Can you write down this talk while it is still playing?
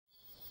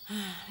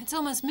It's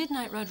almost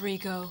midnight,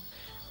 Rodrigo.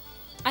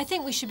 I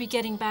think we should be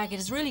getting back. It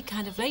is really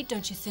kind of late,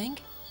 don't you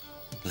think?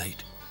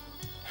 Late?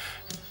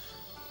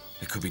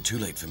 It could be too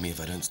late for me if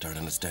I don't start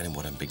understanding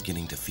what I'm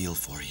beginning to feel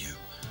for you.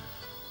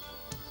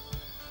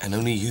 And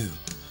only you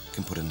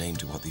can put a name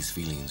to what these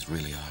feelings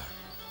really are.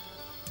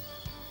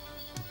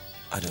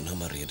 I don't know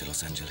Maria de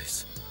Los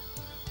Angeles.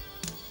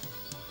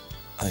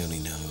 I only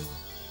know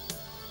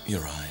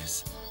your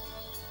eyes,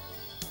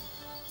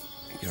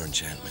 your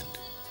enchantment,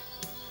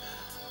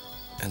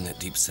 and that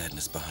deep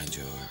sadness behind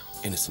your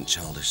innocent,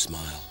 childish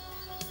smile.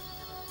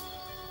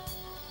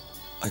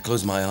 I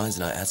close my eyes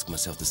and I ask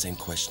myself the same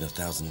question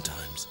 1,000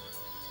 times.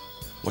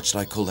 What should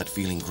I call that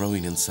feeling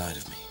growing inside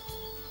of me?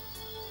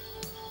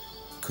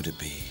 Could it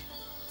be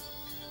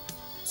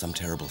some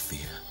terrible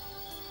fear?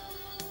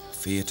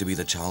 Fear to be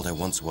the child I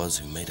once was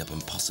who made up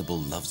impossible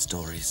love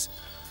stories?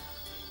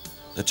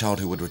 The child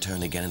who would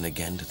return again and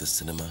again to the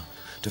cinema,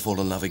 to fall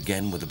in love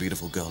again with the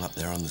beautiful girl up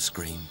there on the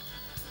screen,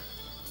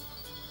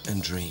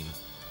 and dream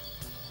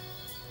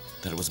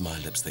that it was my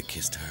lips that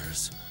kissed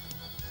hers.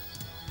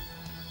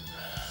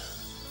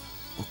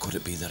 Or could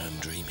it be that I'm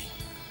dreaming?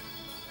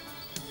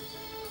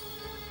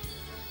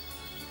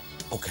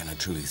 Or can I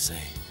truly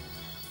say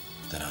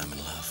that I'm in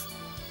love?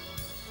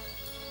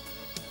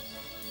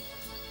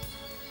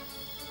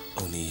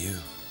 Only you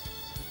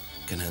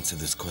can answer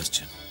this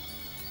question.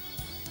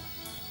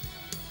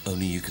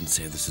 Only you can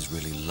say this is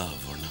really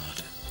love or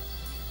not.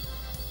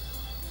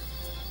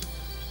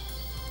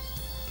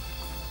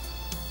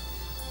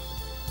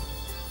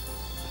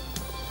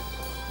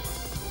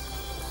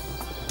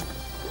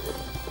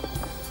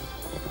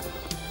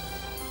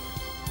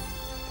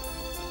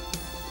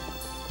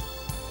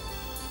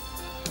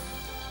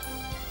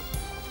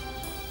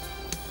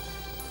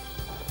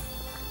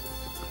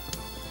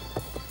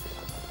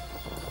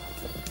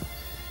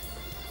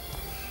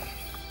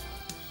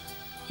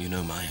 You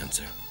know my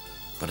answer,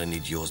 but I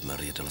need yours,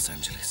 Maria de Los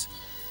Angeles.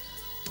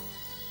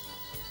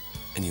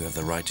 And you have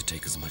the right to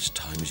take as much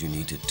time as you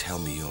need to tell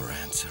me your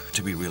answer,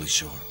 to be really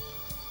sure.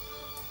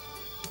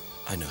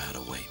 I know how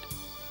to wait.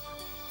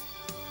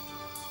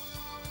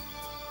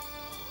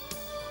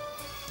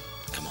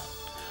 Come on.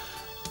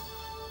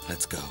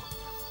 Let's go.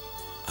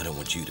 I don't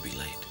want you to be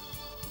late.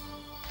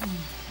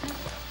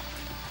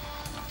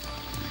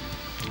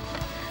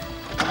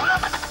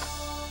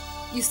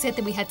 You said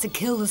that we had to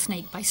kill the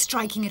snake by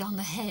striking it on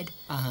the head.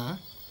 Uh-huh.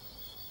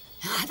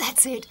 Ah,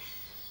 that's it.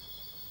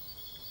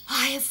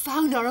 I have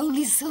found our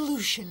only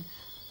solution.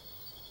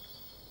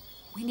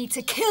 We need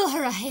to kill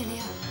her,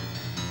 Ahelia.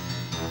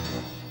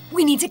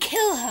 We need to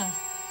kill her.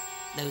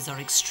 Those are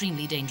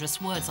extremely dangerous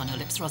words on your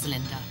lips,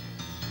 Rosalinda.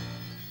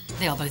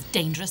 They are both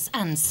dangerous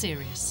and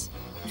serious.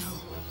 No,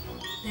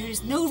 there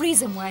is no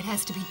reason why it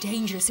has to be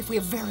dangerous if we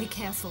are very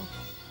careful.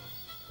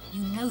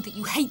 You know that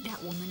you hate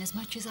that woman as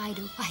much as I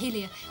do.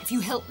 Ahelia, if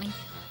you help me,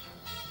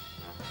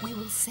 we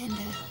will send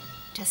her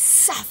to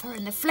suffer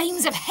in the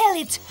flames of hell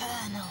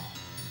eternal.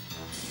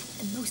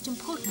 And most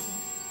importantly,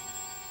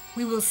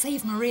 we will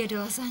save Maria de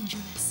Los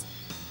Angeles.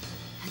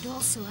 And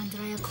also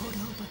Andrea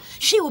Cordoba.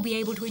 She will be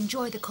able to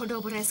enjoy the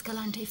Cordoba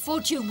Escalante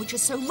fortune which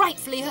is so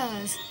rightfully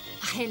hers.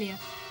 Ahelia,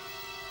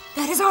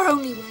 that is our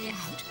only way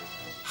out.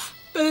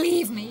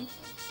 Believe me,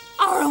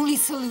 our only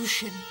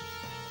solution.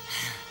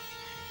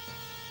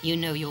 You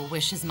know your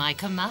wish is my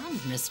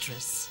command,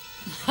 mistress.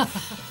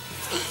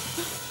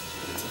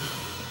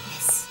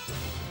 Yes.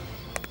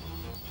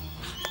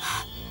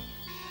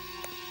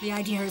 The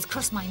idea has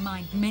crossed my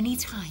mind many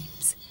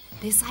times.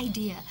 This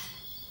idea,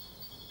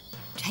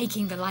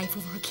 taking the life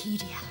of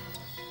Orquídea.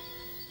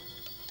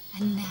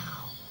 And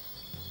now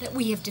that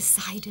we have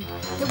decided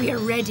that we are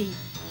ready,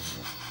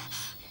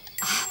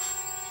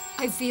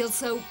 I feel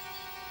so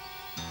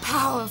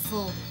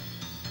powerful,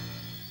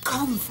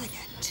 confident.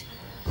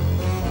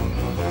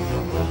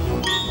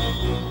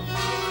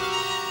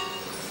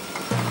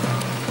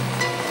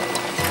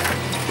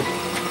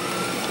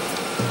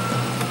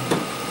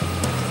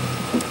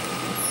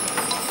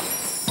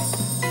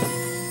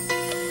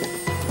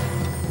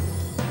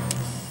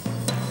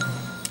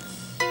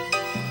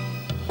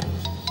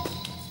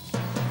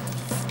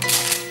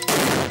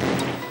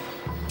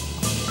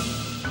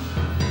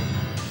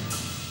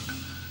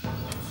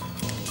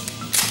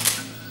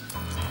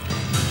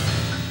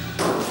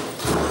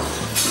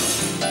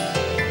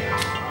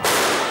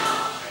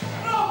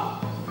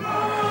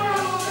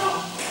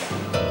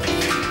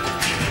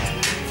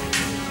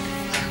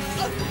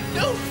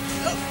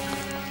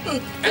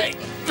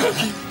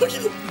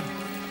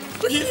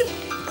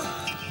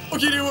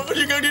 Orquídea, what are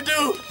you going to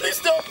do? Please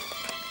stop.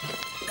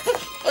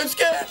 I'm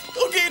scared.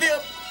 Orquídea,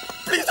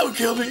 please don't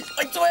kill me.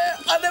 I swear,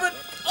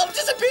 I'll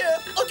disappear.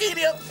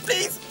 Orquídea,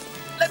 please,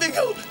 let me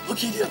go.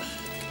 Orquídea.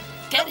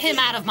 Get him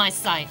out of my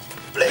sight.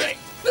 Please.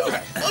 No.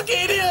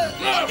 Orquídea.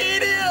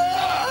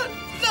 Orquídea.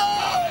 No.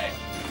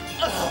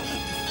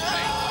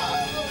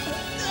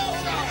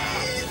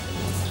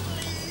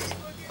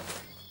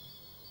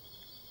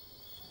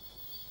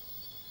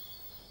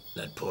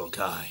 That poor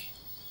guy.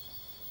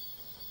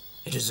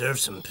 He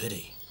deserves some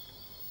pity.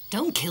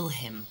 Don't kill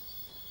him.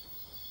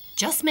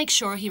 Just make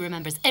sure he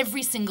remembers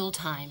every single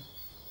time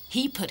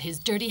he put his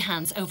dirty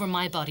hands over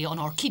my body on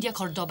Orquídea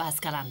Cordoba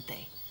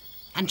Escalante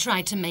and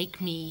tried to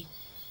make me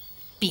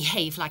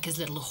behave like his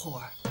little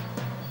whore.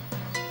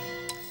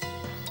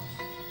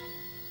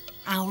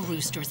 Our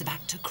rooster is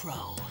about to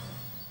crow.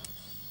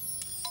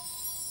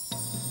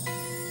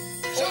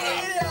 Shut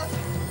up!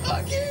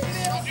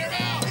 Orquídea! Shut your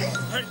mouth!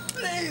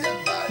 Please,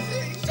 have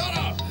mercy! Shut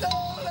up! No,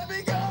 let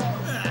me go!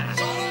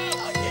 Shut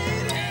up!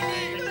 Orquídea!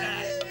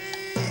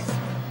 Please!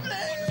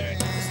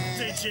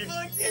 Please! Forgive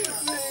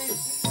me!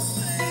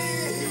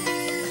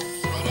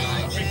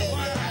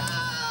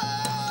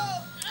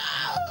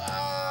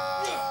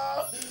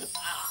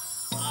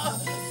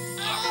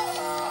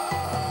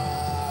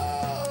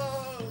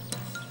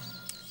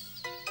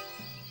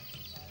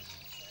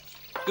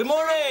 Good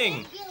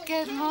morning!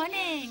 Good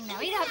morning.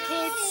 Now eat up,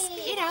 kids.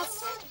 Eat up.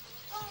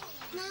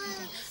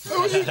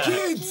 Oh, you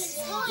kids!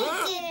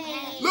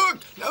 Huh? Look!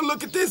 Now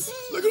look at this!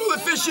 Look at all the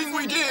fishing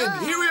we did!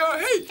 Here we are!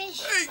 Hey!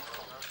 Hey!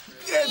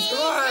 Yes!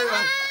 Hi!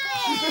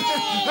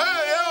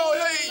 Hey! Oh,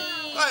 hey!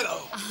 Hello!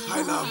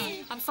 Hi, love.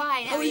 I'm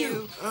fine. How are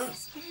you? Huh?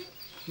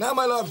 Now,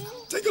 my love,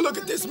 take a look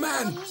at this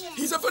man.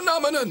 He's a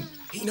phenomenon.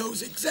 He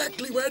knows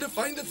exactly where to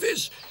find the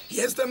fish. He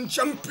has them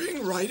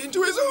jumping right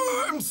into his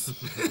arms.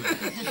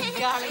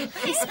 Darling,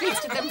 he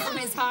speaks to them from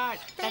his heart.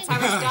 That's how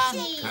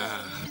it's done.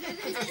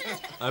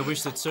 I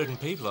wish that certain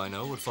people I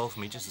know would fall for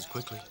me just as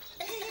quickly.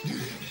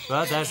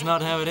 But that's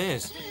not how it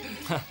is.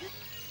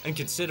 And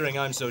considering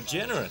I'm so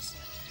generous.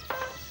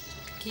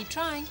 Keep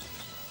trying.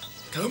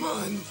 Come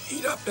on,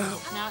 eat up now.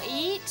 Now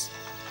eat.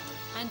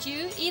 And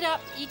you, eat up.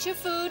 Eat your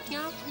food,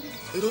 yeah.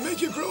 It'll make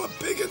you grow up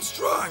big and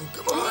strong.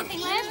 Come on. Anything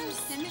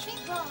left? Anything?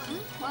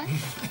 One,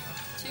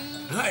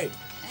 two. Hi.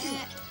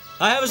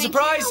 I have a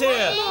surprise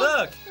here!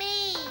 Look!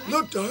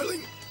 Look,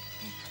 darling.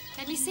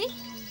 Let me see.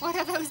 What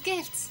are those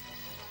gifts?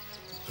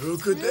 Who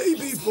could they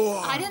be for?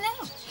 I don't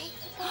know.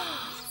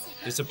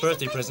 It's a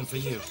birthday present for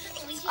you.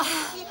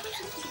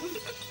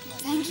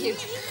 Thank you.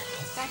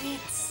 But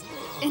it's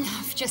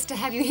enough just to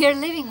have you here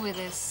living with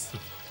us.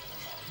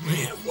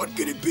 Man, what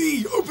could it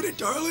be? Open it,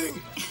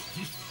 darling.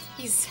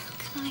 He's so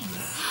kind.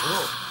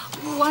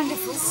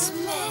 Wonderful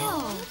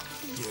smell.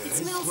 It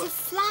smells of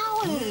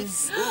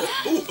flowers.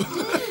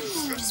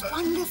 It's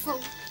wonderful.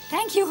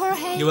 Thank you,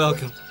 Jorge. You're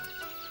welcome.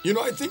 You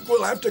know, I think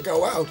we'll have to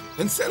go out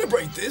and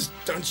celebrate this,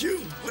 don't you?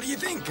 What do you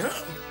think,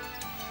 huh?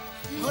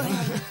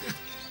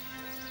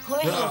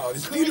 Jorge, Oh,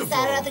 it's who beautiful. is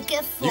that other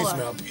gift for? You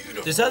smell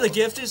beautiful. This other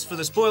gift is for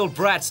the spoiled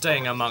brat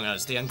staying among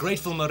us, the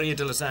ungrateful María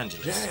de Los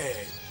Angeles.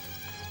 Yeah.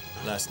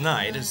 Last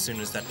night, as soon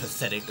as that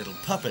pathetic little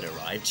puppet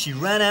arrived, she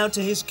ran out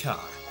to his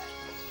car.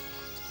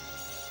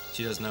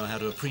 She doesn't know how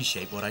to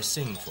appreciate what I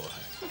sing for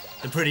her.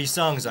 The pretty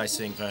songs I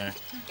sing for her.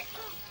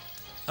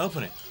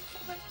 Open it.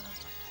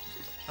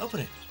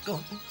 Open it. Go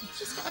on.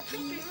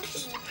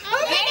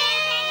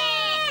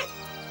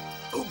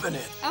 Open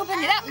it.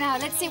 Open it up now.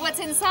 Let's see what's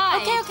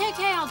inside.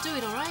 Okay, I'll do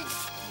it, all right?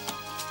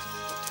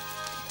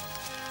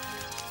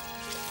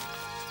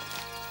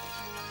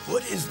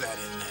 What is that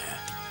in there?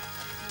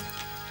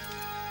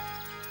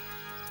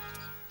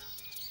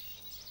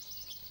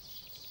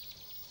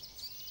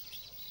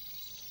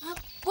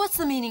 What's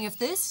the meaning of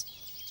this?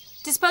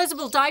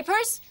 Disposable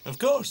diapers? Of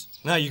course.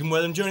 Now you can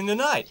wear them during the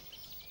night.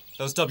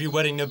 They'll stop you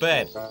wetting the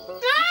bed.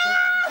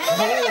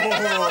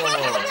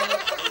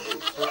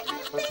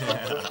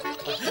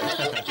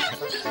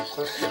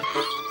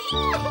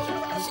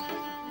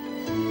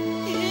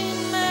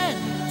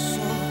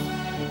 Inmenso,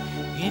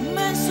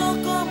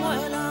 inmenso como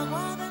el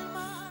agua del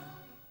mar.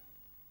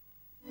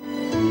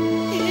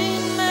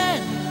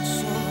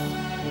 Inmenso,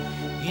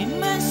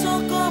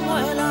 inmenso como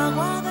el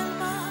agua del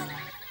mar.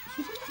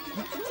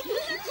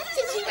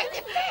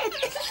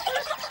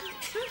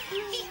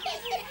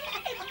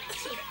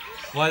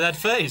 Why that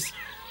face?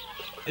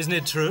 Isn't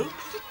it true?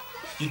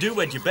 You do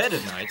wet your bed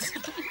at nights.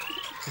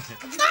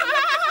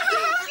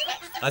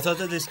 I thought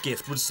that this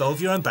gift would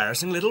solve your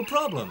embarrassing little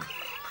problem.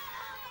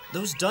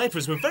 Those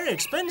diapers were very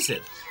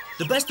expensive.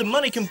 The best the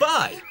money can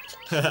buy.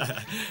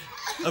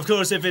 Of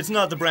course, if it's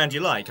not the brand you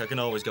like, I can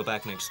always go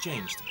back and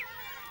exchange them.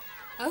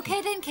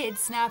 Okay then,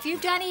 kids. Now, if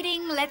you've done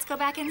eating, let's go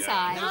back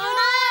inside. No,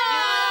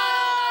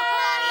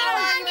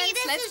 Mommy,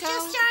 this Let's is go.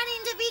 just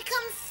starting to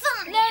become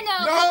fun. No, No,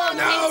 come on,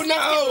 kids, let's get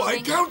I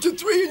moving. count to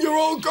 3 and you're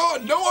all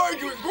gone. No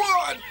arguing. Go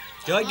on.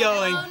 Get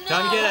going.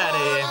 Time to get out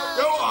of here.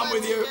 Go on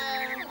with you.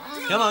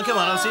 Come on,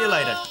 I'll see you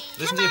later.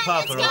 Listen to your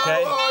papa,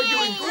 okay? No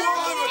arguing. Go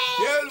on.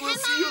 Yes, we'll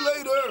see you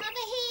later.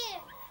 Over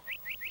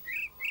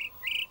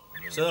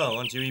here. So,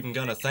 aren't you even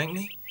gonna thank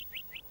me?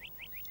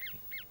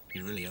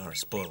 You really are a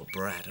spoiled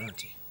brat,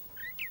 aren't you?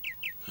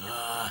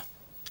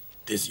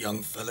 This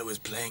young fellow is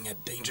playing a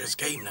dangerous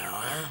game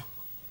now, huh?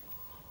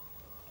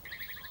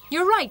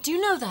 You're right, do you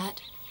know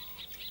that?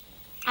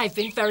 I've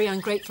been very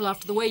ungrateful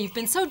after the way you've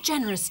been so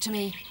generous to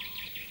me.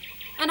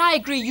 And I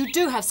agree, you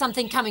do have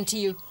something coming to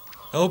you.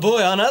 Oh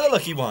boy, another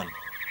lucky one.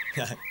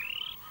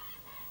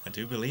 I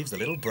do believe the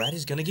little brat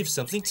is gonna give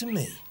something to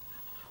me.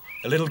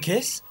 A little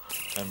kiss?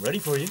 I'm ready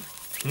for you.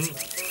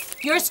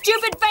 You're a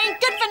stupid, vain,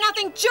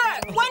 good-for-nothing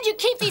jerk! Why don't you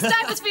these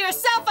diapers for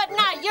yourself at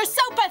night. You're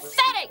so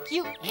pathetic,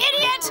 you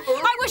idiot!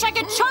 I wish I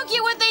could choke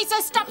you with these, so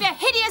stop your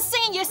hideous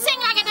singing. You sing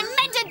like a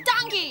demented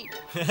donkey.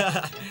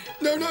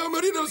 No,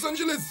 María de Los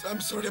Ángeles,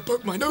 I'm sorry to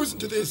poke my nose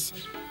into this,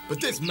 but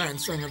this man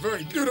sang a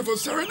very beautiful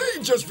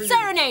serenade just for you.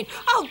 Serenade?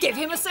 I'll give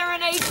him a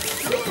serenade. Take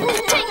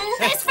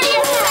this for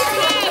your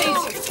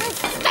serenade.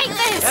 Take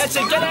this. That's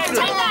it, get angry.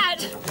 Take that.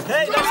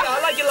 Hey,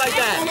 I like it like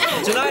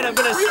that. Tonight I'm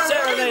gonna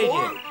serenade you.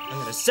 I'm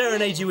gonna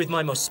serenade you with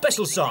my most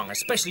special song,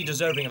 especially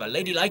deserving of a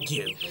lady like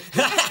you.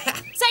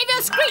 Save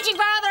your screeching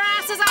for other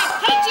asses. I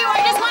hate you.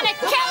 I just want to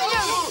kill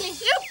you.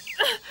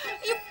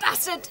 You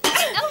bastard.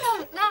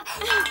 No.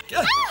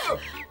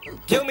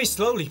 Kill me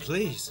slowly,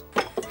 please.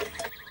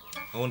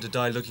 I want to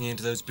die looking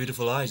into those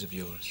beautiful eyes of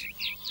yours.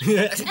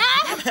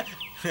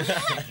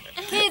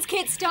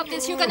 Kids, stop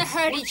this. You're gonna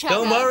hurt each other.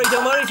 Don't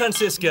worry,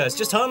 Francisca. It's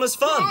just harmless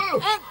fun.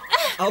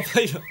 I'll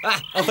pay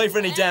for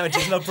any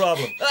damages, no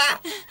problem.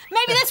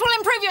 Maybe this will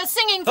improve your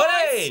singing voice.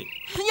 Hey!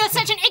 You're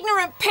such an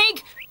ignorant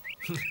pig.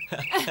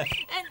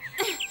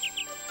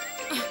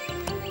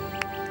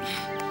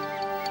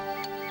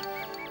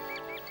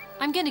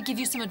 I'm going to give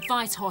you some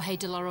advice, Jorge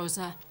de La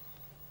Rosa.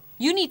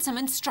 You need some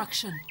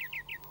instruction.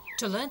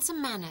 To learn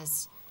some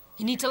manners,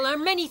 you need to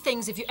learn many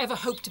things if you ever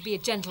hope to be a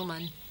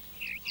gentleman.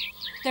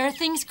 There are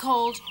things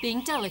called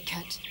being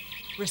delicate,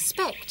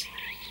 respect,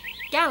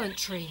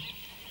 gallantry,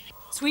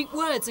 sweet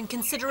words and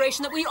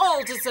consideration that we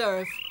all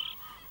deserve.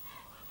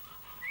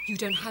 You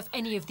don't have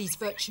any of these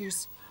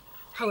virtues.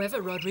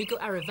 However, Rodrigo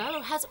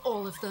Arévalo has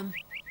all of them.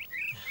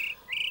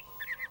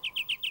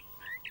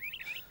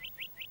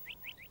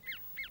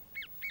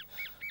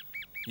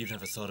 You've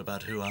never thought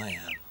about who I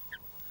am.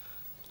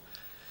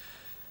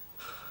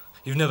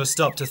 You've never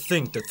stopped to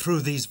think that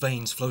through these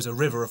veins flows a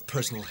river of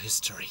personal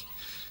history.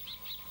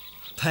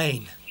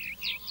 Pain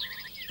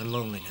and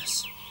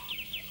loneliness.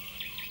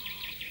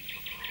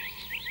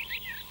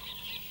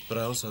 But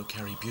I also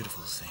carry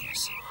beautiful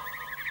things.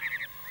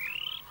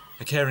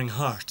 A caring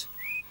heart.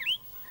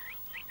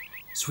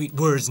 Sweet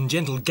words and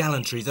gentle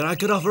gallantry that I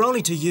could offer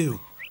only to you.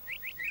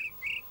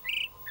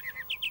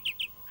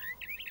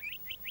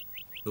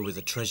 But with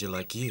a treasure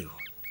like you,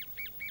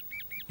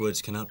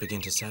 words cannot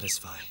begin to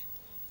satisfy.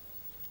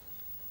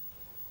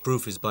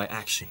 Proof is by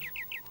action.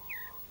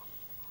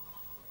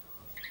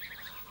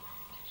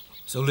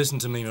 So listen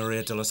to me,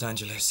 María de Los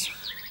Ángeles.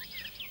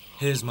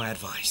 Here's my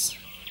advice.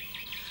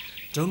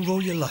 Don't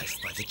roll your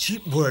life by the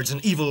cheap words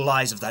and evil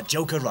lies of that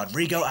joker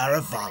Rodrigo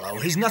Arévalo.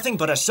 He's nothing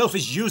but a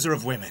selfish user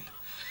of women.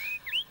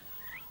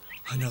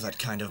 I know that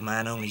kind of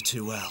man only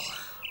too well.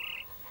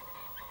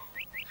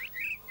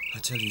 I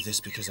tell you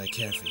this because I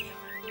care for you.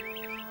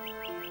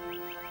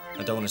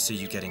 I don't want to see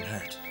you getting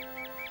hurt.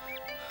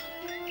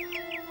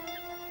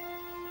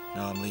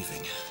 Now I'm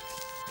leaving.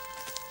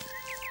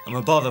 I'm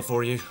a bother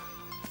for you.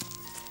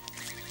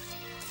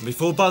 And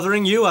before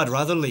bothering you, I'd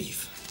rather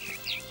leave.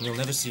 You'll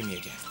never see me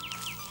again.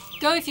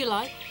 Go if you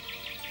like.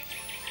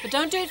 But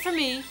don't do it for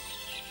me.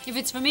 If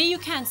it's for me, you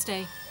can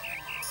stay.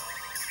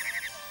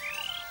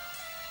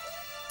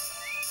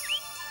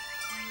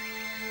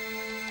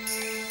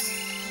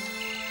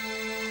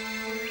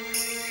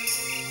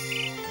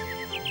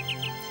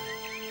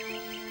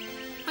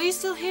 Are you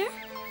still here?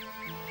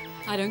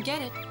 I don't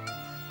get it.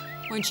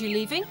 Weren't you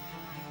leaving?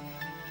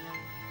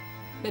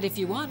 But if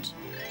you want,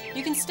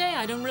 you can stay.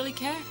 I don't really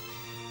care.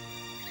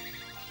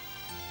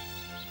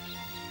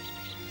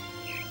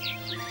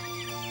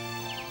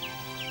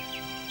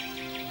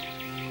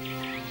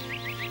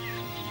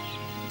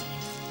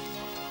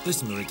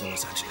 Listen, María de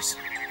Los Ángeles.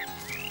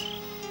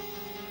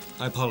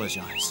 I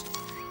apologize.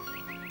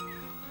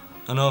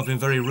 I know I've been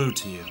very rude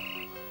to you.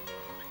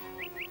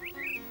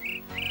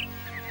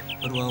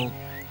 But, well,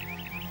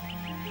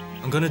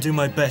 I'm gonna do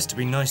my best to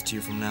be nice to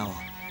you from now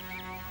on.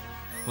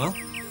 Well?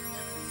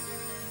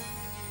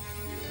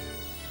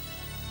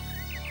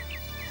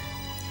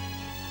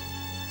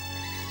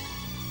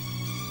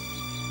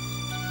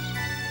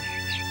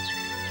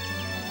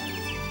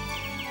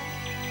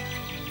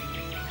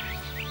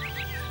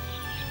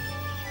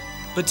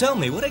 But tell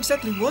me, what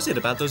exactly was it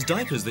about those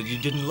diapers that you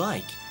didn't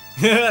like?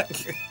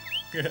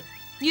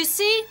 You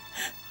see?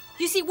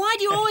 Why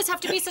do you always have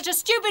to be such a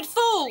stupid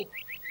fool?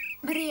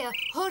 Maria,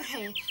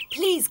 Jorge,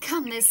 please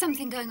come. There's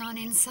something going on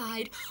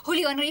inside.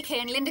 Julio Enrique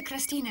and Linda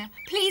Cristina,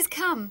 please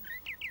come.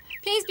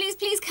 Please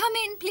come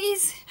in,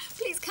 please.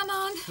 Please come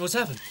on. What's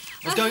happened?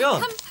 What's going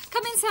on?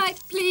 Come inside,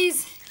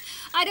 please.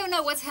 I don't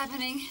know what's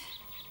happening.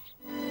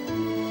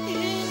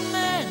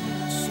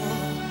 Inmenso,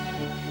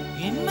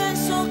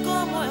 inmenso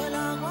como el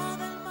agua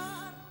del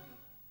mar.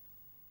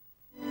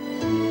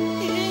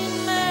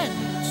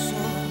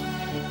 Inmenso,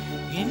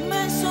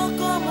 inmenso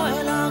como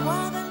el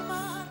agua del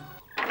mar.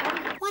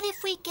 What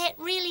if we get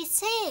really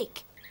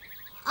sick?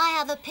 I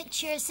have a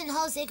picture of San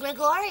Jose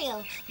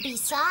Gregorio.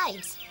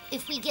 Besides,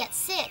 if we get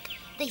sick,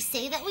 they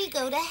say that we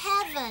go to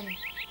heaven.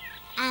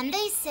 And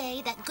they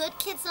say that good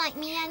kids like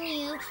me and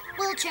you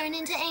will turn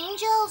into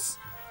angels.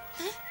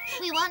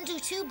 We won't do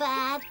too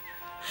bad.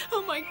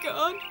 Oh my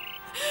God.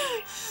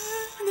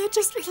 They're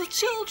just little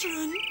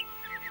children.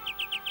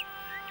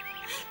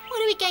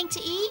 going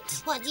to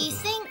eat? What do you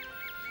think?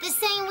 The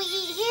same we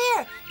eat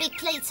here. Big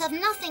plates of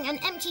nothing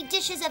and empty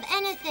dishes of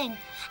anything.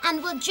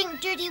 And we'll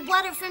drink dirty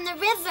water from the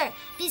river.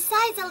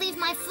 Besides, I'll leave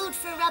my food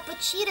for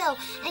Rappuccino.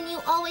 And you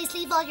always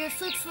leave all your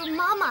food for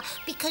Mama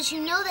because you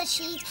know that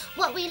she eats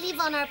what we leave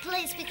on our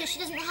plates because she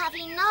doesn't have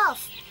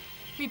enough.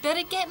 We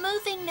better get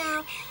moving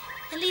now.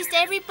 At least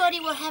everybody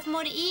will have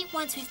more to eat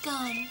once we've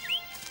gone.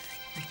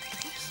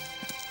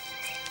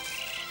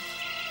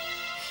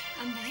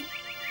 And then...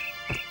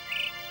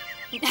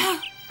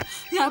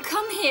 Now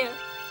come here.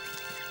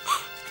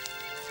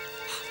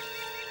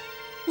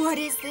 What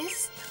is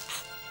this?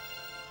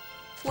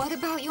 What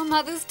about your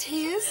mother's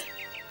tears?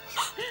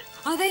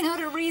 Are they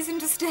not a reason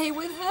to stay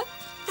with her?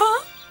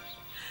 Huh?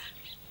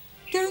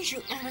 Don't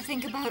you ever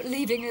think about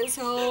leaving us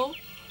all?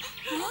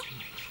 Huh?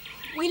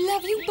 We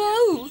love you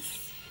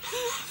both.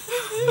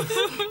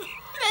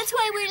 That's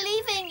why we're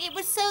leaving. It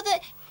was so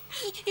that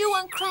you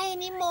won't cry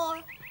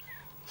anymore.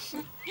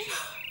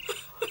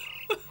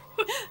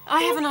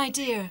 I have an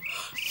idea.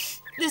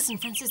 Listen,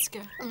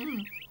 Francisca.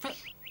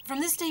 From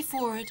this day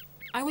forward,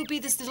 I will be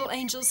this little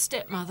angel's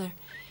stepmother.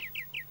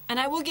 And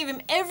I will give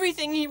him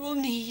everything he will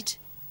need.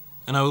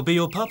 And I will be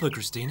your papa,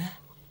 Christina.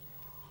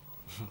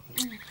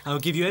 I will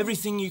give you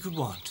everything you could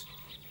want.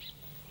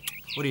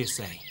 What do you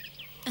say?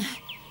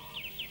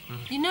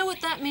 You know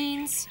what that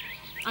means?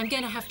 I'm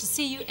going to have to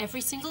see you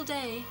every single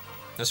day.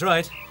 That's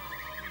right.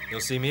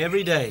 You'll see me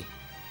every day.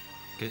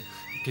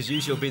 Because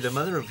you shall be the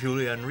mother of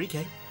Julio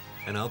Enrique,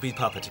 and I'll be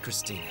papa to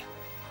Christina.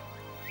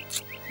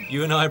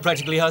 You and I are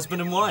practically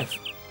husband and wife.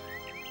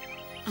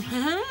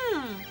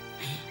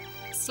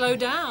 Slow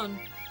down.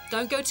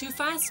 Don't go too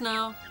fast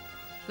now.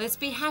 Let's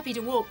be happy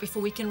to walk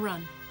before we can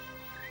run.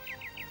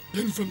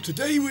 Then from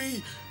today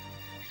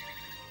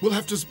we'll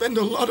have to spend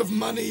a lot of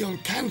money on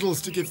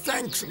candles to give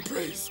thanks and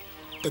praise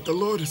that the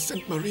Lord has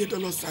sent Maria de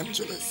Los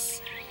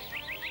Angeles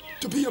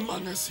to be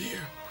among us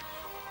here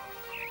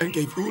and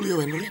gave Julio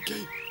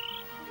Enrique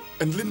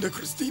and Linda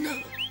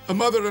Cristina a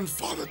mother and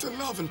father to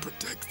love and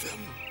protect them.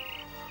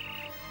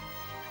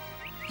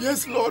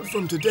 Yes, Lord,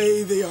 from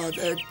today they are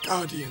their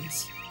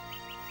guardians.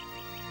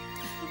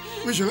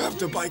 We shall have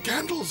to buy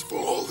candles for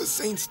all the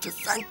saints to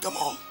thank them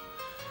all.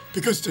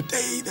 Because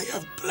today they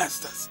have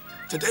blessed us.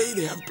 Today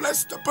they have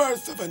blessed the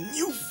birth of a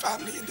new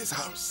family in this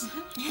house.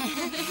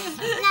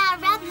 Now,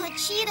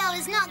 Rappuccino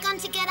is not going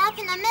to get up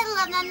in the middle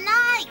of the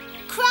night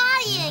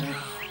crying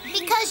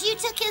because you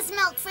took his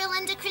milk for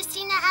Linda,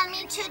 Christina, and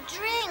me to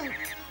drink.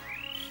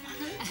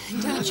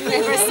 Don't you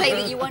ever say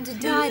that you want to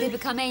die to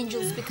become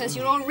angels because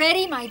you're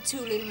already my two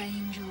little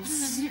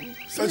angels.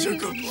 Such a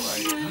good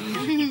boy.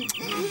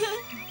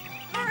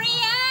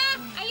 Maria,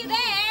 are you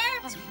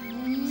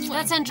there?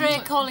 That's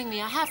Andrea calling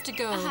me. I have to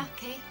go.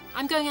 Okay.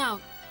 I'm going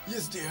out.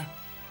 Yes, dear.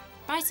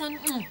 Bye, son.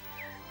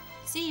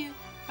 See you.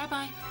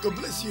 Bye-bye. God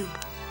bless you.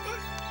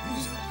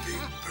 He's a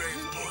big,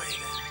 brave boy.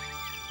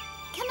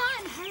 Come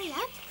on, hurry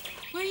up.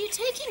 Where are you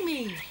taking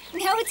me?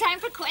 No time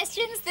for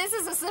questions. This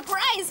is a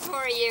surprise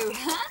for you.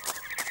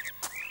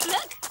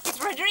 Look,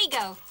 it's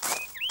Rodrigo.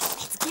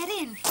 Let's get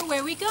in.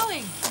 Where are we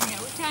going?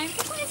 No time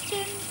for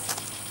questions.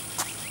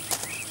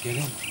 Get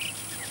in.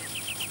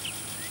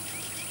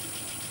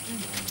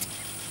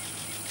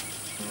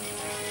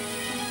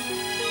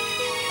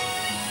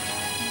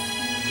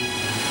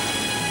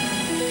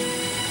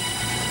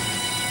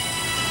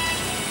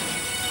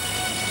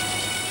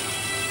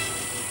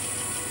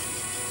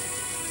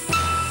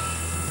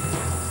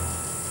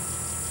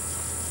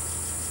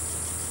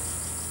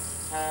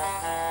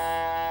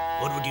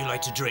 What would you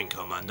like to drink,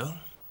 Armando?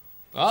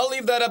 I'll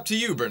leave that up to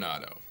you,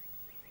 Bernardo.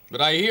 But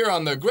I hear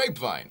on the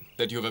grapevine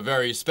that you have a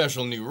very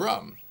special new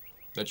rum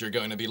that you're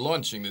going to be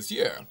launching this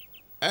year,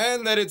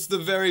 and that it's the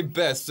very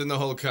best in the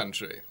whole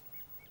country.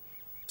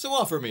 So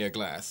offer me a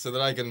glass so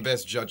that I can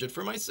best judge it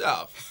for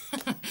myself.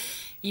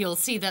 You'll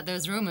see that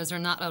those rumors are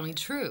not only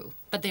true,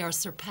 but they are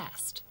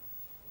surpassed.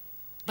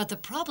 But the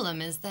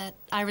problem is that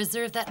I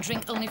reserve that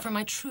drink only for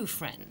my true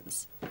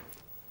friends.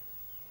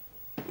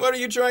 What are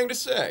you trying to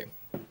say?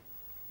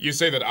 You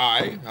say that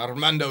I,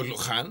 Armando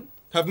Luján,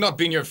 have not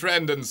been your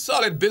friend and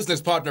solid business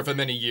partner for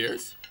many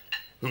years?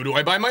 Who do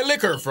I buy my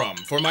liquor from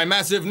for my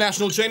massive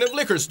national chain of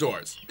liquor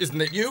stores? Isn't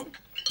it you?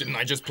 Didn't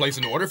I just place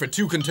an order for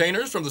 2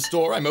 containers from the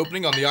store I'm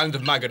opening on the island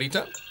of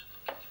Margarita?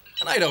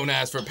 And I don't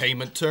ask for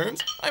payment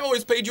terms. I've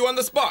always paid you on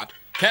the spot.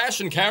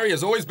 Cash and carry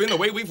has always been the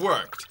way we've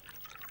worked.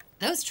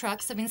 Those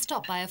trucks have been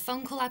stopped by a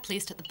phone call I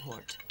placed at the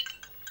port.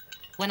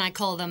 When I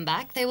call them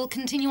back, they will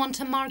continue on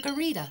to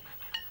Margarita,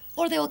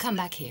 or they will come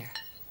back here.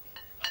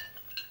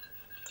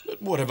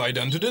 But what have I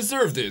done to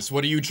deserve this?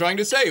 What are you trying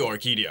to say,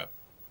 Orquídea?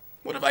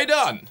 What have I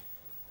done?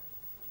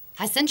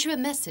 I sent you a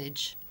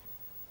message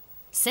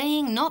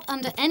saying not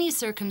under any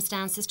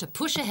circumstances to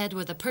push ahead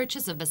with the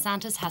purchase of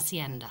Basanta's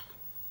hacienda.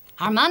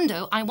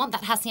 Armando, I want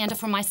that hacienda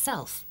for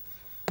myself.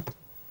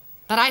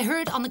 But I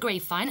heard on the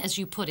grapevine, as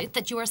you put it,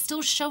 that you are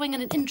still showing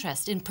an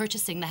interest in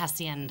purchasing the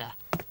hacienda.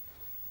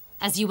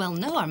 As you well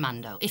know,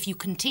 Armando, if you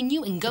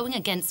continue in going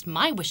against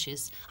my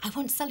wishes, I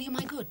won't sell you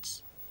my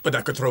goods. But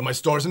that could throw my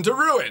stores into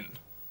ruin.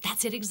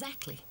 That's it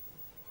exactly.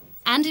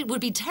 And it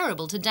would be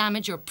terrible to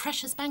damage your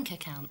precious bank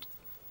account.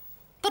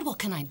 But what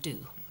can I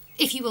do,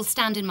 if you will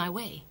stand in my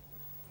way?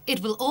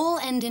 It will all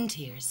end in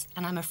tears,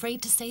 and I'm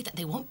afraid to say that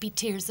they won't be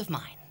tears of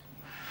mine.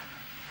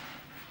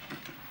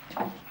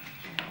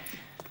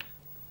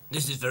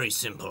 This is very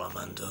simple,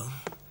 Armando.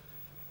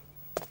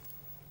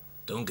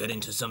 Don't get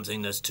into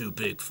something that's too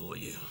big for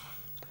you.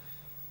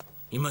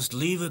 You must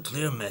leave a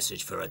clear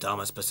message for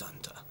Radamés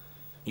Basanta.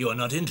 You are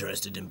not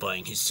interested in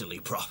buying his silly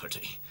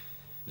property.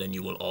 Then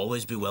you will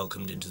always be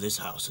welcomed into this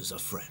house as a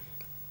friend.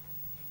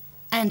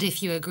 And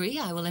if you agree,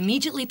 I will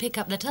immediately pick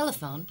up the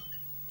telephone,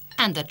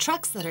 and the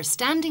trucks that are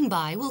standing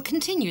by will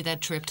continue their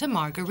trip to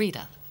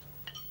Margarita.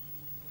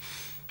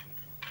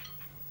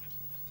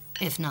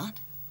 If not,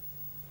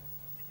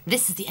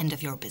 this is the end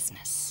of your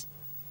business.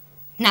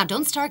 Now,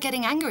 don't start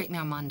getting angry at me,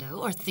 Armando,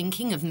 or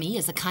thinking of me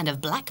as a kind of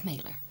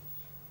blackmailer.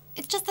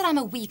 It's just that I'm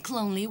a weak,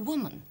 lonely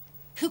woman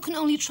who can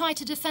only try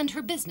to defend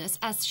her business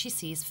as she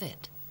sees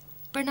fit.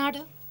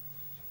 Bernardo?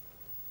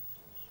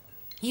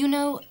 You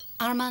know,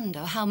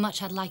 Armando, how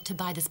much I'd like to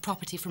buy this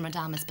property from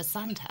Radamés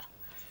Basanta.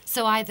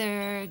 So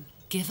either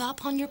give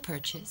up on your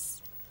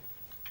purchase,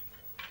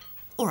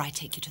 or I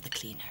take you to the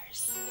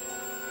cleaners.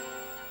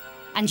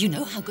 And you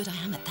know how good I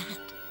am at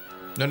that.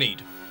 No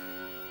need.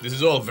 This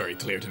is all very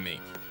clear to me.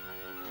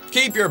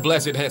 Keep your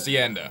blessed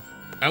hacienda,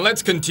 and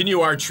let's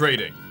continue our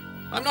trading.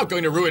 I'm not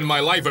going to ruin my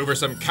life over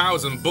some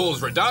cows and bulls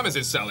Radamés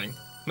is selling,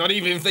 not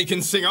even if they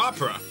can sing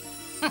opera.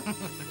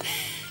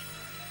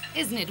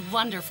 Isn't it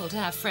wonderful to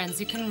have friends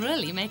who can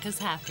really make us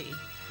happy?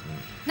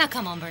 Now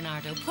come on,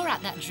 Bernardo, pour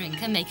out that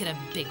drink and make it a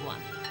big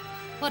one.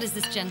 What is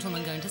this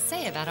gentleman going to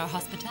say about our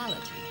hospitality?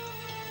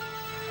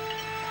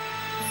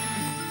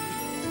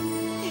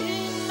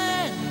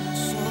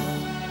 Inmenso,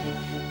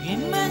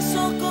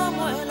 inmenso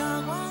como el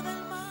agua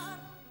del mar.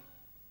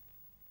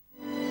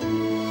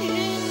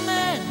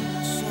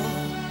 Inmenso,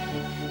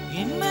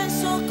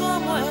 inmenso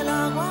como el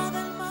agua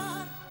del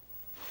mar.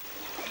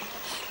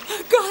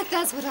 God,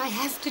 that's what I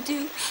have to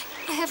do.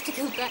 I have to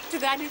go back to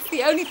that. It's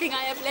the only thing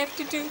I have left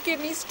to do. Give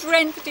me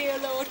strength, dear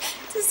Lord,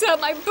 to sell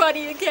my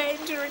body again,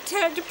 to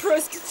return to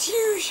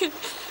prostitution.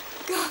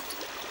 God,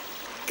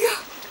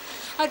 God,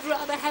 I'd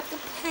rather have the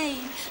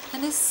pain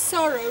and the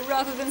sorrow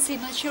rather than see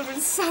my children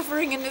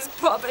suffering in this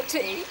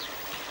poverty.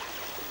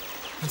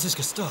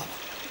 Francisca, stop.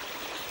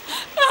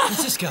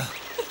 Francisca,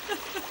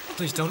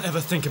 please don't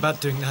ever think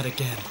about doing that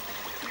again.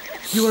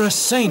 You are a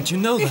saint, you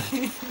know that.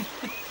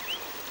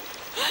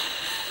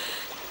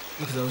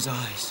 Look at those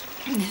eyes.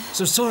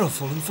 So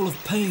sorrowful and full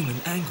of pain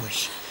and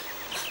anguish.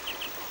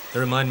 They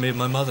remind me of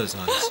my mother's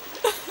eyes,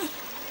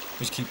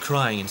 which keep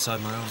crying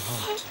inside my own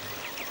heart.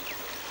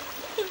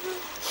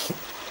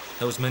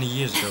 That was many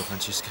years ago,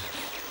 Francisca.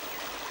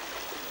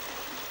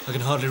 I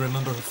can hardly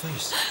remember her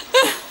face.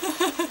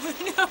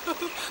 No,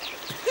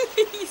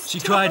 please She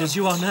cried as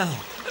you are now.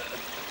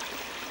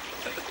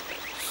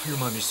 You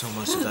remind me so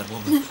much of that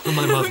woman, of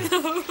my mother.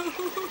 No.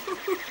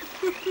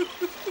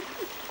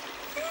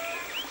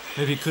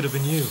 Maybe it could have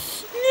been you.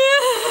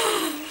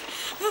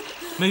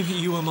 Maybe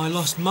you were my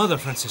lost mother,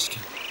 Francisca.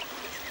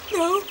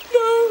 No,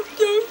 no,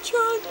 no,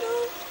 John,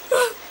 no.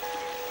 No,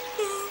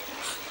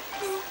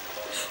 no,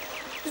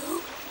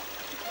 no.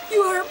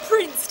 You are a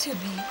prince to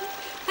me.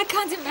 I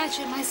can't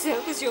imagine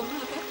myself as your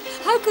mother.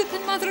 How could the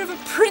mother of a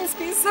prince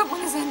be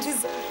someone as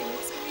undeserving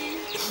as me?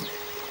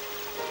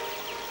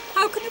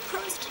 How can a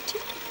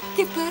prostitute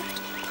give birth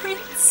to a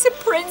prince? A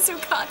prince who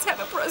can't have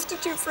a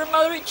prostitute for a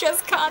mother, it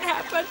just can't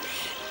happen.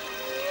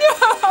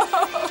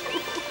 No!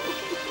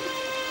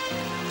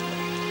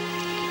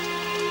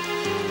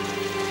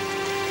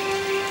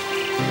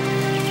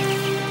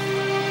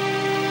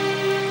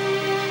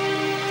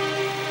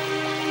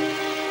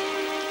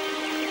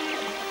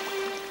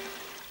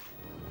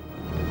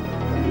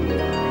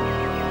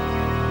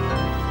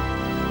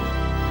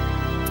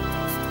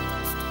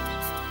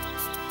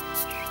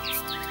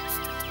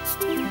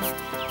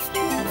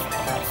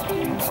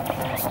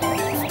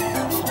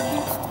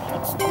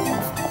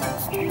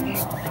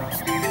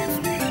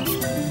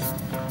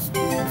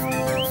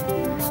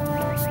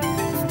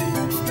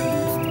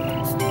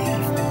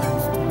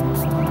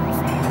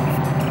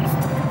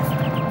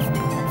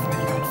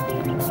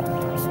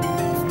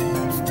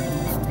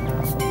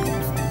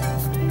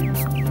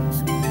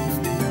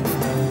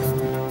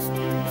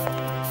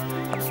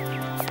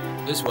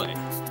 This way.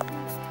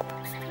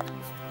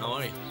 How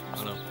are you?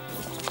 Hello.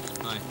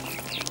 Hi.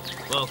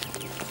 Well,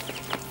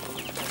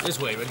 this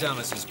way.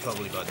 Radamés is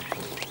probably by the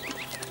pool.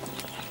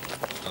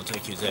 I'll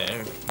take you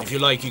there. If you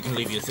like, you can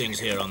leave your things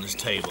here on this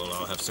table.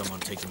 I'll have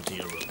someone take them to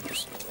your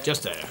rooms.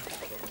 Just there.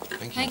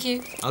 Thank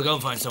you. I'll go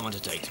and find someone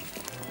to take them.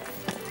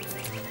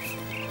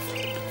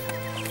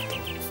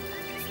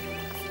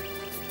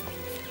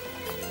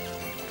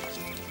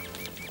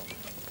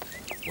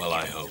 Well,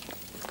 I hope.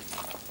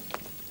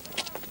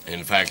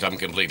 In fact, I'm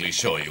completely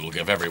sure you will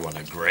give everyone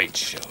a great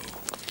show.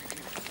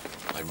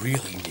 I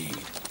really need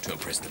to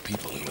impress the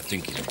people who are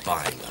thinking of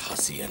buying the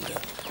hacienda.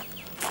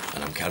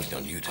 And I'm counting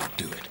on you to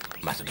do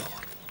it, Matador.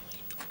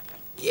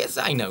 Yes,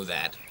 I know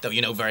that. Though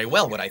you know very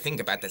well what I think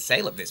about the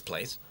sale of this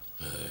place.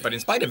 But in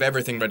spite of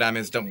everything,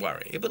 Radamés, don't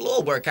worry. It will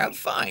all work out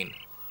fine.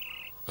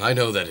 I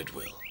know that it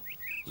will,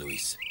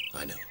 Luis.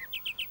 I know.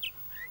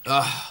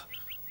 Ah,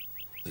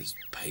 this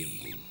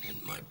pain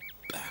in my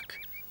back.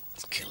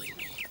 It's killing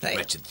me. Hey.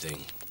 Wretched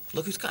thing.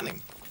 Look who's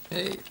coming.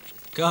 Hey,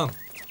 come.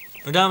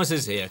 Radamés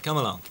is here. Come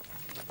along.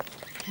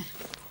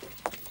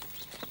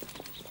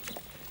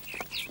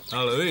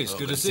 Hello, Luis.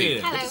 Good to see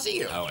you. Hello. Good to see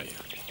you. How are you?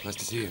 Nice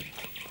to see you.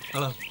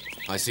 Hello.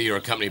 I see you're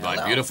accompanied by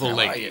Hello. beautiful How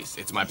are ladies.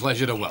 It's my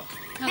pleasure to welcome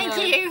you.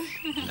 Thank you.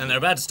 And they're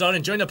about to start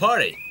enjoying the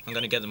party. I'm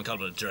going to get them a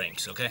couple of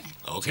drinks, okay?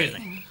 Okay. Excuse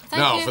me.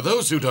 Now, you. for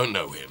those who don't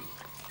know him,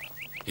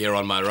 here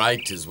on my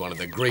right is one of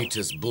the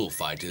greatest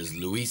bullfighters,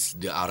 Luis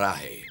de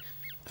Araje,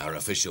 our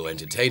official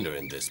entertainer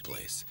in this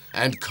place,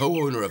 and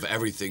co-owner of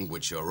everything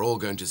which you're all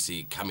going to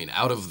see coming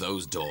out of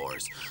those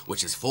doors,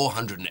 which is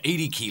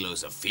 480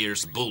 kilos of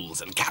fierce bulls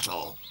and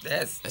cattle.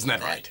 Yes. Isn't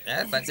that right?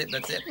 Yes, that's it,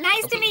 that's it.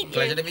 Nice to meet you.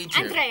 Pleasure to meet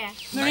you. Andrea.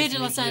 Maria Nice de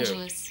to Los meet you.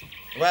 Angeles.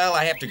 Well,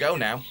 I have to go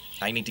now.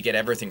 I need to get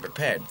everything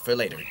prepared for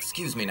later.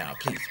 Excuse me now,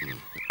 please.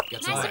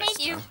 Get Nice to rest,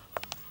 meet you.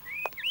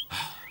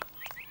 huh?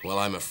 Well,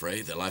 I'm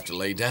afraid they'll have to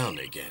lay down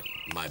again.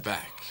 My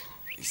back.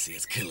 You see,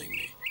 it's killing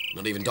me.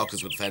 Not even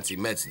doctors with fancy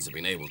medicines have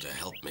been able to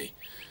help me.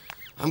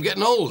 I'm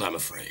getting old, I'm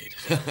afraid.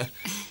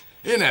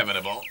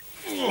 Inevitable.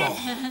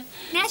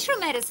 Natural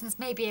medicines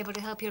may be able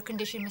to help your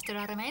condition, Mr.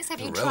 Radamés. Have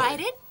you Really?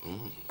 tried it?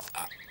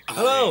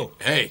 Hello.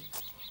 Hey,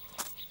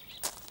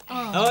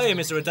 How are you,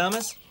 Mr.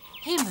 Radamés?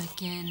 Him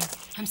again.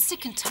 I'm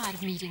sick and tired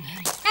of meeting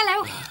him.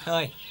 Hello.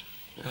 Hi.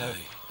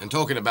 and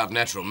talking about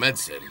natural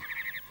medicine,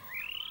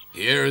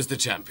 here is the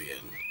champion.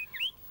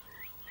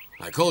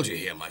 I called you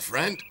here, my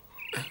friend,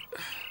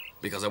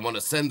 because I want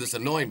to send this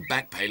annoying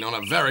back pain on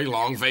a very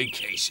long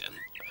vacation.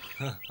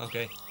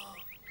 Okay.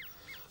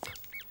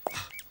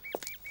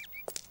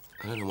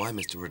 I don't know why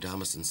Mr.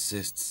 Radamés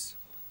insists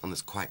on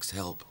this quack's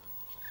help.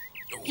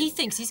 He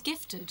thinks he's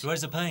gifted.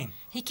 Where's the pain?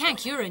 He can't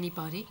cure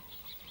anybody.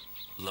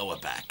 Lower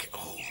back.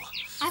 Oh.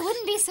 I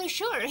wouldn't be so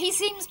sure. He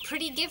seems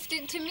pretty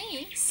gifted to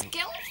me.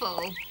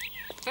 Skillful.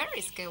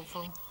 Very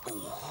skillful.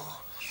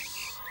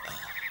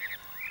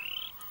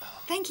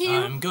 Thank you.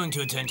 I'm going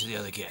to attend to the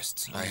other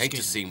guests. I hate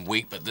to seem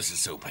weak, but this is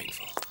so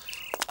painful.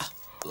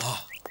 Lower.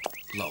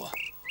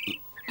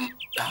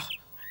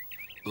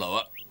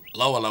 Lower.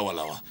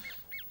 Lower.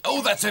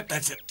 Oh, that's it.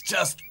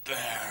 Just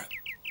there.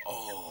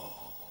 Oh.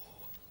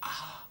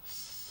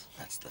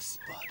 That's the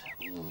spot.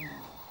 Ooh.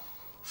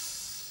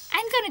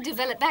 I'm going to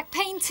develop back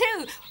pain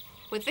too.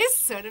 With this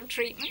sort of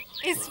treatment,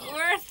 it's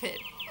worth it.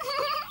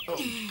 Oh,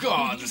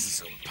 God, this is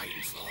so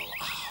painful.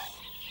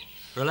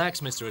 Relax,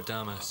 Mr.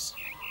 Radamés.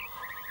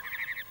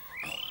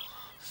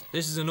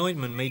 This is an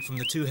ointment made from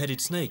the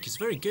two-headed snake. It's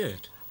very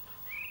good.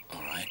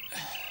 All right.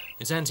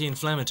 It's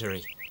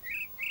anti-inflammatory.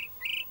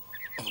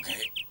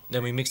 Okay.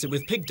 Then we mix it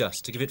with pig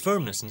dust to give it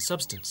firmness and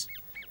substance.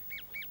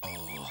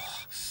 Oh.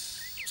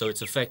 So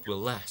its effect will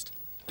last.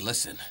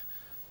 Listen,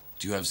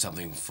 do you have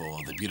something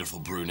for the beautiful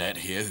brunette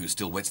here who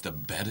still wets the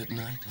bed at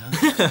night,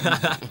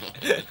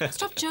 huh?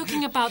 Stop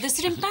joking about this.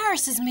 It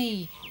embarrasses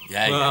me.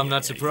 Well, I'm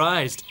not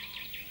surprised.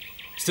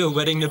 Still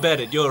wetting the bed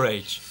at your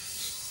age.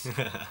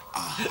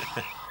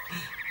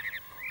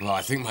 Well,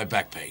 I think my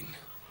back pain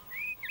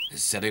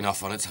is setting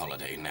off on its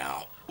holiday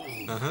now.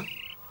 Uh-huh.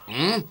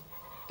 Hmm?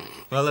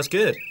 Well, that's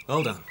good.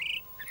 Hold on.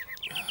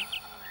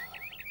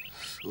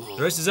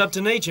 The rest is up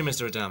to nature,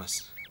 Mr.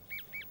 Radamés.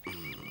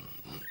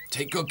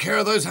 Take good care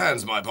of those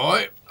hands, my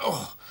boy.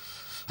 Oh.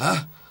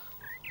 Huh?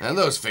 And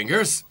those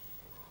fingers.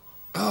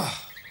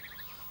 Oh.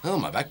 Well,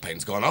 my back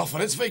pain's gone off on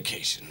its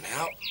vacation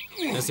now.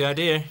 That's the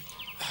idea.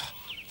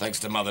 Thanks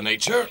to Mother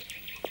Nature.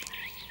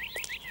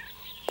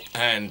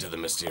 And to the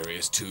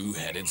mysterious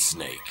two-headed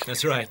snake.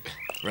 That's right.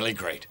 Really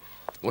great.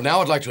 Well,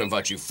 now I'd like to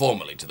invite you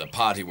formally to the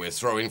party we're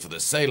throwing for the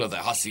sale of the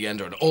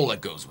hacienda and all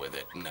that goes with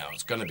it. Now,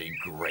 it's gonna be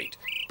great.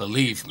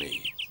 Believe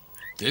me,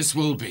 this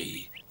will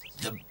be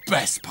the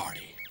best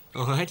party.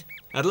 All right.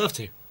 I'd love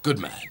to. Good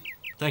man.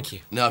 Thank you.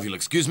 Now, if you'll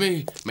excuse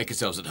me, make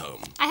yourselves at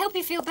home. I hope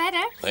you feel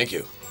better. Thank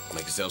you.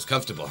 Make yourselves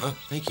comfortable, huh?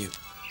 Thank you.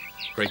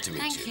 Great to meet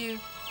Thank you.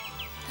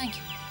 Thank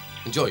you.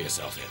 Enjoy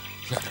yourself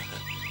here.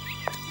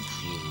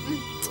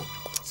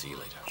 See you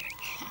later.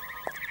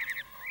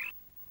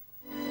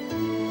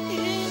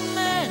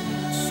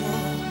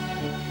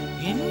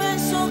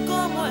 Inmenso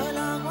como el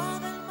agua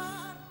del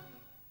mar.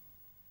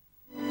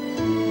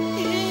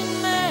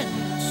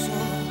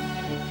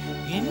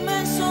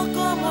 Inmenso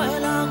como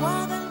el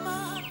agua del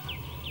mar.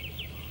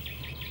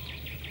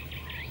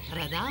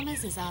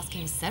 Radamés is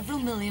asking several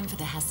million for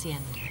the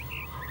hacienda.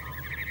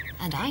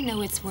 And I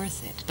know it's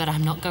worth it, but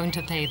I'm not going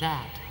to pay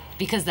that.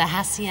 Because the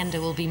hacienda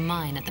will be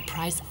mine at the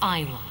price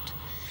I want.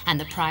 And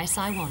the price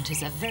I want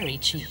is a very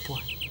cheap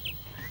one.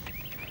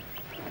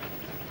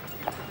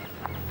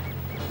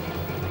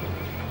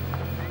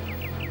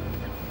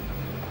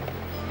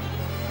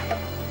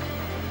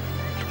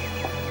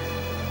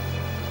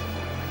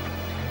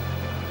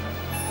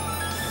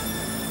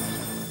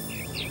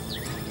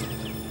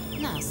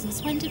 Now,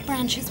 since when did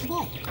branches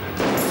walk?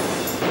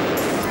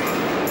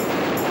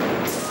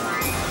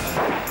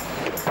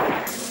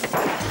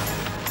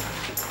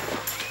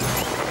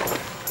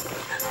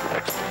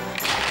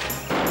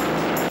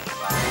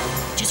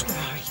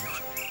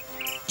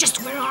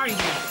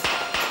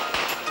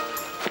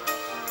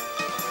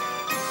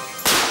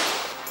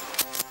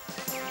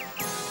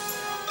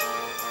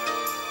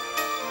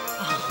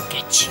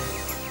 bitch.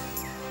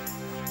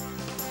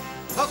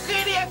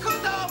 Orquídea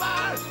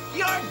Córdoba!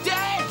 You're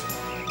dead!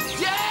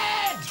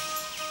 Dead!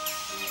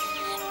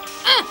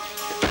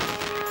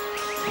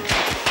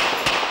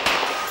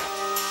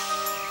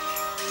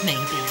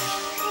 Maybe,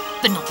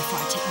 but not before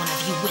I take one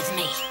of you with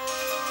me.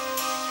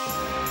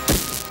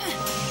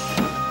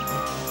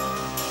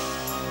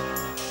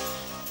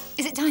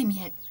 Is it time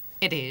yet?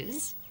 It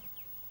is.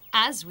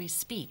 As we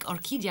speak,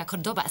 Orquídea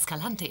Córdoba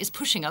Escalante is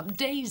pushing up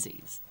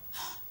daisies.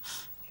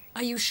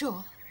 Are you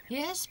sure?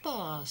 Yes,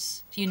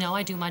 boss. You know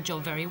I do my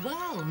job very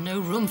well. No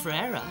room for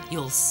error.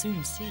 You'll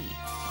soon see.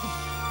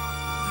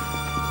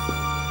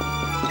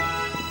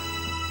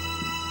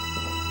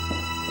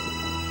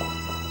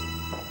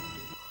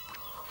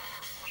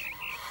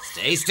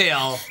 Stay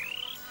still.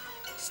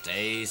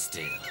 Stay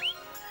still.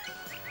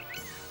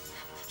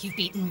 You've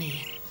beaten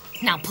me.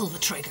 Now pull the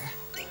trigger.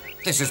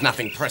 This is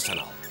nothing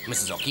personal,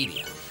 Mrs.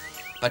 Orquídea.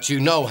 But you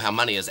know how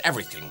money is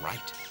everything,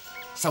 right?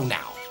 So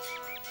now,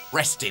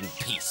 rest in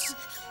peace.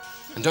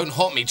 And don't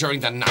haunt me during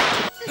the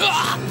night.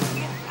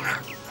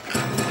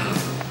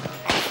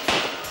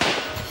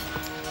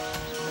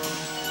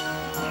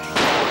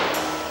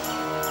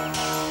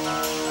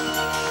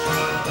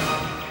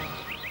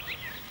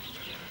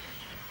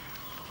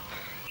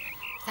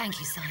 Thank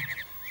you, Simon.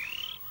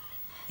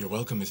 You're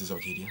welcome, Mrs.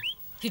 Orquídea.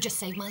 You just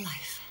saved my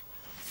life.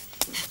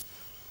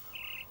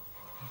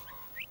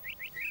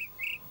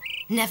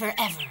 Never,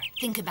 ever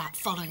think about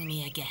following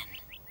me again.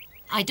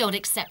 I don't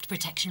accept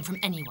protection from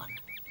anyone.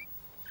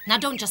 Now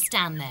don't just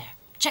stand there.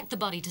 Check the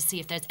body to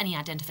see if there's any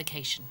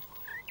identification.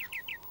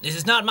 This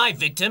is not my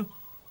victim.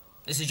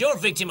 This is your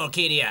victim,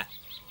 Orquídea.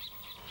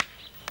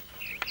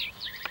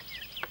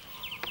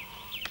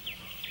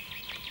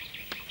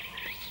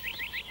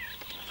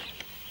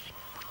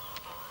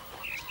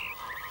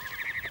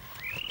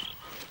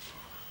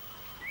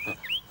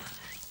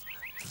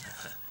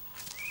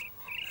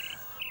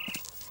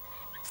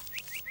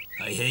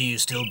 I hear you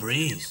still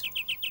breathe.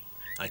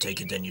 I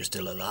take it then you're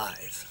still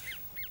alive.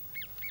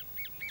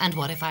 And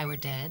what if I were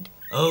dead?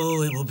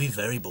 Oh, it will be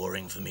very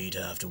boring for me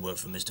to have to work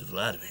for Mr.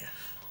 Vladimir.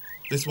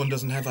 This one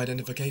doesn't have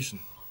identification.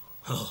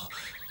 Oh,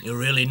 you're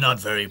really not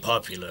very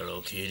popular,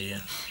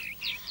 Orquídea.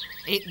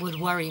 It would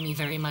worry me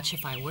very much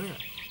if I were.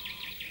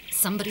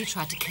 Somebody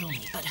tried to kill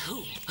me, but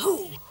who?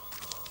 Who?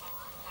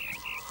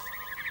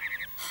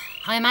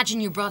 I imagine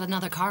you brought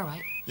another car,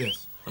 right?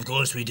 Yes. Of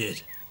course we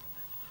did.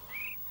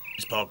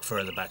 It's parked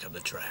further back up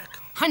the track.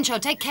 Huncho,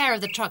 take care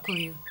of the truck, will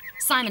you?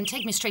 Simon,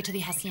 take me straight to the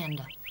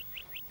hacienda.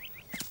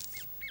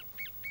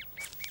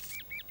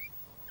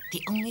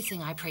 The only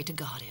thing I pray to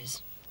God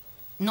is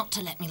not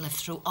to let me live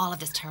through all of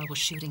this terrible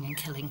shooting and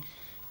killing,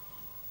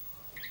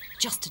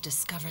 just to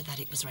discover that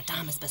it was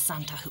Radamés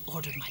Basanta who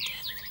ordered my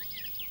death.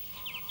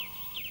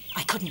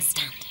 I couldn't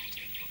stand it.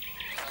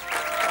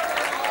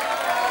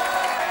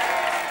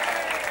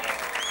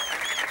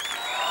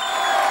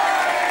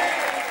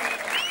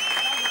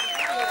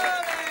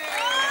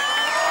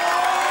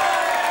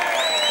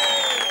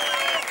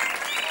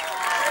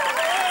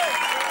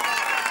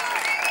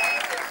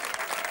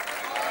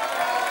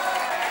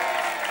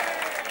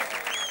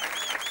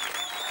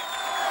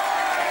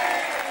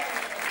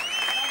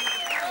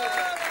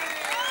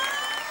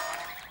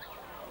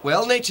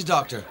 Well, Nature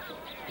Doctor,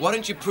 why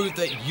don't you prove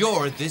that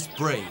you're this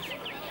brave?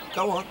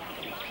 Go on.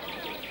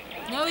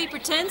 No, he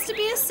pretends to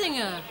be a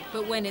singer,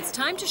 but when it's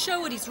time to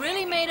show what he's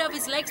really made of,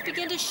 his legs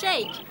begin to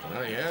shake.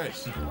 Oh,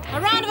 yes. A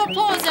round of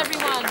applause,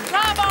 everyone!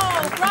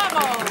 Bravo!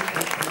 Bravo!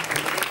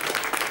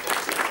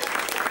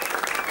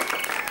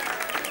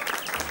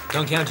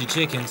 Don't count your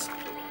chickens.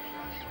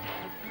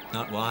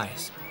 Not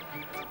wise.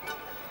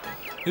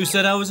 Who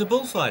said I was a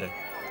bullfighter?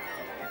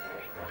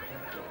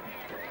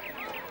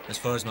 As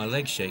far as my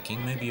legs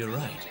shaking, maybe you're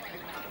right.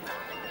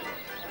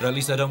 But at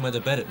least I don't wear the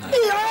bed at night.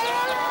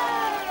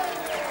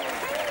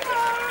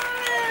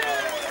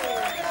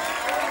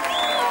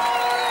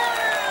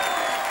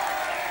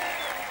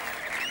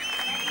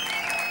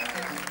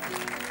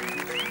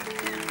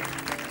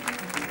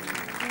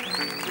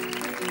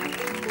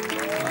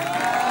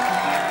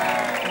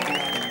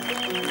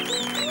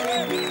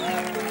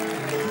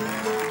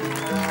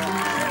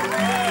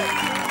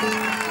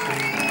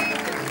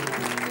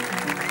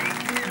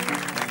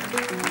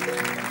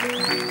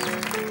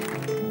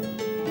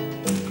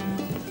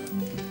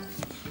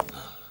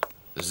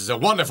 This is a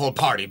wonderful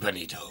party,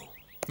 Benito.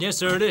 Yes,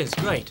 sir, it is.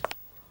 Great.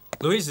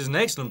 Luis is an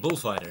excellent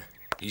bullfighter.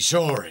 He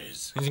sure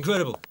is. He's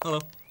incredible. Hello.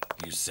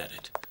 You said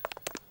it.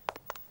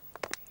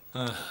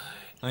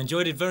 I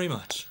enjoyed it very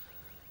much.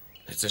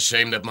 It's a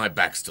shame that my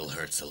back still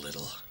hurts a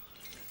little.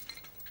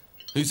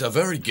 He's a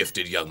very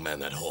gifted young man,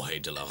 that Jorge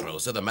de La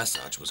Rosa. The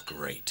massage was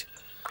great.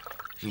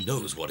 He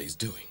knows what he's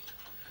doing.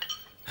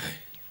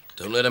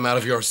 Don't let him out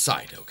of your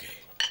sight, okay?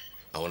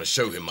 I want to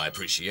show him my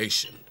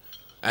appreciation.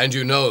 And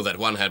you know that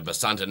one-hand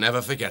Basanta never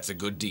forgets a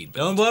good deed.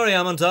 Don't worry,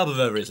 I'm on top of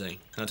everything.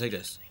 Now take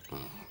this.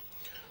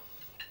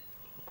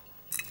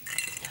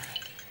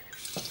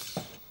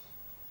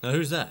 Now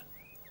who's that?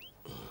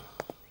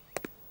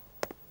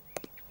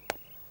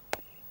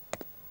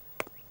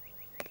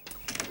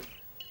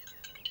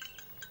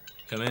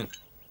 Come in.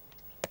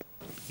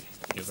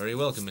 You're very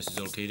welcome, Mrs.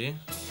 Orquídea.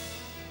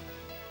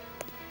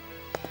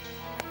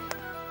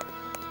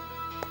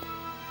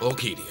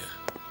 Orquídea.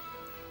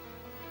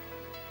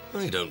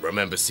 I don't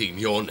remember seeing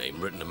your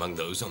name written among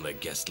those on their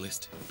guest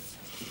list.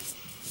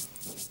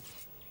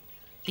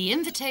 The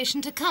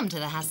invitation to come to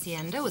the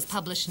hacienda was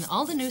published in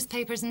all the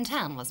newspapers in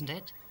town, wasn't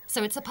it?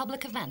 So it's a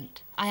public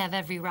event. I have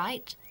every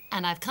right,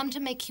 and I've come to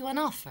make you an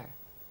offer.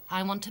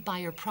 I want to buy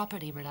your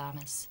property,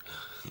 Radamés.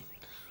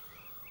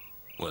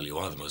 Well, you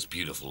are the most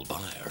beautiful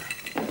buyer.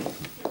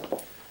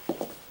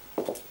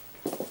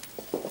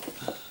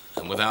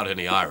 And without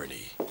any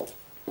irony,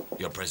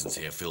 your presence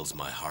here fills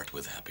my heart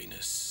with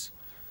happiness.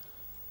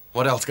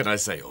 What else can I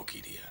say,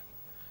 Orquídea?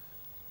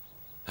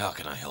 How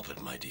can I help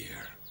it, my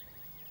dear?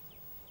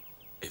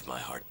 If my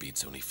heart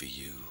beats only for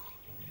you.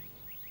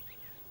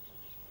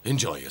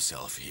 Enjoy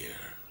yourself here.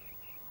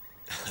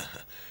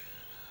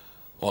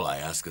 All I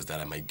ask is that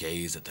I may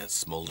gaze at that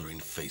smoldering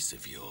face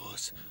of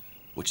yours,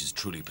 which is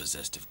truly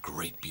possessed of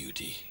great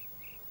beauty.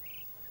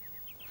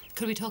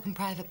 Could we talk in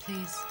private,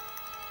 please?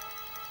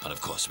 But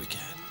of course we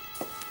can.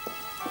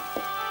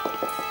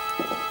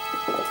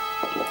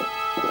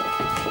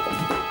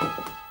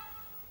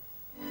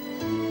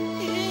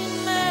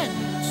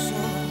 Inmenso,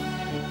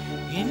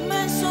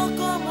 inmenso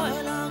como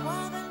el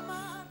agua del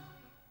mar.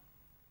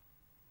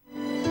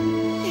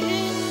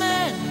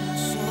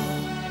 Inmenso,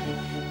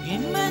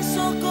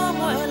 inmenso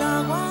como el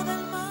agua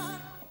del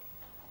mar.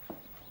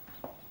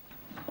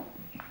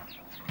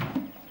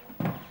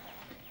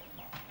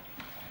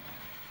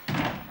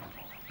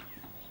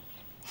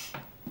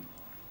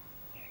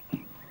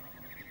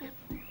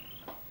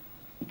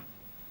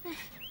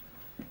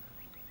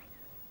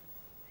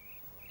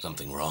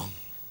 Something wrong?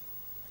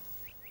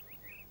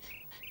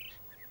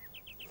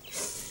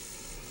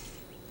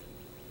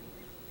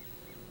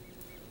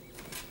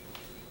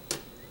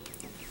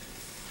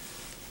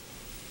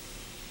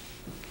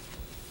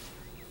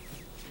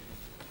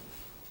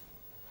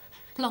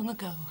 Long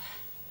ago,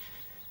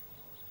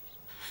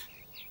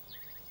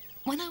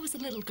 when I was a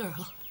little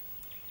girl,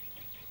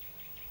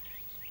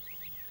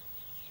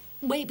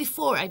 way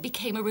before I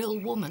became a real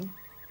woman,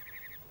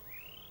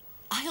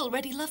 I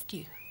already loved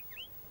you.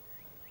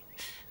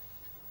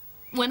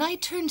 When I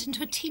turned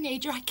into a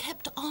teenager, I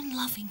kept on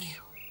loving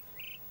you.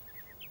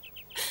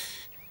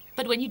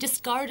 But when you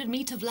discarded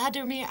me to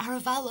Vladimir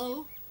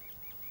Arévalo,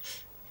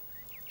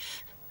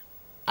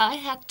 I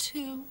had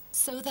to,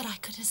 so that I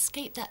could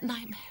escape that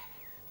nightmare.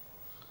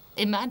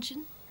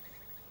 Imagine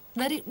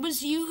that it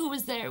was you who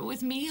was there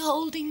with me,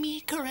 holding me,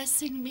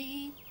 caressing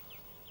me.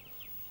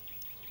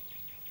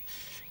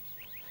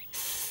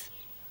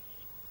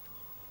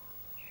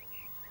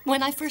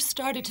 When I first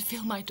started to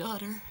feel my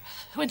daughter,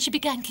 when she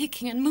began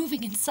kicking and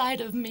moving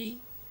inside of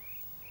me,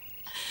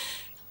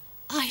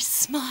 I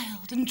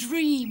smiled and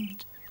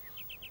dreamed.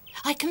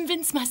 I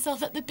convinced myself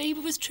that the baby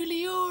was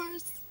truly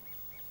yours.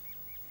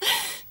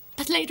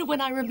 But later,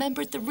 when I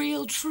remembered the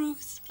real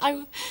truth,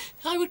 I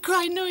would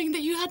cry knowing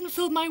that you hadn't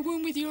filled my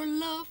womb with your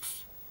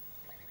love.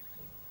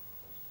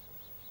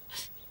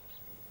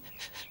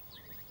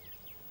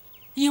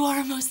 You are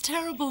a most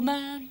terrible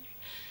man,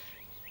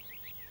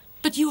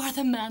 but you are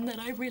the man that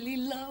I really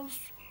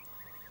love.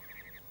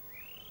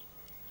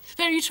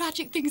 Very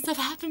tragic things have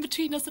happened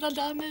between us,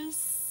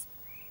 Radamés.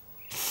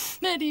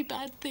 Many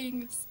bad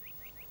things.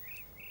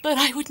 But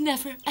I would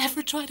never,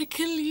 ever try to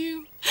kill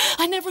you.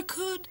 I never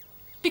could.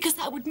 Because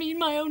that would mean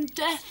my own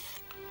death.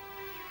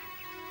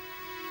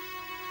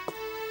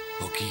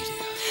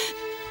 Orquídea.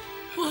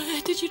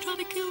 Why did you try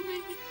to kill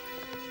me?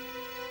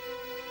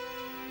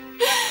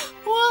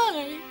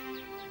 Why?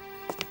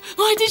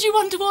 Why did you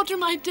want to alter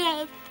my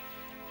death?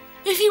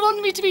 If you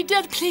want me to be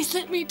dead, please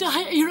let me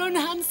die at your own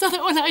hands so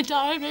that when I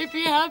die I may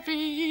be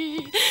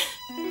happy.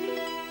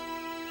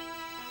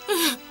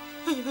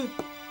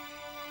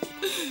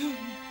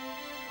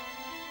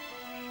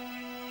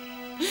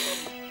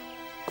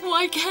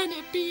 Why can't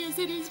it be as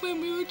it is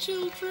when we were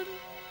children?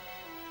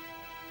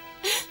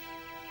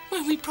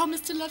 When we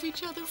promised to love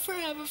each other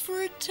forever,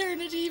 for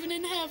eternity, even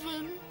in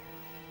heaven.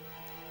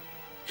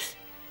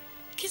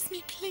 Kiss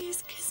me,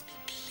 please,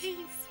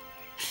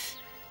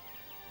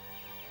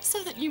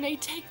 so that you may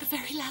take the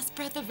very last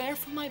breath of air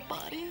from my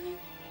body.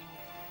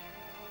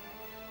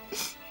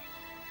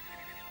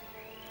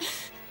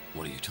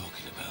 What are you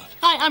talking about?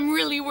 I'm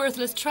really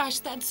worthless trash,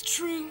 that's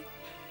true.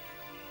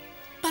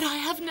 But I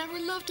have never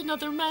loved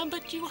another man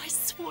but you, I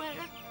swear.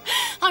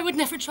 I would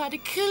never try to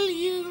kill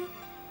you.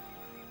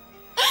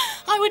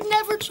 I would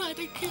never try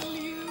to kill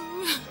you.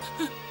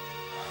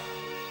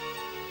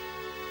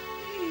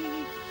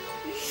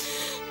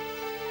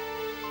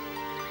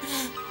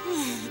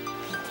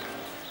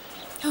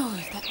 Oh,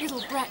 if that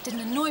little brat didn't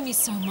annoy me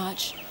so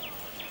much.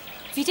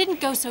 If he didn't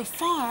go so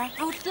far,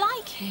 I would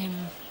like him.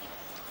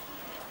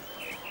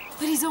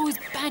 But he's always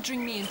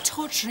badgering me and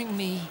torturing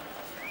me.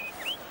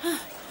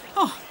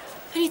 Oh,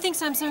 and he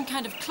thinks I'm some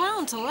kind of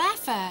clown to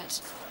laugh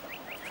at.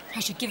 I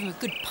should give him a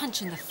good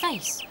punch in the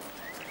face.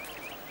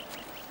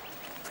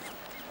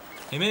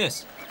 Hey,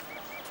 miss.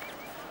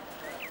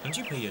 Don't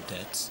you pay your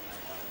debts?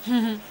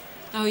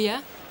 Oh,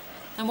 yeah?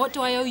 And what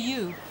do I owe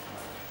you?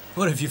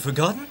 What, have you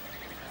forgotten?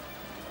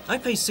 I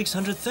paid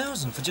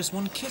 600,000 for just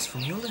one kiss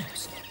from your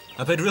lips.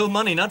 I paid real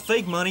money, not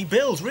fake money.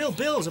 Bills, real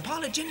bills, a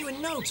pile of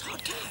genuine notes,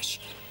 hard cash.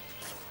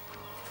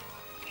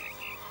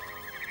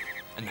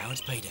 And now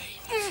it's payday.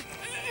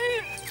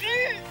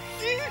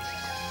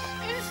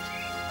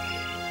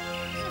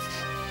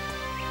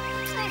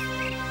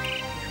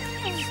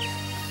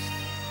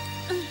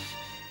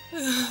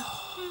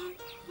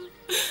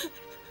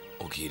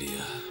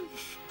 Orquídea.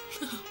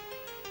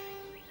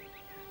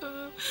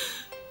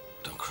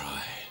 Don't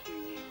cry.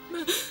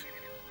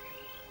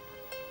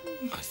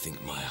 I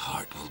think my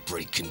heart will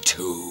break in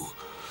two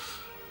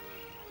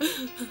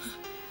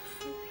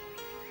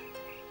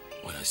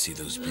when I see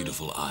those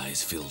beautiful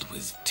eyes filled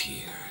with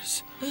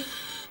tears.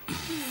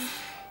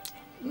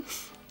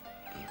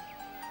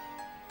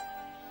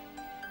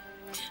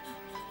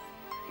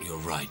 You're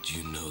right,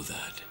 you know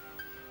that.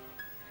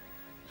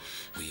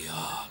 We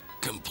are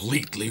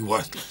completely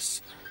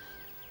worthless.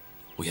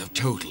 We have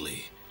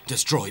totally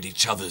destroyed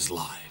each other's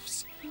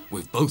lives.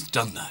 We've both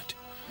done that.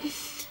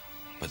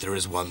 But there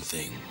is one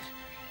thing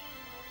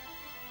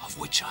of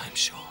which I am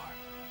sure.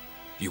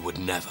 You would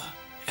never,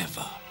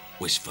 ever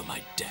wish for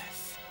my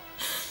death.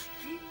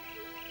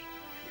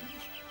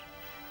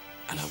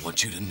 And I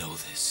want you to know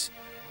this,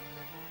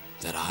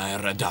 that I,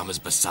 Radamés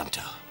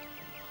Basanta,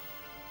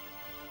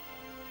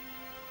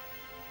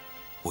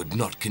 would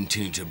not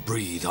continue to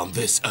breathe on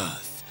this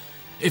earth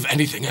if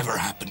anything ever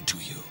happened to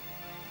you.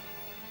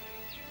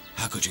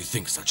 How could you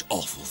think such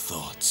awful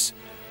thoughts?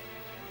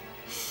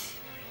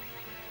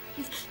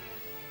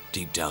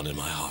 Deep down in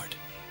my heart,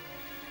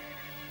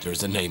 there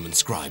is a name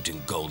inscribed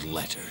in gold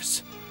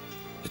letters.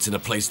 It's in a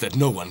place that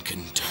no one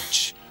can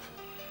touch.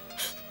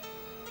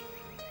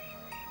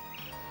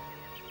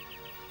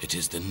 It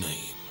is the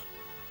name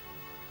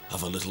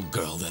of a little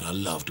girl that I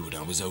loved when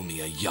I was only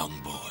a young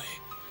boy,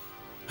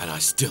 and I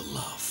still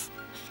love.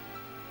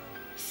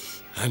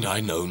 And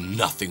I know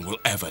nothing will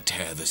ever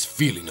tear this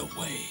feeling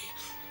away.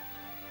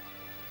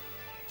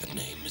 That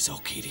name is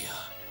Orquídea,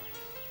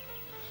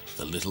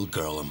 the little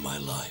girl in my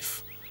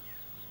life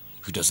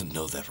who doesn't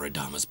know that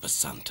Radamés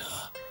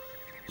Basanta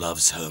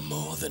loves her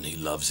more than he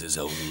loves his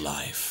own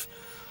life.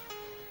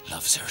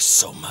 Loves her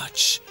so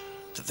much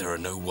that there are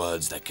no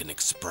words that can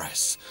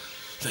express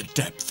the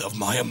depth of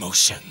my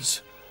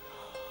emotions.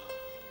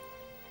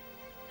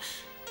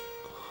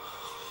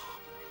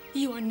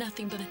 You are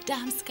nothing but a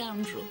damn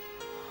scoundrel.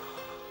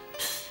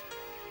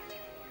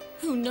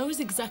 Who knows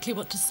exactly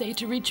what to say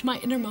to reach my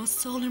innermost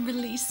soul and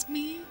release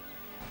me?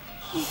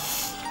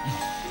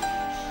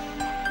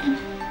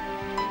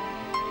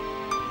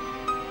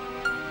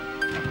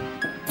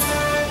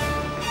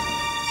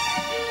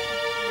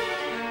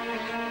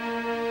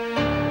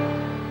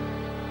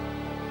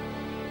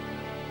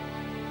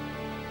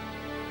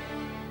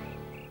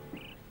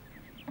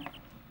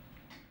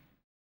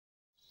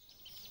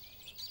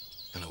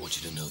 And I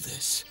want you to know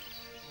this,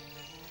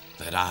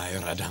 that I,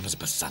 Radamés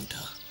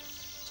Basanta,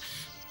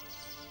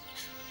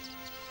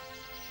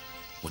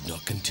 would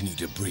not continue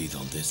to breathe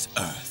on this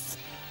earth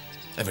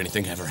if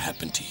anything ever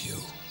happened to you.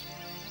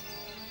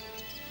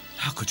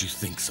 How could you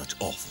think such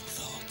awful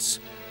thoughts?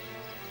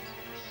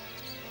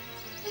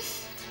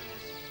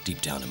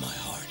 Deep down in my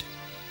heart,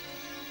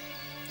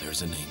 there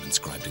is a name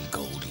inscribed in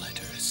gold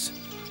letters.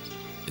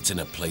 It's in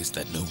a place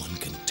that no one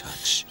can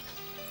touch.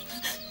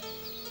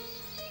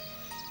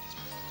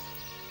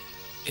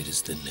 It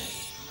is the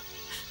name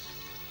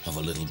of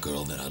a little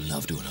girl that I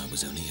loved when I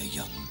was only a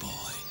young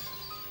boy,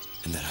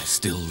 and that I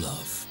still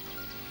love.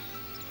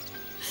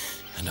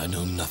 And I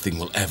know nothing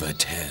will ever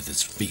tear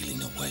this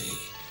feeling away.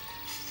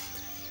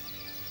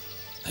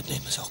 That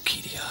name is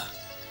Orquídea,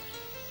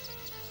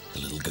 the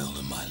little girl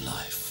in my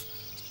life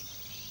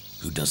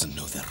who doesn't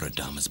know that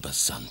Radamés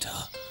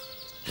Basanta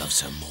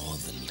loves her more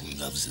than he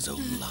loves his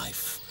own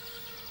life.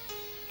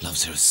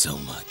 Loves her so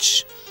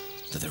much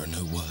that there are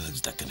no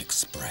words that can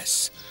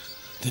express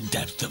the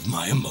depth of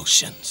my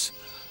emotions.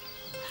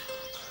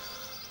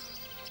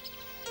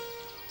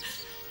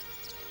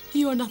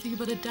 You are nothing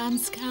but a damn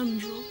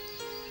scoundrel.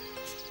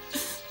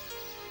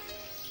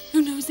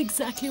 Who knows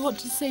exactly what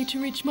to say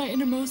to reach my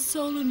innermost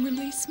soul and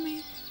release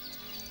me?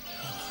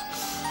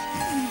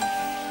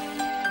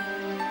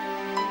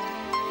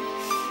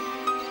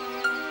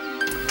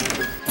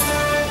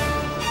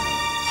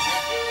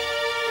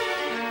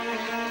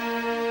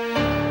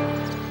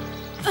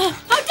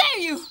 How dare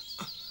you!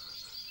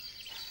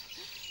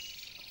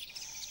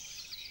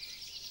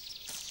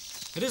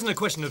 It isn't a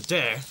question of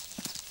dare.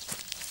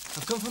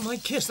 I've come for my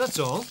kiss, that's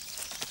all.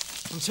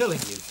 I'm telling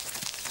you.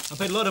 I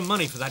paid a lot of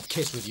money for that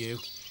kiss with you.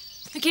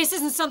 A kiss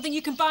isn't something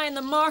you can buy in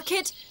the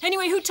market.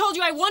 Anyway, who told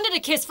you I wanted a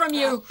kiss from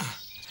you?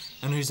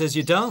 And who says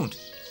you don't?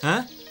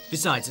 Huh?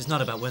 Besides, it's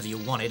not about whether you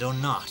want it or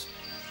not.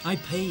 I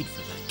paid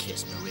for that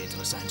kiss, María de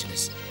Los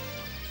Ángeles.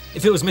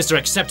 If it was Mr.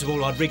 Acceptable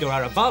Rodrigo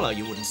Arévalo,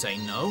 you wouldn't say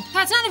no.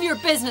 That's none of your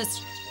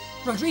business.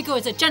 Rodrigo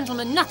is a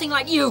gentleman, nothing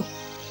like you.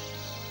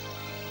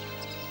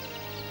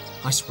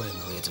 I swear,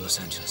 María de Los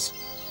Ángeles,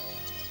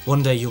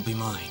 one day you'll be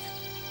mine.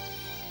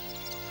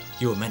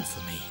 You were meant for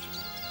me.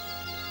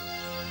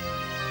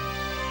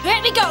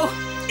 Let me go!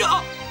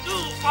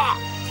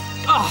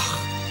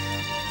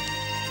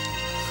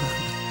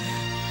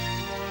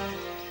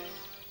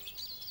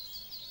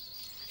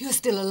 You're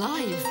still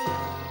alive.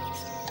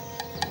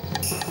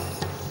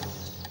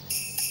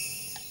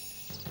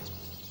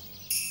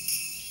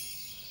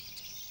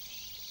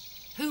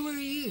 Who are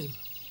you?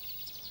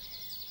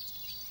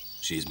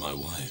 She's my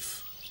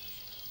wife.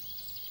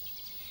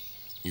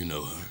 You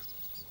know her?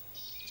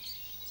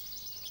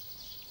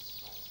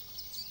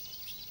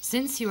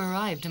 Since you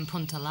arrived in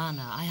Punta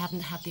Lana, I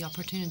haven't had the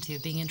opportunity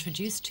of being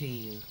introduced to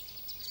you.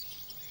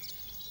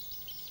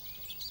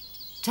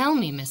 Tell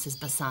me, Mrs.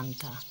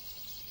 Basanta,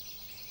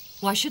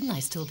 why shouldn't I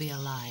still be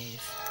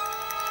alive?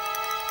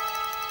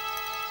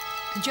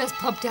 It just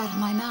popped out of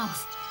my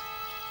mouth.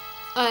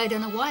 I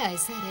don't know why I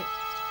said it.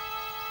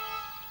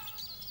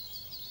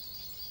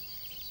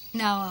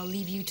 Now I'll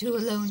leave you two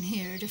alone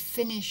here to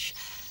finish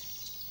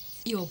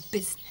your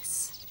business.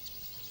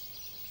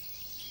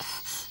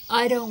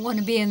 I don't want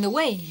to be in the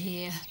way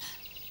here,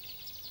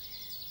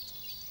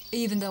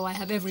 even though I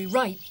have every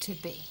right to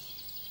be.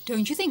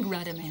 Don't you think,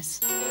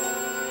 Radamés?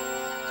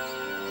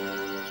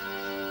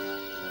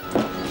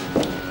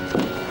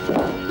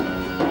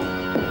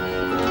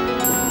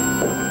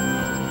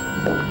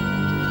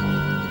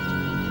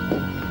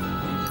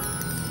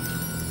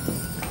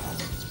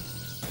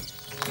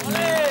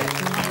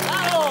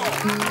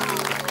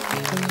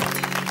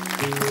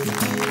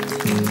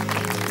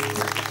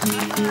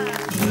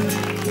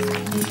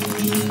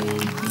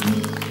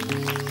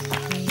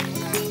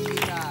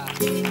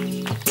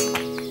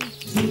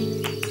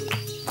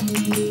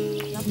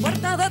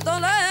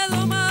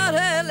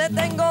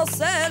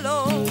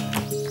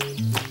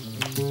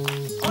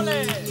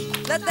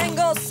 Le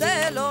tengo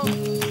celo,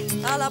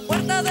 a la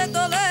puerta de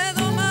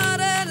Toledo,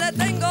 mare, le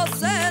tengo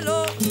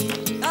celo,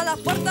 a la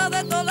puerta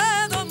de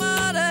Toledo,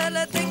 mare,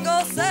 le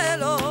tengo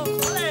celo.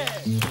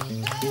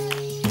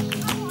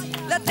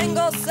 Le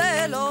tengo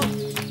celo,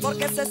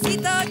 porque se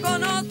cita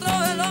con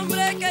otro el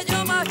hombre que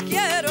yo más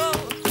quiero,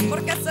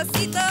 porque se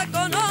cita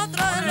con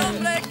otro el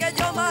hombre que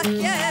yo más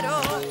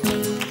quiero.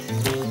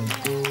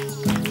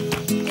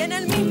 Y en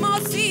el mismo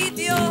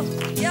sitio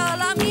y a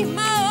la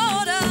misma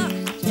hora,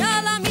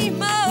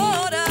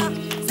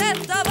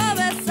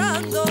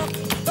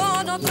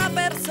 otra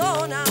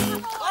persona.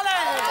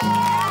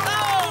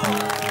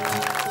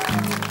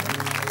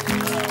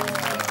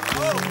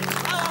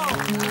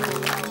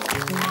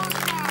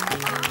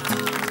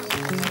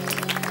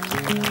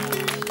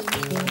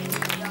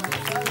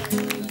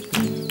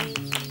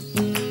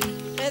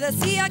 Me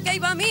decía que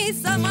iba a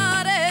misa,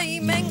 mare,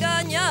 y me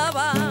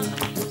engañaba.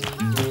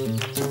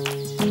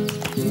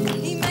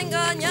 Y me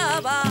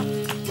engañaba.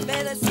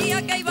 Me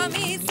decía que iba a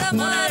misa,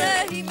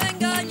 mare, y me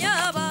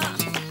engañaba.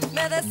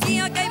 Me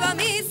decía que iba a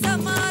misa,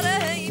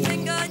 mare, y me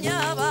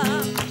engañaba.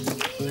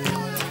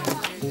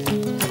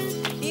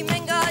 Y me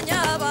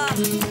engañaba.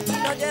 Y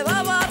no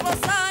llevaba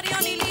rosario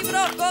ni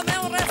libro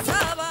como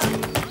rezaba.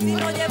 Y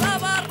no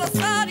llevaba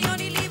rosario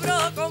ni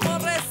libro como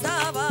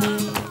rezaba.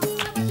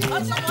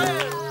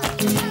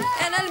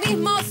 En el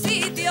mismo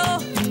sitio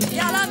y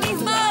a la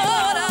misma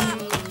hora,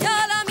 y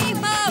a la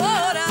misma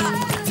hora,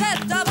 se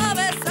estaba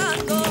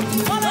besando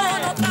con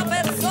otra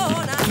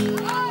persona.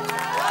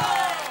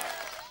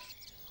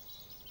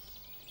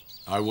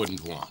 I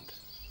wouldn't want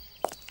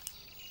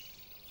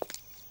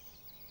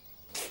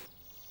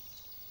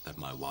that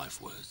my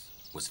wife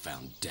was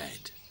found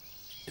dead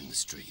in the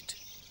street.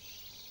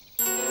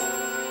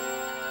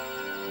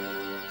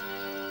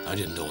 I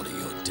didn't order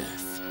your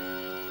death.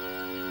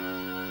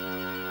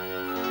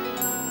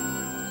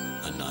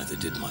 And neither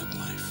did my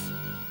wife.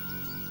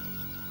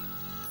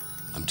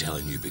 I'm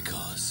telling you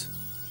because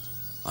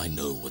I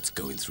know what's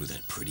going through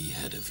that pretty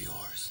head of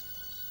yours.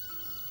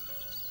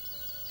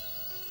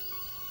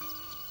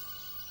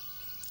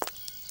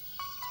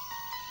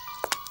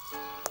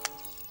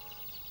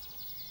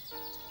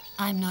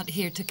 I'm not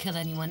here to kill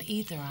anyone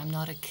either. I'm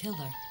not a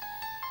killer.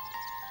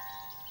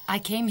 I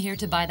came here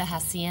to buy the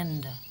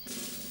hacienda.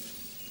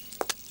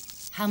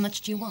 How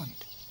much do you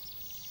want?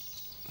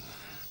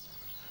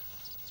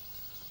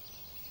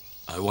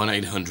 I want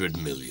 800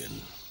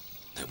 million.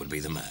 That would be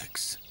the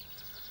max.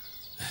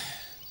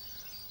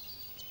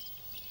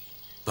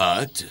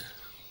 But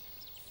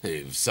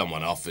if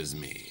someone offers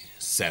me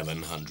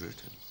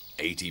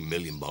 780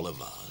 million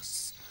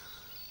bolivars,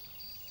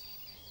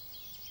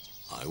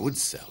 I would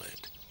sell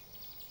it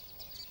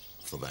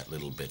for that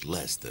little bit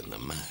less than the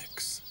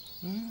max.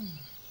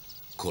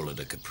 Call it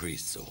a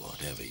caprice or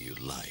whatever you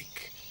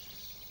like.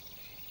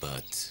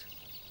 But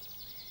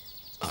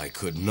I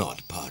could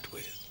not part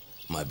with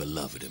my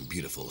beloved and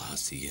beautiful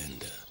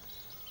hacienda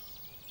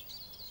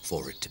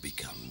for it to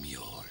become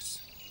yours.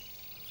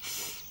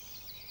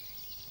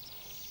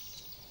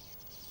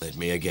 Let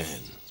me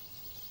again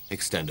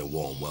extend a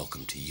warm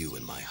welcome to you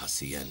in my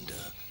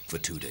hacienda for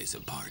 2 days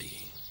of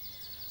partying.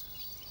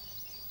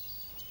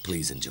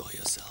 Please enjoy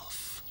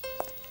yourself.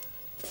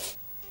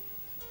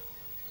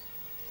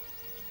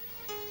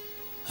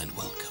 And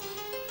welcome.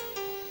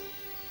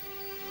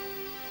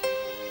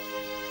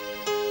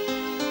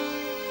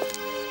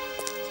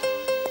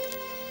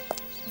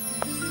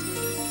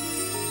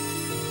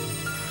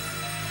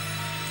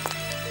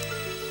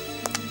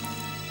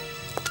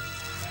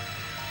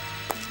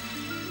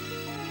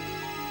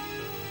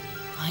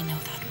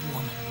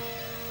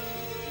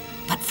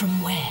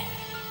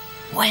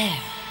 Where?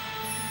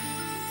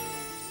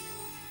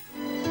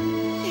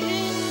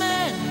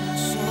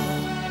 Inmenso,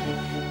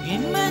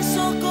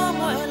 inmenso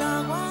como el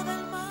agua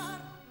del mar.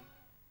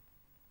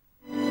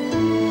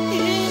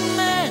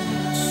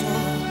 Inmenso,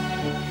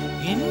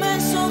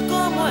 inmenso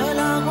como el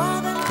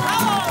agua del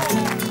mar.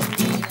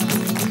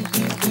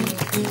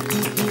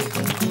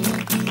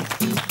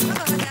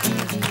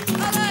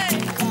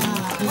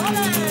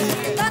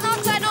 Esta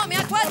noche no me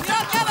acuerdo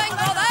que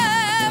vengo de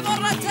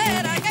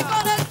borrachera, que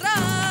con el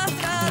tras,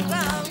 tras,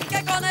 tras,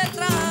 que con el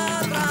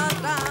tras, tras,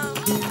 tras.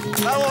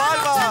 Esta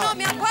noche no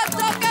me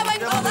acuerdo que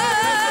vengo de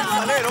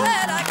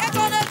borrachera, que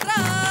con el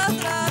tras,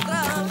 tras,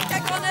 tras, que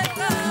con el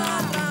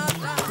tras, tras,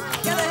 tras.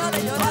 Que deja de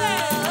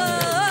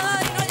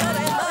llorar y no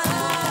llores más.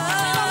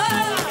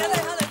 Que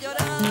deja de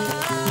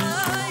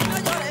llorar y no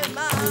llores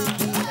más.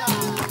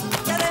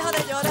 Que deja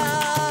de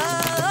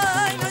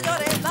llorar y no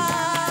llores más.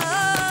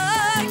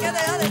 Que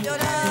deja de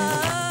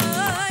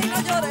llorar y no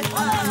llores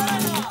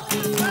más.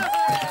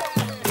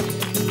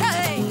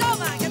 ¡Ey,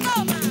 toma, que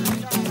toma!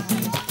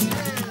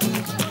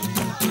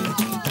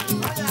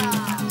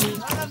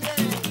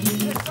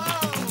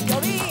 Yo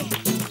vi,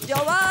 yo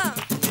va,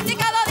 y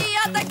cada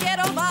día te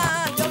quiero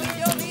más. Yo vi,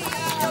 yo vi,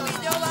 yo vi,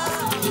 yo va,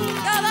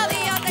 cada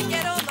día te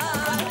quiero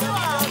más. Yo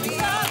vi,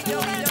 yo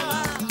vi, yo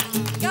va,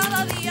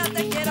 cada día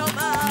te quiero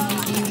más.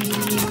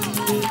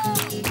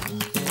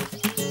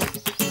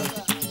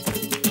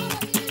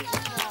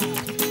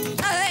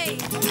 ¡Ey!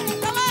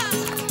 ¡Toma!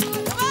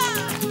 ¡Toma!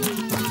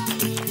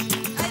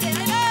 ¡Ay, ay,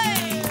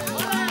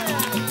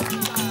 ay!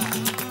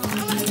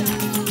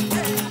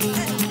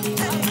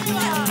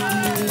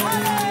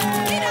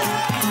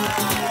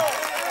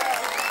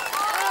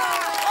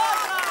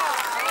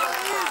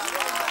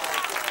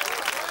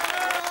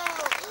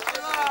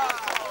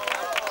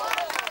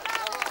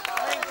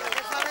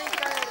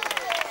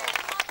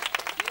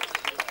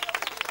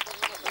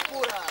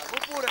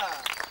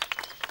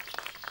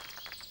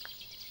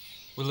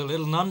 Will the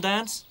little nun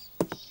dance?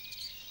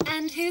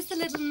 And who's the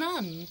little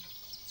nun?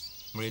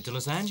 Maria de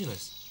Los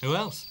Angeles. Who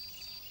else?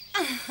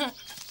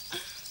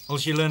 All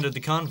she learned at the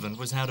convent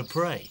was how to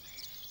pray.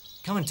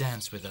 Come and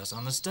dance with us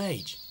on the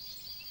stage.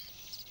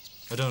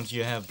 Or don't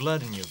you have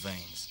blood in your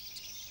veins?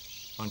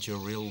 Aren't you a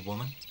real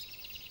woman?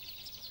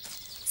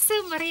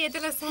 So, Maria de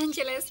Los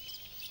Angeles,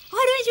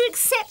 why don't you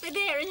accept the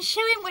dare and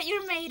show him what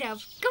you're made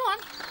of? Go on.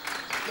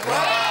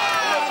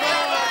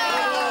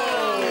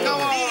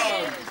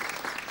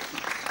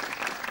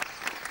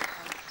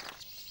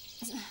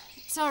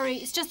 Sorry,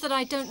 it's just that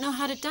I don't know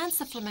how to dance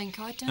the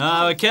flamenco. I don't Oh,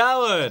 know. a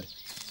coward!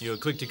 You were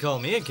quick to call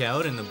me a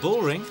coward in the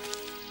bull ring.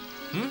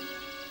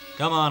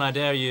 Come on, I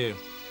dare you.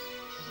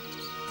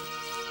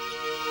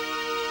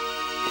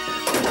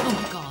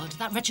 Oh, my God,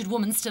 that wretched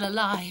woman's still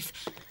alive.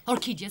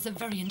 Orquídea's a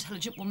very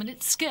intelligent woman.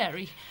 It's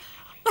scary.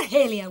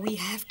 Mahalia, we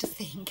have to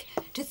think.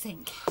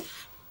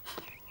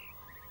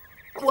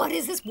 What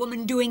is this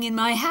woman doing in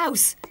my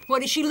house?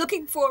 What is she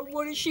looking for?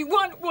 What does she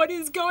want? What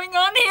is going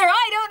on here?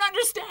 I don't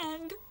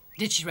understand.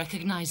 Did she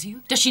recognize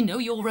you? Does she know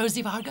you're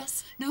Rosie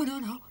Vargas? No,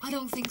 I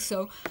don't think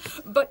so.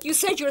 But you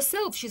said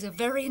yourself she's a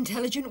very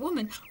intelligent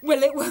woman.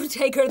 Well, it won't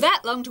take her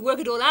that long to work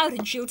it all out,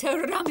 and she'll tell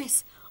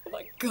Radamés. Oh,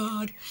 my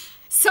God.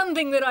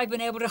 Something that I've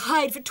been able to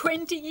hide for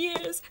 20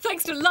 years,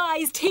 thanks to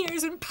lies,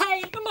 tears, and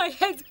pain. My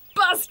head's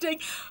busting.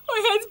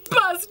 I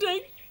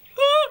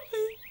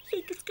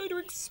think it's going to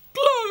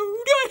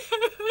explode.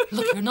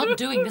 Look, you're not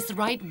doing this the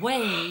right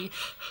way.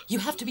 You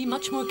have to be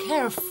much more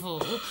careful.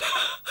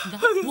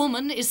 That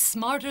woman is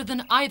smarter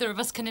than either of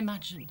us can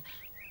imagine.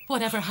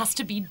 Whatever has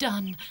to be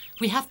done,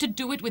 we have to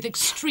do it with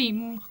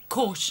extreme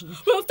caution.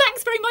 Well,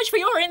 thanks very much for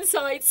your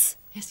insights.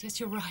 Yes,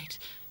 you're right.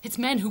 It's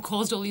men who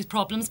caused all these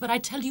problems, but I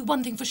tell you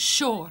one thing for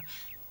sure,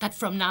 that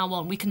from now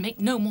on we can make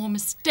no more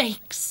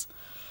mistakes.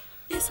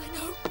 Yes, I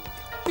know.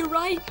 You're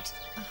right.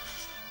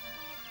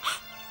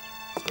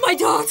 My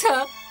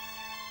daughter!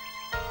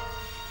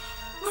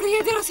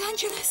 Maria de Los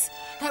Angeles!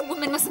 That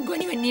woman mustn't go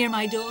anywhere near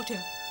my daughter.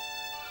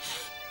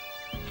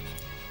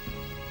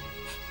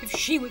 If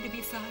she were to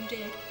be found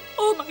dead,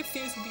 all my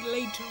fears would be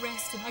laid to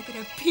rest and I could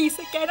have peace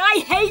again.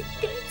 I hate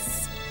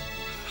this!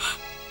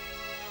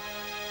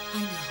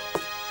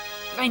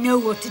 I know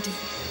what to do.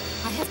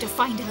 I have to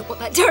find out what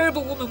that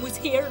terrible woman was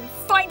here and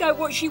find out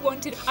what she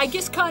wanted. I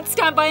just can't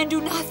stand by and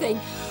do nothing.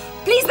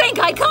 Please think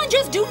I can't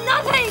just do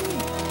nothing!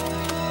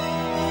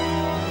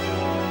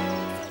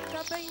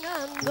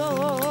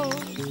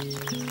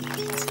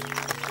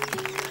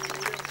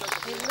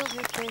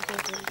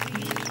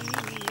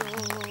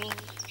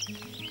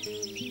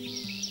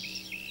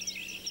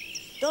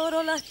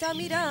 Toro la está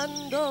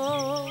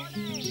mirando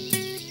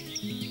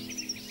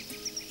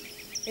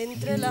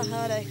entre las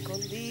aras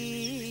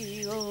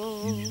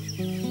escondido.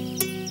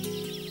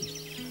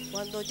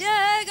 Cuando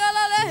llega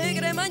la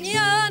alegre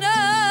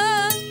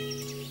mañana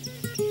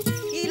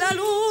y la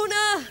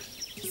luna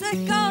se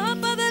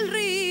escapa del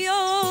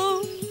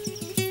río,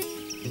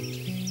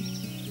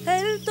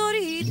 el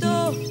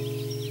torito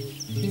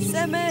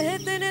se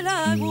mete en el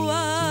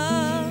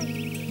agua,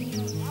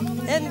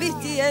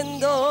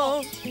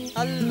 embistiendo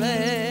al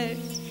ver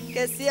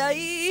que se ha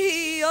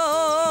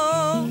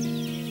ido.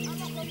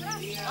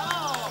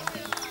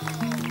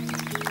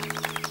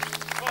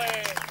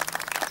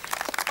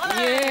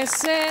 Y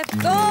ese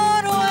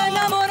toro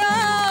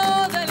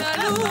enamorado de la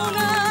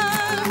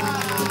luna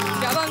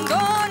que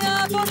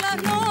abandona por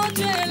las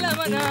noches la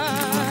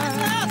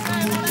manada,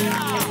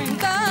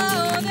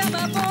 pintado de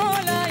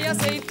amapola y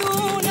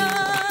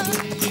aceituna,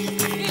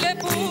 y le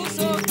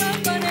puso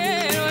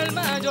campanero el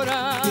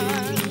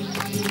mayoral.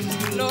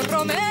 Los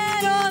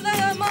romeros de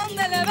los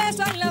montes le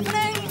besan la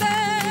frente,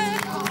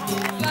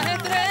 las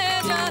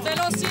estrellas de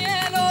los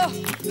cielos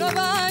lo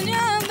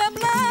bañan de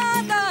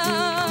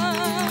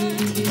plata.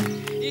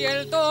 Y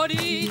el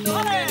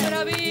torito que es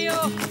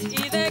bravío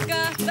y de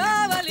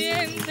casta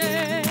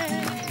valiente,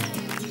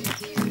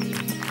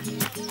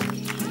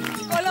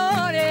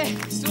 colores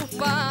sus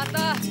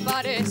patas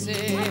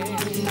parecen.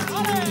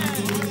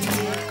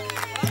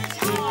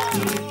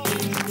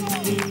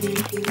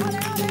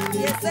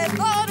 Y ese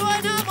toro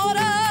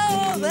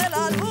enamorado de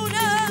la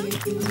luna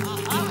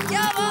que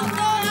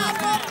abandona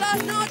por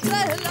las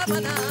noches la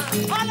manada,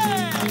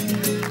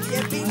 y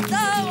es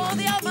pintado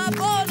de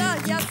amapola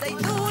y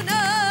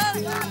aceituna,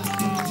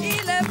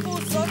 y le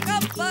puso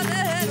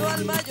campanero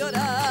al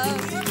mayoral.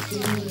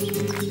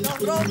 Los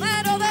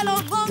romeros de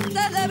los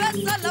montes le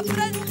besan la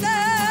frente,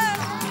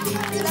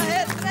 y las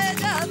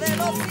estrellas de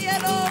los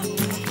cielos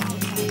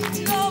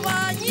lo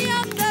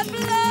bañan de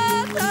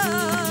plata.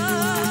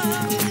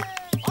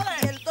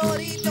 Y el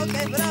torito que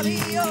es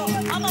bravío y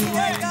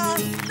de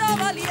casta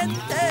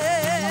valiente,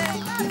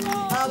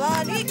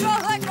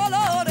 abanicos de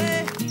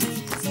colores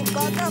sus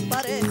patas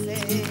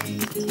parecen.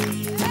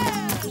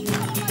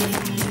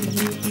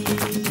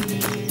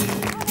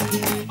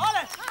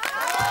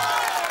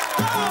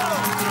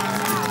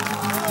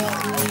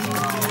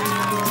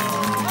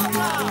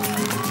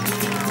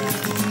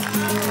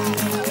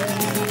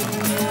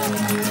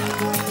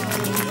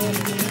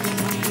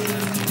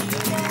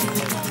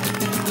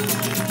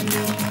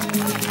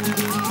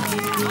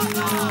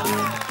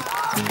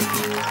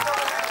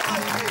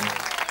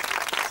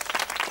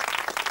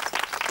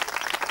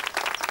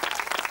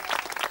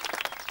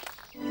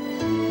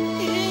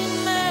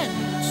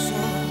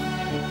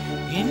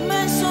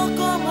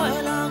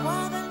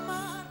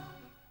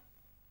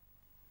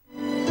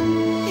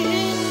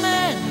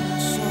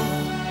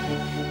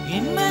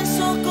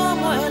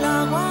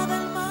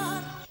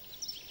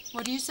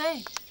 What do you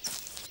say?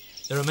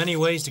 There are many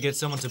ways to get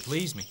someone to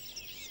please me.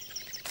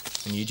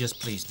 And you just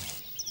pleased me.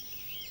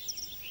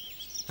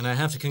 And I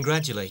have to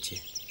congratulate you.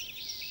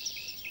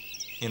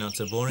 You're not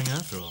so boring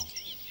after all.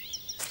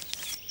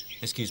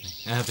 Excuse me,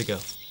 I have to go.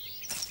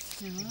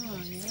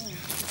 Oh, yeah.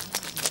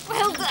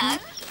 Well done.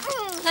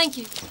 Thank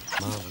you.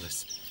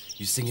 Marvelous.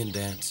 You sing and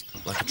dance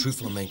like a true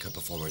flamenco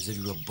performer, as if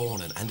you were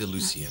born in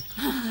Andalusia.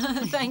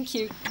 Thank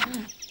you.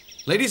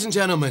 Ladies and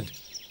gentlemen,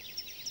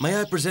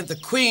 may I present the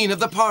queen of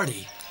the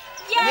party?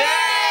 Yay!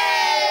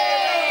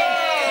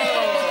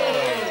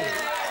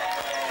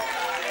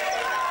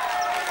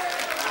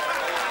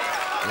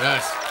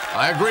 Yes,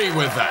 I agree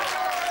with that.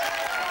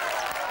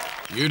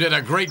 You did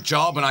a great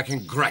job, and I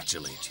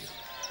congratulate you.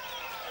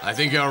 I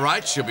think you're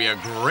right. She'll be a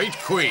great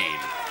queen.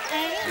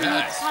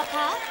 Yes.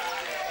 Papa?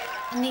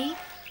 Me?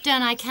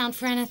 Don't I count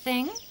for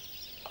anything?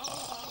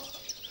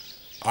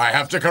 I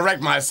have to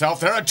correct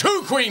myself. There are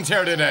 2 queens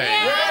here today.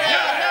 Hey,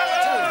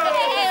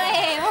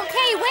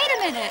 okay, wait a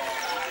minute.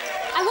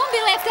 I won't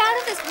be left out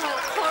of this royal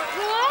court,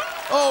 will I?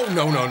 Oh,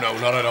 no,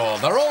 not at all.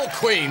 They're all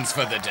queens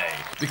for the day.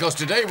 Because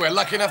today we're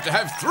lucky enough to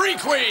have 3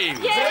 queens.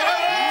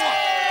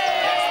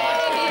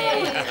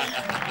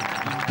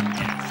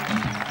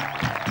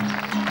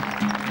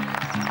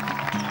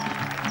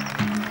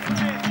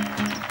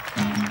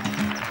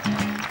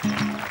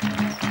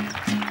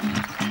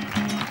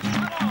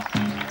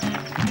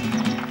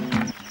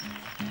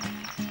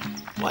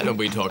 Why don't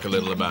we talk a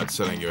little about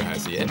selling your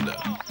hacienda?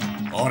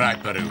 All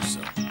right,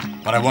 Peruso.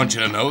 But I want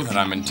you to know that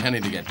I'm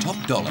intending to get top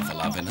dollar for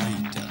La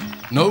Venadita.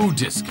 No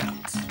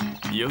discounts.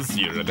 You'll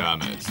see,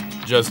 Radamés,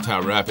 just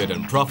how rapid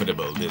and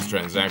profitable this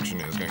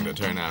transaction is going to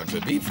turn out to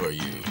be for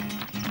you.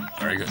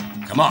 Very good.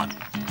 Come on.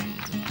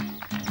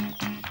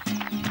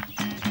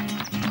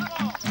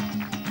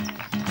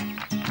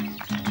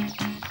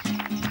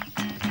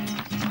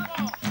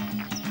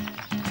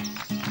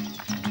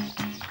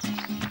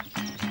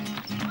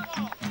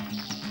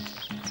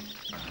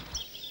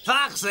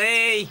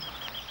 Foxy!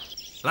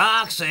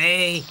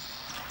 Foxy!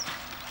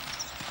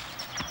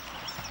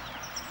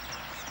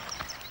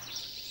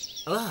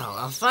 Well,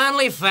 I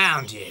finally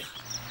found you.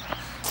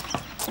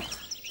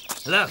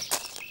 Look,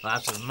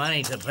 lots of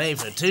money to pay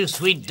for 2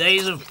 sweet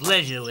days of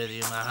pleasure with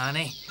you, my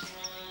honey.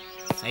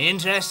 Are you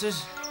interested?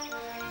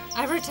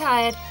 I've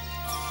retired,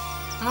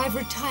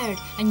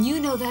 and you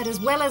know that as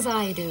well as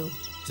I do.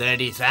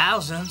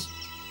 30,000.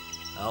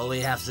 All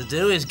we have to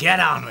do is get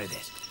on with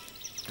it.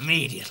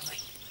 Immediately.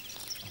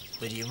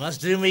 But you must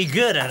do me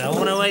good. I don't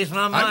want to waste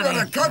my money. I'm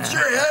gonna cut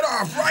your head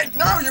off right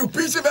now, you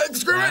piece of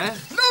excrement!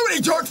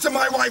 Nobody talks to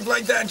my wife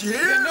like that, you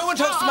hear? Yeah, no one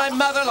talks to my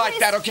mother like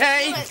that,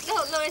 okay?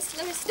 Louis,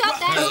 stop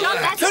that, stop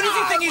that. Who does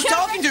he think he's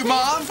talking to,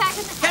 Mom?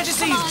 Can't you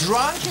see he's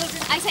drunk?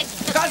 Children, I said...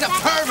 The guy's a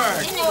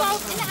pervert! In the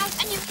house,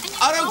 and you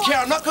I don't care,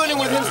 I'm not going in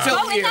with him still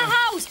here. Go in the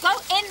house, go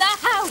in the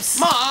house!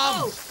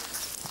 Mom! Go.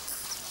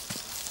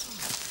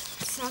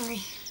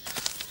 Sorry.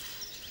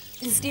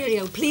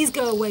 Mysterio, please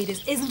go away.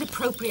 This isn't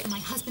appropriate. My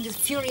husband is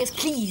furious.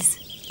 Please.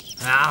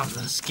 I'm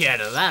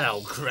scared of that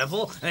old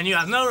cripple, and you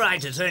have no right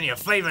to turn your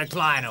favorite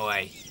client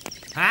away.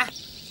 Huh?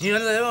 You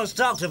know, they always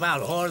talked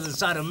about whores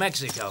inside of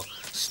Mexico.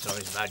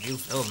 Stories about you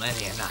fill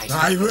many a night.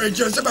 I've heard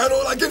just about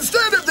all I can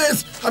stand of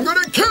this. I'm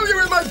gonna kill you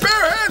with my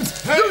bare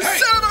hands. You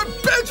son of a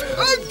bitch!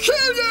 I'll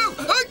kill you!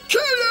 I'll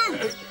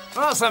kill you!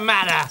 What's the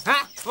matter,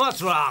 huh?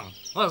 What's wrong?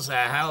 What the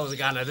hell has it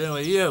got to do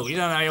with you? You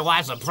don't know your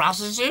wife's a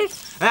prostitute?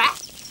 Huh?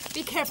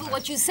 Be careful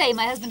what you say.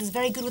 My husband is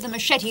very good with a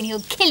machete and he'll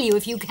kill you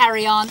if you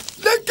carry on.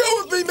 Let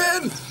go of me,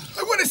 man!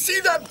 I want to see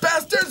that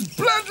bastard's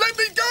blood! Let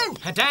me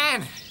go!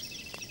 Dan,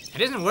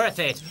 it isn't worth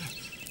it.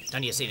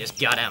 Don't you see this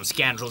goddamn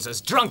scoundrel's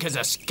as drunk as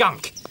a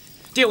skunk?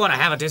 Do you want to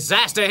have a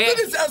disaster here?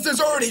 The disaster's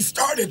already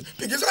started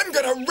because I'm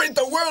gonna rid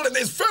the world of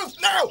this filth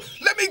now!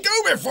 Let me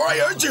go before I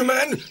hurt you,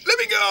 man! Let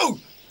me go!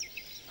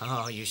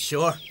 Oh, you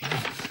sure?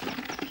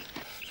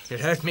 It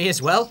hurt me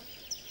as well?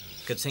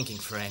 Good thinking,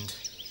 friend.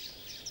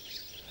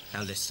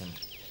 Now listen.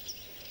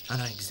 I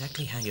know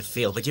exactly how you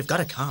feel, but you've got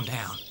to calm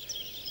down.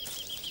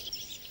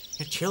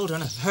 Your children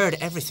have heard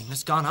everything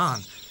that's gone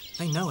on.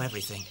 They know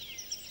everything.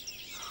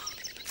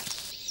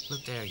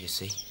 Look there, you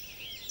see.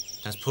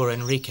 That's poor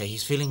Enrique.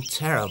 He's feeling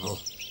terrible.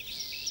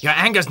 Your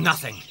anger's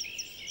nothing.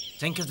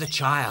 Think of the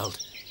child.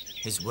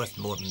 He's worth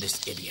more than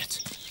this idiot.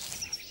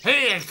 Who are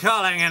you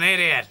calling an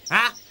idiot,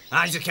 huh?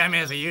 I just came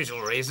here for the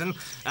usual reason.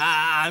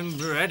 I'm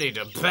ready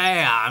to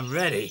pay. I'm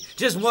ready.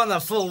 Just want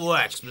the full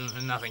works,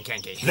 nothing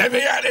kinky. Let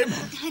me at him!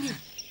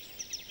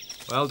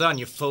 Well done,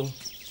 you fool.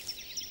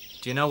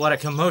 Do you know what a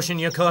commotion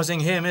you're causing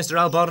here, Mr.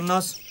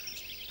 Albornoz?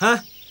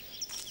 Huh?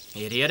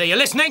 Idiot, are you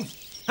listening?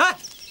 Huh?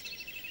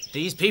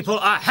 These people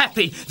are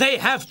happy. They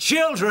have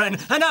children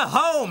and a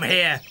home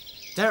here.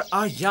 There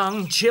are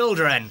young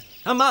children,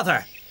 a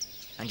mother.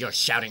 And you're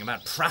shouting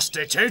about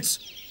prostitutes?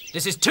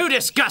 This is too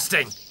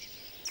disgusting.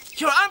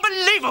 You're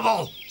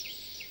unbelievable!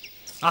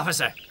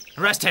 Officer,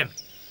 arrest him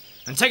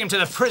and take him to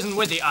the prison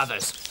with the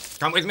others.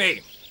 Come with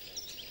me.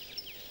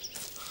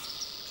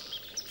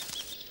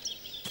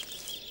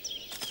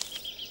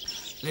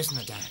 Listen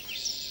to Dad.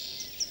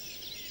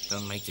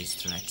 Don't make these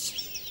threats.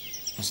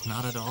 It's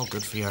not at all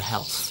good for your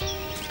health.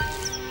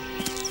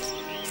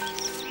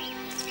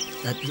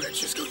 That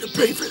wretch is going to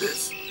pay for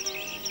this.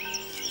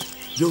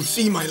 You'll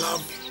see, my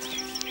love.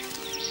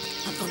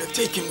 I'm going to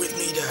take him with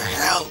me to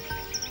hell.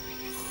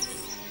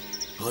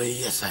 Oh,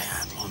 yes, I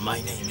am. Oh, my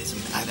name is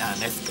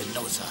Madame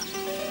Espinosa.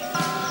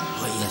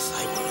 Oh, yes,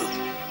 I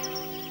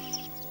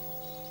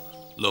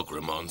will. Look,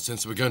 Ramon,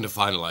 since we're going to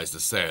finalize the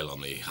sale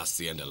on the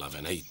Hacienda La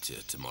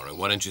Veneta tomorrow,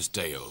 why don't you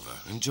stay over?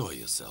 Enjoy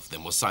yourself.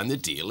 Then we'll sign the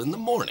deal in the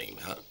morning,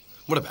 huh?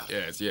 What about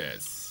it?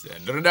 Yes.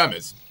 And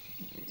Radamés,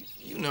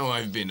 you know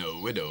I've been a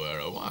widower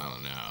a while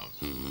now.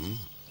 Mm-hmm.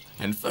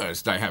 And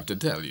first, I have to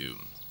tell you,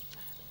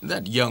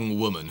 that young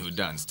woman who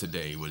danced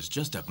today was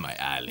just up my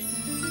alley.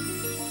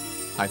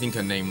 I think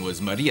her name was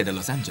María de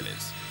Los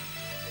Ángeles.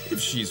 If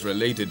she's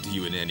related to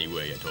you in any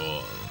way at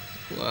all,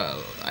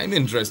 well, I'm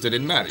interested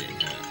in marrying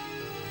her.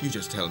 You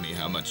just tell me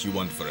how much you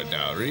want for a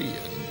dowry,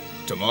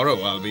 and tomorrow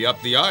I'll be up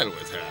the aisle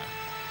with her.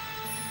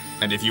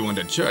 And if you want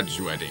a church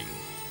wedding,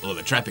 all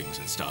the trappings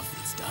and stuff,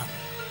 it's done.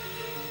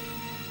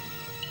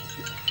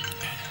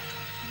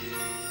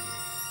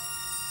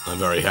 I'm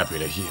very happy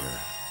to hear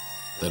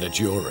that at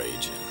your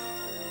age,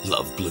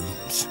 love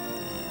blooms.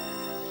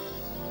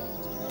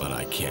 But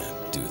I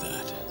can't do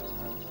that.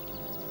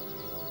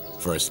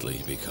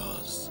 Firstly,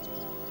 because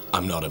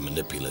I'm not a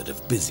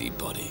manipulative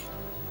busybody.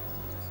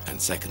 And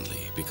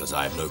secondly, because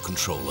I have no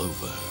control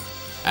over her.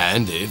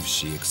 And if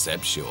she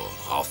accepts your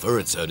offer,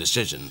 it's her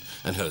decision,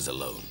 and hers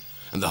alone.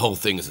 And the whole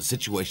thing is a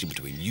situation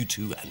between you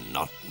two and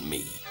not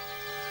me.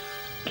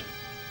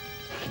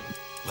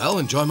 Well,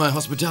 enjoy my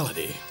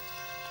hospitality.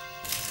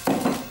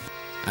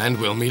 And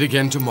we'll meet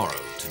again tomorrow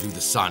to do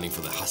the signing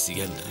for the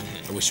Hacienda.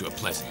 I wish you a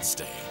pleasant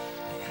stay.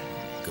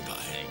 Goodbye.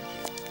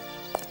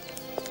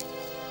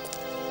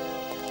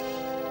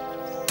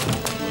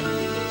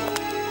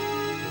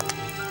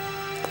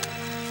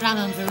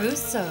 Ramon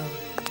Veruso.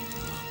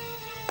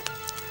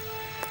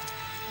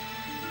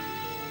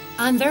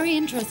 I'm very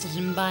interested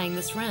in buying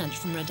this ranch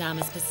from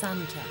Radamés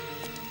Basanta.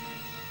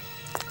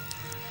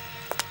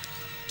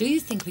 Do you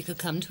think we could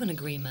come to an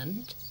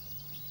agreement?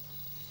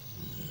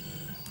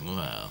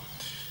 Well,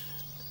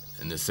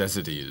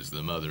 necessity is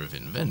the mother of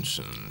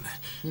invention.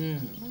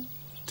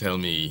 Tell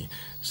me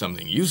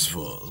something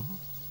useful,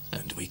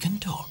 and we can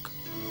talk.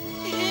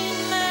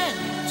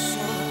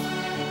 Inmenso,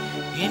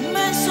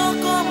 inmenso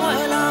como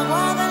el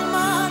agua del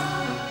mar.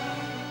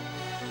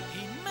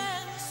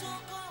 Inmenso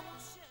como el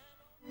cielo.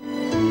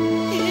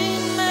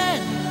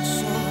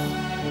 Inmenso,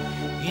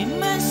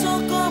 inmenso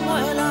como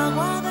el agua.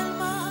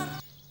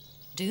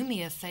 Do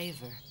me a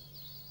favor,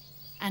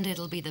 and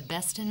it'll be the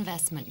best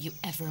investment you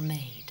ever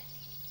made.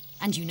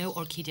 And you know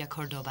Orquídea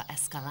Córdoba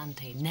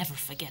Escalante never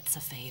forgets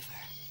a favor.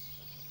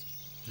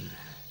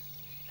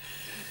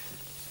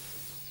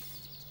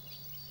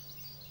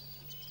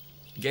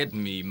 Get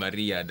me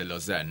María de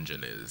Los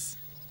Ángeles.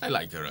 I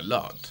like her a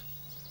lot.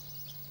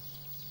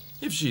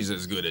 If she's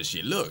as good as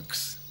she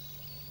looks,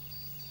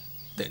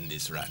 then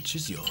this ranch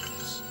is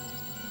yours.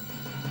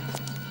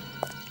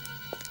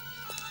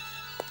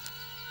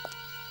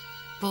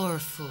 Poor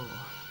fool.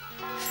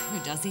 Who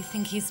does he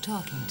think he's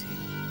talking to?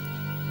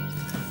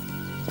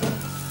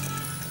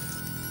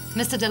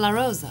 Mr. De La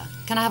Rosa,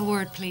 can I have a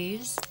word,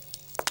 please?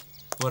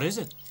 What is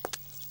it?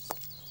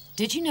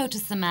 Did you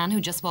notice the man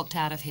who just walked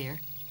out of here?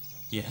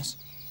 Yes.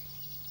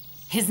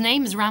 His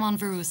name's Ramon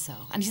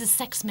Veruso, and he's a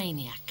sex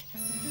maniac.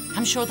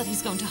 I'm sure that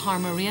he's going to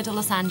harm María de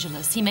Los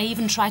Ángeles. He may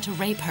even try to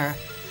rape her.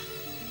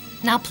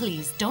 Now,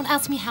 please, don't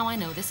ask me how I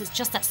know this. It's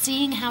just that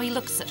seeing how he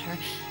looks at her,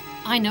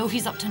 I know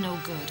he's up to no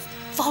good.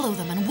 Follow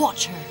them and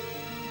watch her.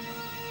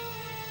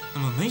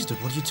 I'm amazed at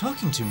what you're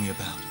talking to me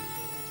about.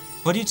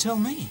 What do you tell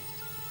me?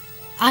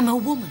 I'm a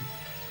woman.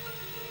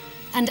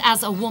 And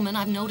as a woman,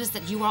 I've noticed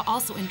that you are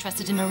also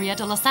interested in María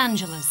de Los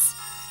Ángeles.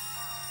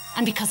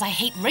 And because I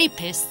hate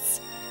rapists,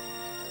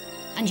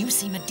 and you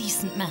seem a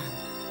decent man,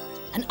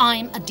 and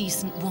I'm a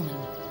decent woman,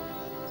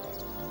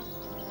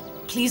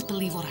 please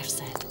believe what I've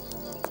said.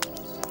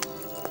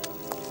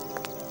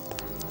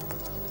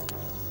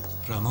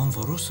 Ramon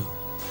Veruso.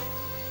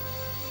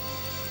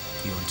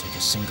 You won't take a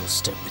single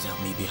step without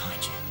me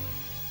behind you.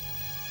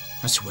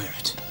 I swear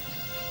it.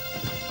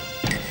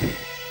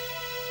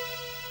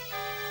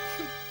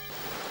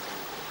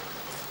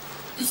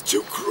 It's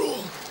too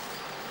cruel.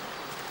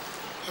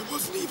 I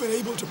wasn't even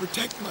able to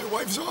protect my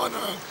wife's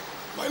honor.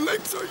 My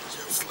legs are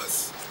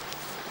useless.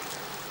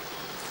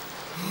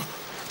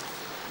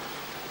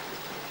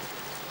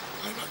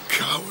 I'm a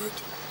coward.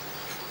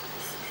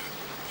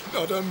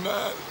 Not a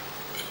man.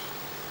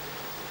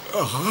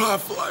 A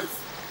half-life.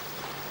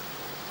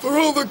 For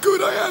all the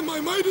good I am, I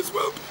might as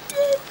well be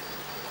dead.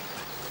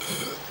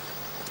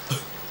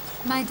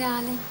 My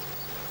darling.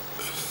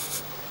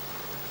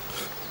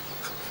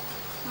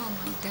 Oh,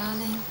 my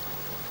darling.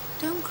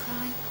 Don't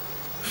cry.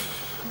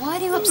 Why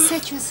do you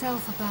upset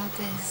yourself about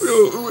this?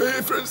 Go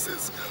away,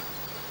 Francisca.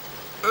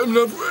 I'm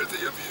not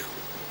worthy of you.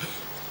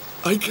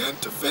 I can't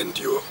defend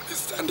you, only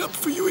stand up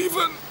for you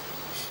even.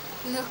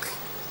 Look,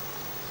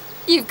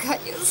 you've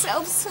cut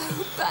yourself so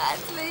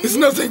badly. It's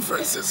nothing,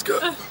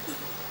 Francisca.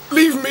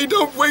 Leave me,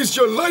 don't waste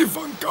your life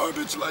on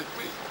garbage like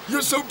me.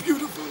 You're so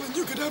beautiful and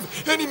you could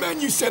have any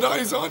man you set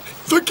eyes on.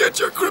 Forget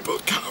your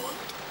crippled coward.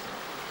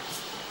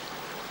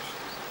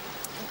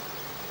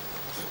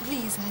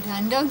 Please,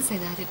 Adan, don't say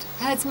that. It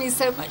hurts me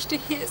so much to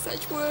hear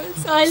such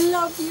words. I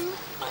love you.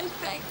 I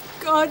thank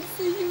God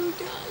for you,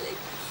 darling.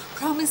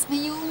 Promise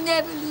me you'll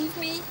never leave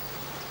me.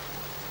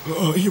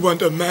 Oh, you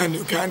want a man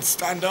who can't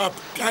stand up,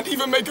 can't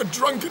even make a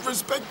drunkard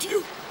respect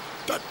you?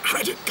 That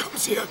credit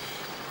comes here,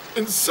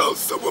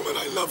 insults the woman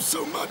I love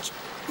so much,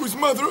 who's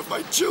mother of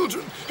my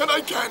children, and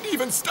I can't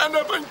even stand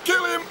up and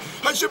kill him.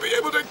 I should be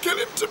able to kill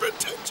him to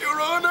protect your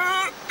honor.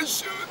 I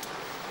should.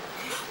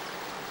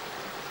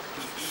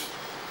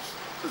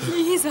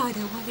 Please, I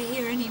don't want to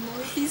hear any more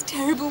of these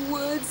terrible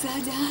words,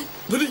 Adan.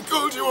 But he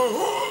called you a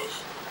whore.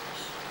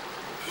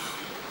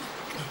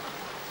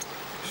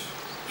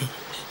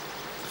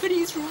 But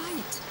he's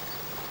right.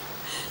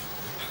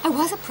 I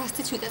was a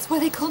prostitute. That's why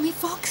they call me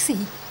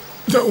Foxy.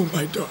 No,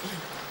 my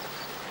darling.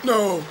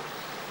 No.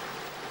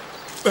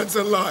 That's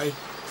a lie.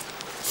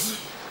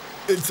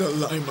 It's a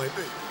lie, my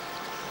baby.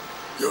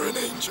 You're an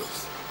angel.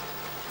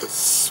 The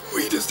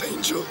sweetest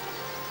angel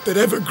that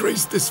ever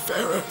graced this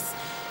fair earth.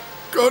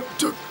 God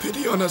took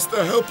pity on us,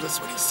 the helpless,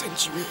 when he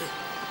sent you here.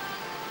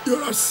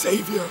 You're our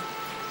savior.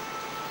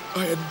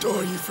 I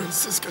adore you,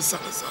 Francisca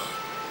Salazar.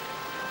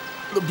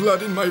 The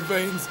blood in my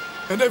veins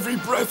and every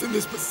breath in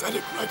this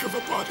pathetic wreck of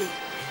a body,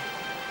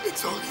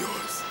 it's all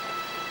yours.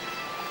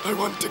 I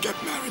want to get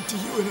married to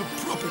you in a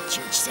proper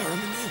church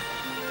ceremony.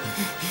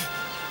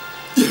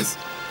 Yes.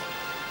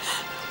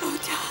 Oh,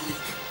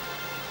 darling.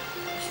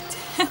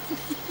 Tell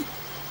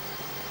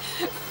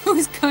me.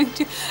 Who's going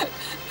to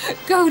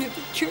go to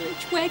the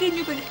church wedding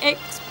of an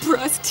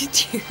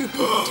ex-prostitute?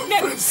 Oh, no,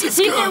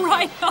 Francisca. even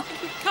right heart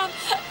would come,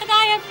 and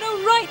I have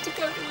no right to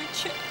go to a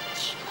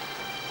church.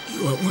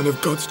 You are one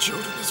of God's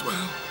children as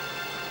well.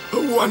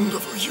 A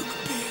wonderful human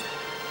being.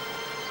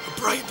 A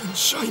bright and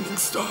shining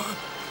star.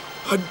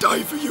 I'd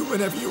die for you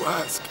whenever you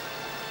ask.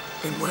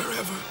 And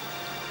wherever.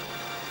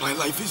 My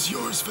life is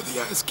yours for the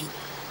asking,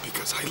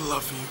 because I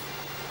love you.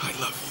 I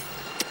love you.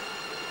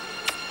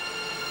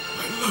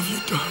 I love you,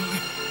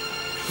 darling.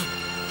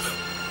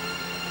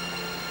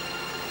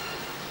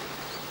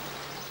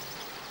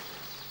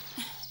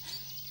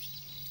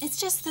 It's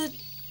just that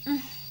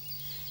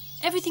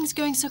everything's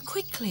going so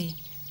quickly.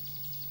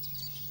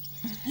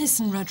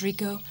 Listen,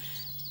 Rodrigo.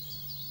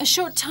 A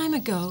short time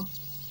ago,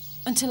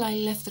 until I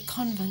left the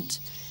convent,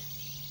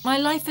 my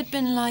life had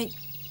been like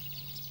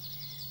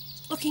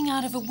looking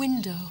out of a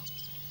window.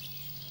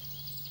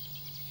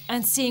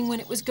 and seeing when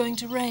it was going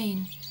to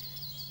rain.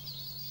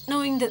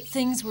 Knowing that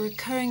things were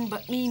occurring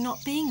but me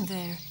not being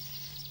there.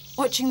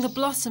 Watching the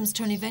blossoms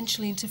turn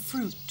eventually into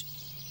fruit.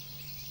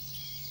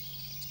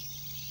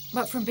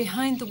 But from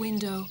behind the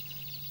window,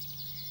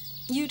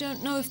 you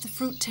don't know if the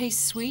fruit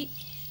tastes sweet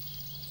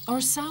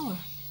or sour.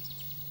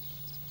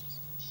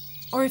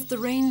 Or if the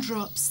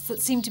raindrops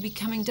that seem to be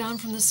coming down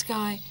from the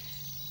sky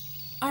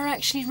are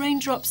actually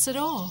raindrops at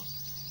all.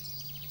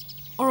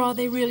 Or are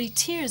they really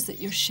tears that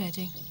you're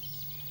shedding?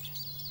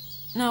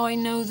 Now I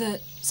know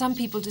that some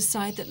people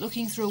decide that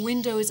looking through a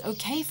window is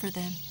okay for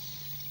them.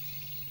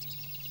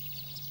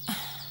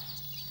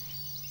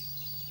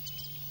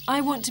 I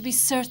want to be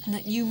certain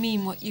that you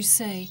mean what you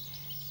say,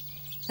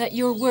 that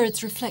your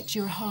words reflect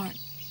your heart.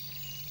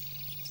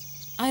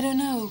 I don't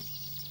know,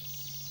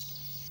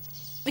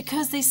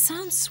 because they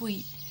sound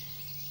sweet,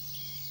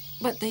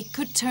 but they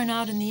could turn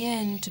out in the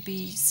end to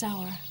be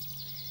sour.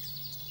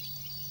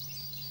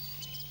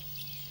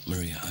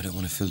 Maria, I don't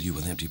want to fill you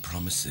with empty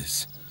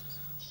promises.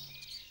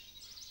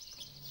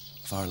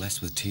 Far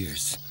less with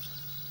tears.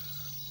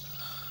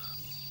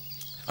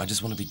 I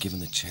just want to be given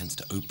the chance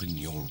to open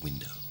your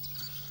window.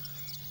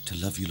 To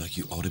love you like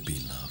you ought to be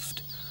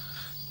loved.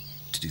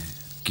 To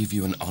give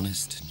you an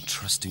honest and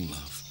trusting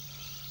love.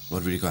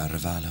 Rodrigo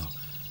Arévalo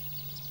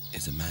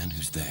is a man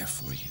who's there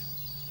for you.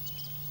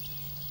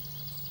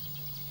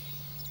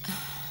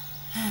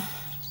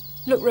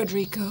 Look,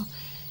 Rodrigo.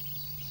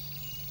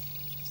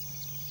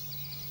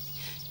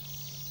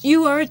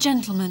 You are a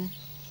gentleman,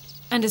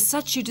 and as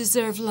such you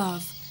deserve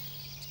love.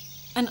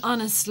 An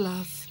honest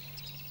love.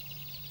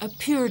 A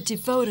pure,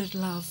 devoted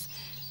love.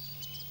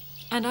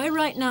 And I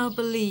right now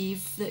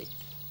believe that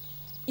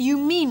you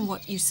mean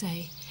what you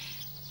say.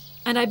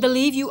 And I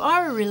believe you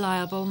are a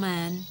reliable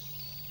man.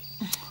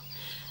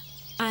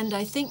 And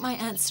I think my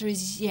answer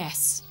is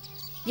yes.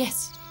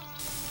 Yes.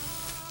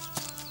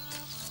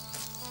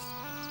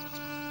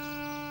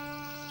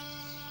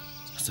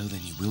 So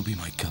then you will be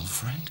my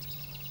girlfriend?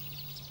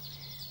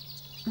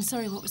 I'm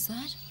sorry, what was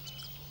that?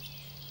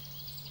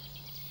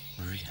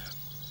 Maria,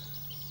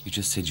 you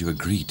just said you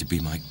agreed to be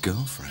my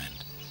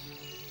girlfriend.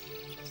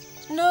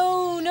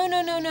 No.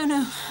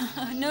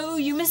 No,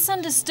 you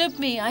misunderstood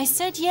me. I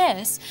said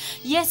yes.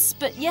 Yes,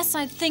 but yes,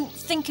 I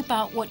think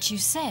about what you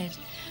said.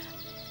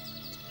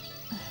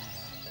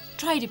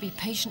 Try to be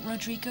patient,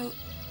 Rodrigo.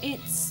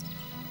 It's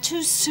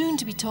too soon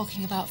to be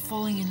talking about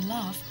falling in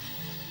love.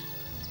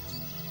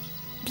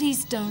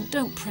 Please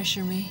don't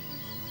pressure me.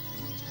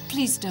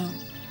 Please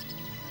don't.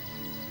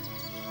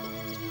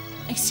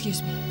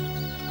 Excuse me.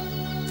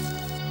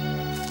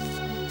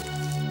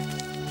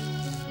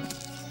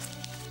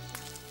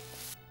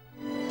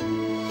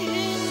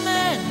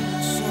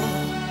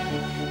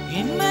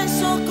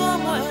 Inmenso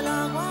como el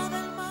agua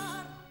del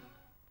mar.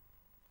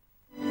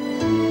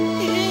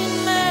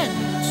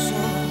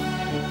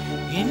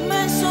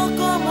 Inmenso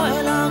como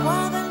el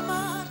agua del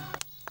mar.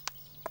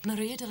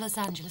 Maria de Los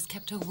Angeles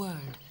kept her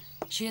word.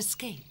 She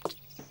escaped.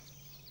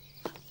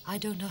 I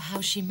don't know how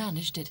she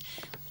managed it.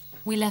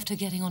 We left her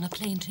getting on a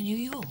plane to New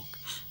York.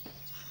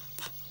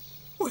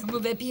 When will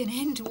there be an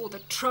end to all the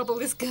trouble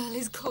this girl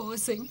is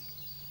causing?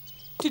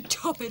 To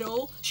top it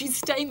all, she's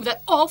staying with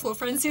that awful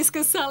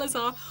Francisca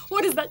Salazar.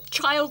 What does that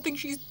child think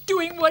she's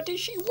doing? What does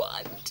she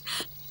want?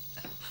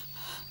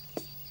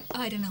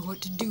 I don't know what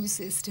to do,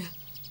 sister.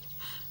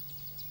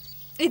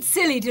 It's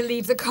silly to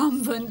leave the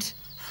convent.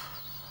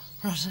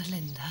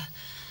 Rosalinda,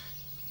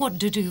 what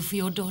to do for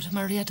your daughter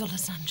Maria de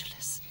Los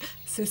Angeles?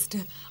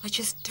 Sister, I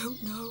just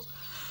don't know.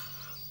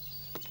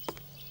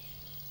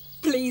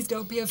 Please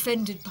don't be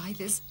offended by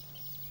this,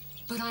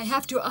 but I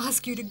have to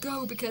ask you to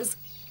go because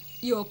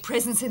your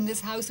presence in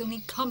this house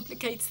only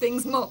complicates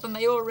things more than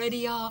they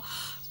already are.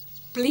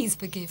 Please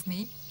forgive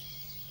me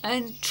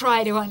and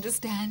try to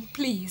understand,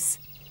 please.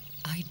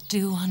 I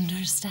do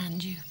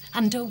understand you,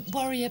 and don't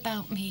worry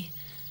about me.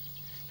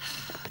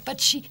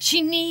 But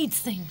she needs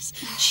things.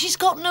 She's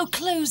got no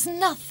clothes,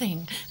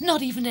 nothing,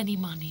 not even any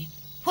money.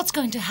 What's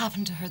going to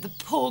happen to her, the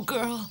poor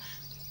girl?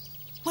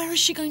 Where is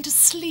she going to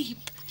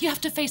sleep? You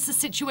have to face the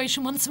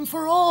situation once and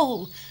for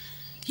all.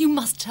 You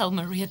must tell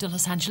Maria de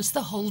Los Angeles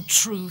the whole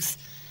truth.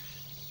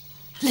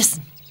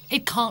 Listen,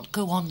 it can't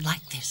go on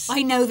like this.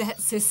 I know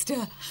that,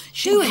 sister.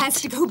 She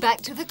has to go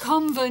back to the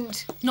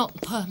convent.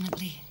 Not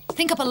permanently.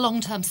 Think up a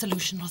long-term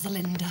solution,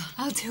 Rosalinda.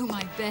 I'll do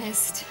my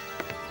best.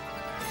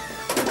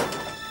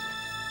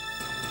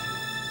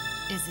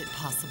 Is it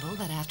possible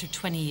that after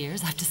 20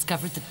 years I've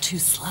discovered the two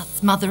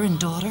sluts, mother and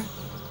daughter?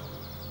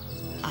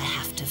 I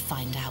have to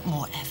find out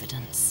more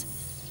evidence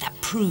that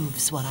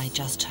proves what I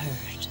just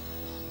heard.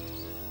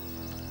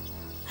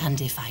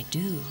 And if I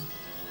do,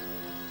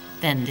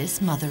 then this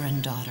mother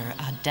and daughter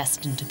are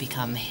destined to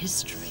become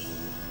history.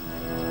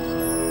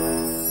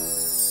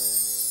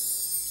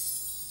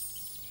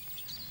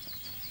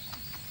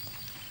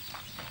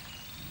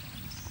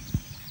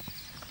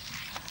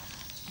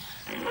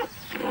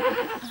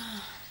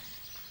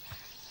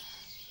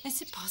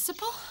 Is it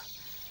possible?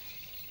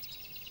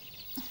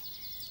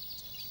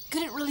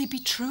 Could it really be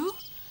true?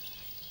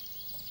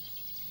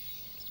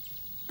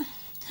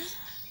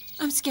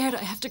 I'm scared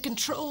I have to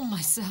control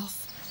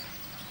myself.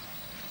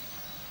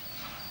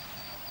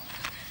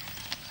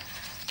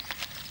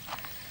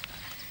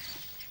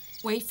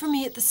 Wait for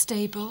me at the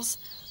stables.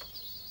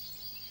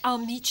 I'll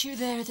meet you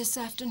there this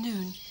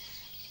afternoon.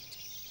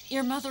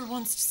 Your mother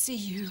wants to see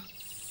you.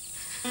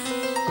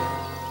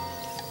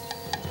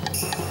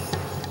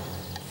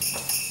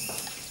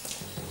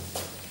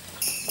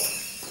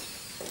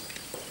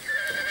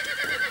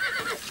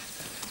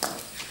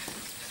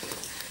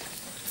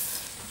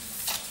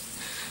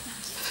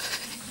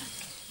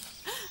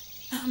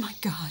 Oh my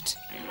God.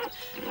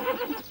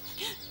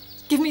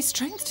 Give me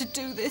strength to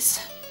do this.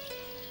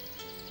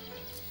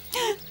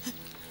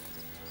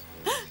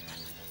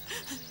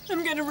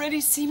 I'm gonna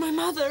really see my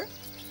mother.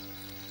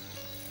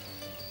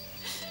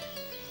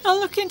 I'll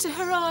look into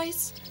her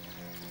eyes.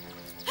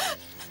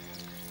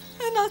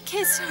 And I'll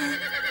kiss her.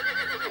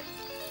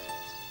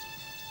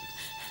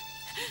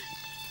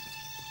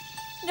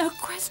 No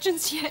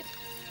questions yet.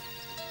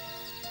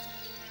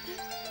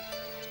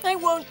 I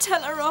won't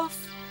tell her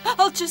off.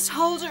 I'll just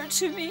hold her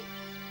to me.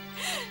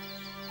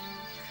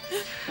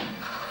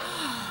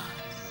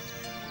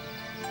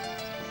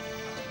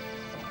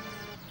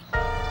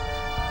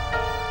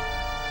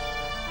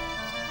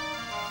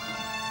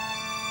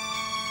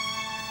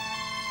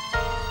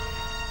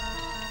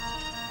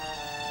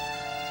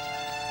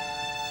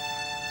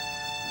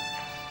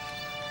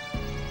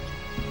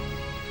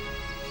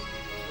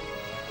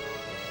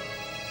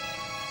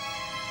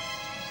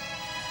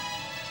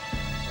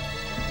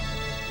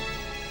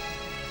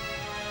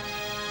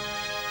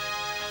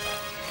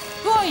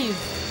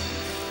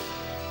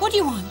 What do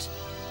you want?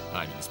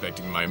 I'm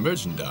inspecting my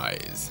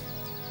merchandise.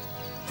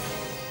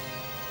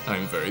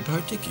 I'm very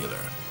particular.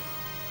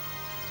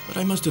 But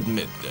I must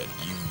admit that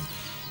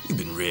you've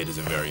been reared as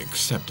a very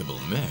acceptable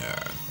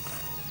mare.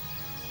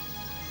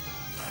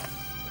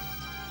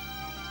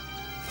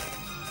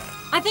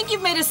 I think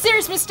you've made a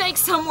serious mistake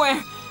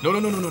somewhere. No.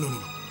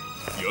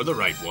 You're the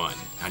right one,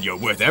 and you're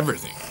worth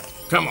everything.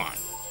 Come on.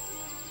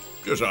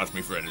 Just ask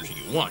me for anything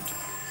you want.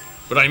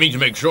 But I mean to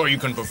make sure you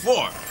can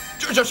perform.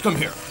 Just come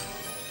here.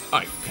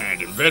 I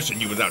can't invest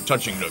in you without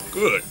touching the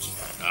goods.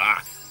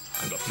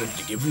 I've got plenty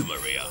to give you,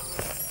 Maria.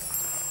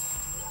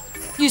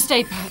 You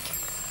stay back.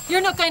 You're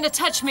not going to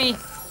touch me.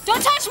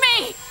 Don't touch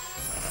me!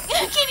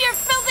 Keep your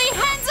filthy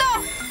hands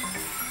off!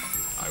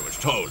 I was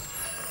told.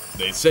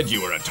 They said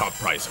you were a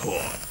top-price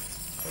whore.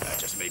 But that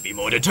just made me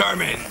more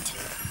determined.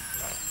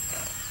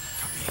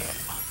 Come here,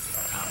 Monty.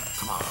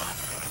 Come on.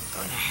 I'm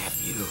gonna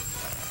have you.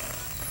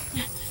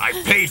 I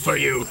paid for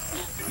you.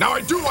 Now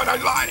I do what I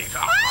like.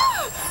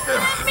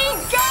 Let me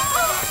go!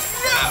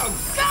 Let me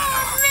go!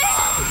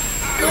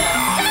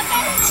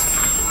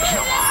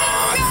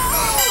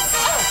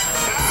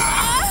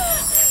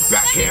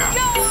 Back here.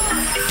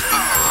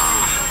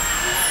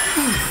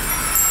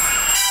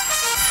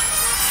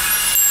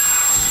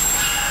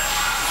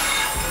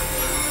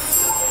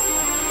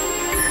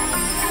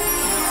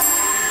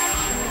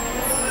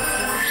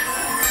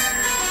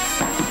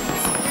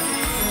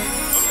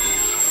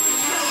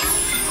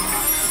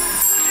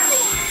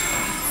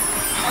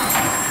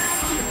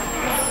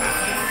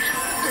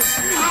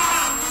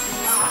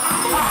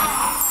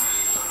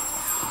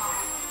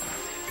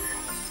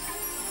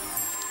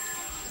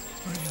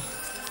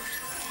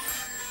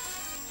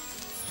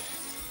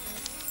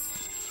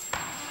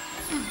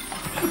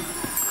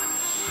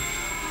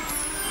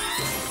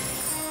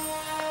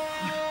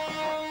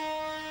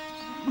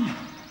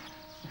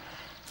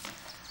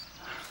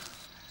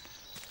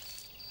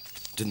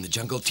 Didn't the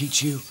jungle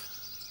teach you?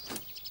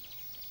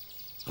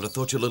 I'd have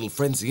thought your little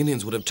friends, the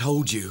Indians, would have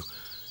told you.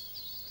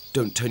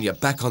 Don't turn your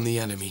back on the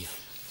enemy.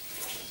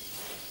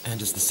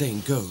 And as the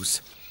saying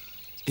goes,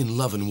 in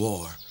love and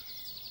war,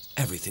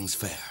 everything's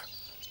fair.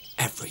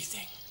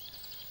 Everything.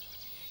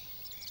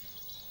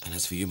 And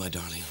as for you, my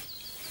darling,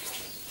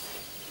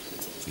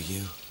 for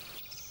you,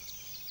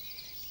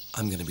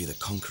 I'm gonna be the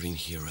conquering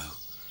hero.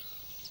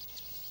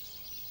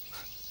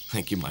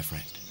 Thank you, my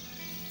friend.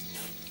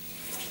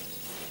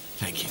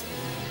 Thank you.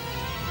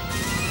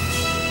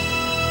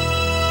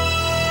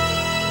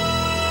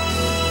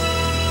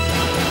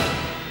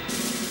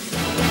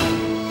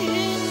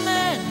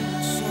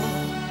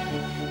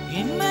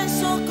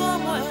 Inmenso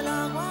como el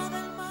agua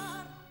del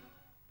mar.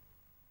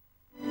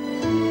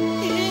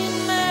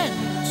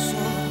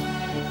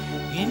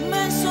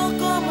 Inmenso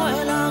como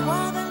el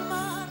agua del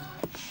mar.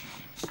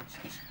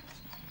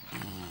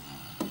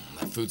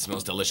 That food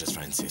smells delicious,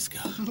 Francisca.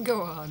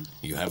 Go on.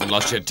 You haven't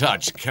lost your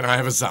touch. Can I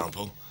have a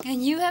sample?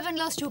 And you haven't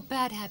lost your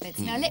bad habits.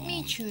 Now let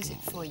me choose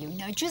it for you.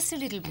 Now just a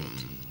little bit.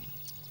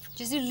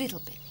 Just a little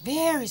bit.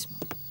 Very small.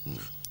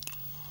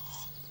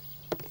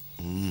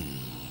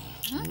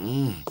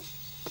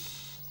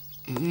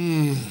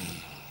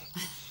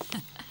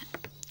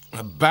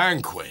 A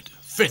banquet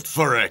fit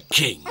for a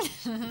king.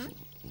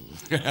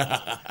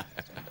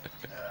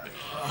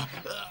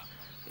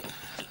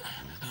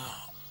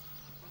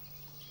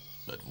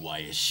 But why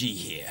is she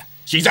here?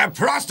 She's a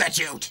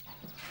prostitute!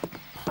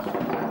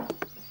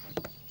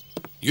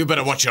 You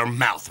better watch your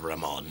mouth,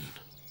 Ramon.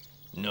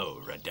 No,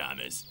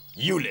 Radamés.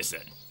 You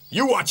listen.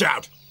 You watch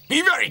out.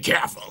 Be very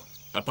careful.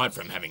 Apart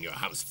from having your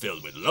house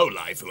filled with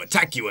lowlife who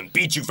attack you and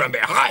beat you from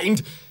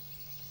behind,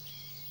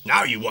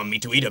 now you want me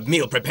to eat a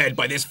meal prepared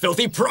by this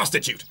filthy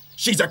prostitute.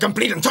 She's a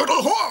complete and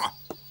total whore.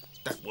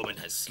 That woman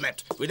has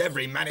slept with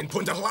every man in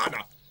Punta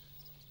Cana.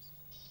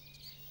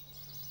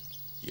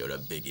 You're a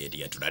big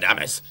idiot,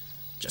 Radamés.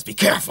 Just be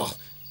careful.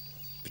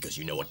 Because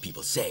you know what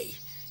people say.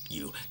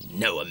 You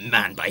know a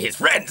man by his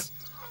friends.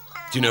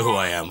 Do you know who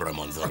I am,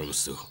 Ramon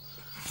Varusu?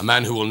 A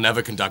man who will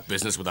never conduct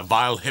business with a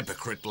vile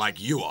hypocrite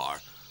like you are.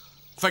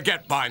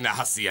 Forget buying the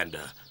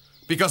hacienda.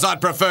 Because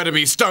I'd prefer to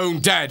be stone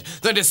dead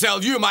than to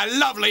sell you my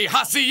lovely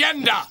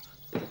hacienda!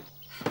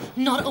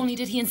 Not only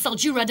did he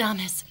insult you,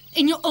 Radamés,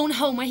 in your own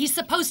home where he's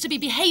supposed to be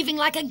behaving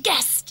like a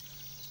guest,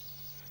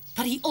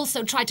 but he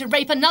also tried to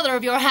rape another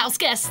of your house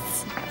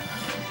guests.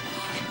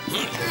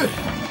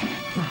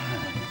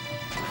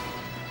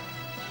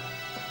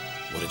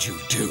 What did you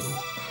do?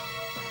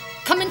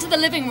 Come into the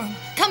living room.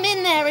 Come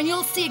in there and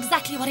you'll see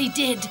exactly what he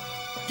did.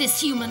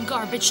 This human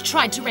garbage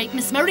tried to rape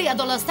Miss María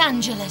de Los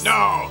Ángeles.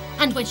 No!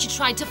 And when she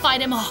tried to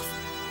fight him off,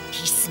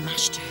 he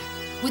smashed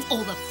her with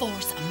all the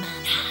force a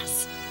man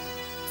has.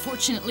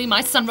 Fortunately,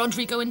 my son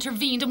Rodrigo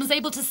intervened and was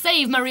able to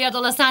save María de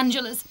Los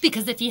Ángeles,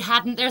 because if he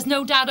hadn't, there's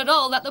no doubt at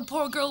all that the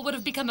poor girl would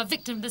have become a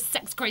victim of this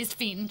sex-crazed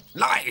fiend.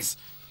 Lies!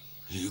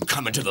 You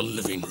come into the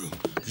living room.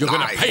 You're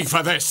gonna pay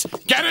for this.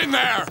 Get in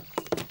there!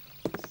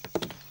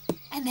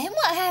 And then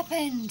what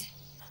happened?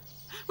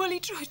 Well, he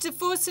tried to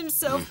force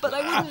himself, but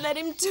I wouldn't let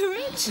him do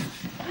it.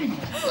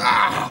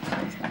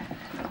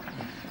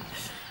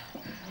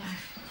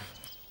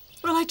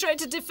 Well, I tried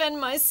to defend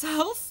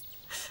myself,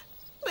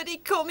 but he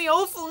called me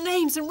awful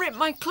names and ripped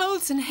my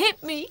clothes and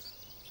hit me.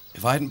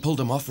 If I hadn't pulled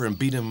him off her and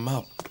beat him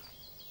up.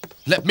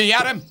 Let me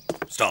at him!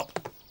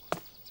 Stop.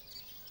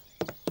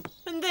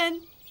 And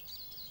then,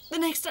 the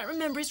next I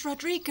remember is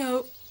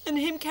Rodrigo and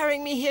him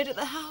carrying me here to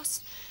the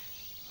house.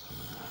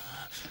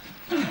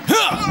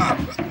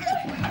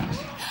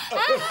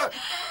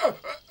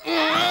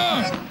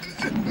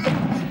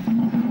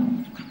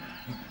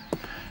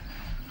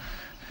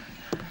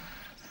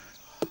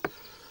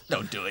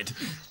 Don't do it.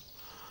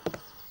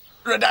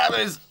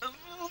 Radamés!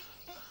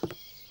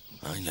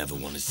 I never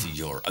want to see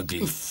your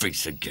ugly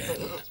face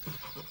again.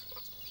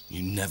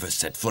 You never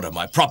set foot on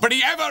my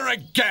property ever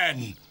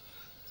again!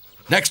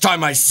 Next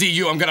time I see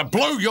you, I'm gonna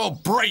blow your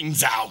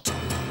brains out!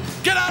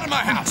 Get out of my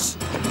house!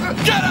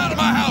 Get out of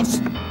my house!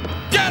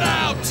 Get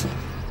out!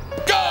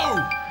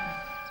 Go!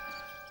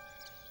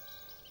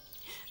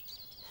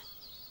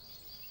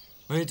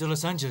 María de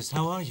Los Ángeles,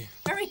 how are you?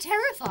 Very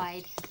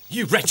terrified.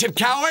 You wretched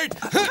coward!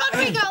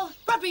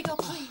 Rodrigo,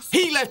 please.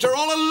 He left her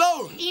all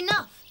alone!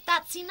 Enough.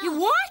 That's enough. You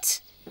what?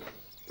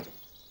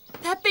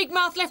 That big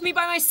mouth left me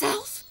by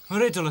myself?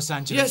 María de Los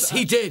Ángeles. Yes,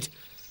 he did.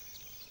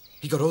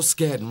 He got all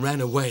scared and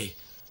ran away.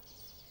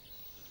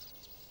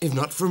 If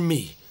not for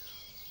me,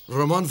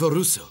 Ramon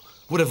Varusu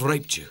would have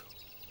raped you.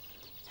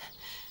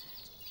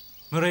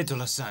 María de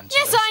Los Ángeles.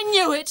 Yes, I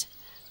knew it.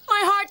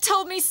 My heart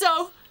told me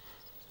so.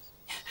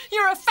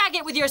 You're a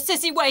faggot with your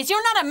sissy ways.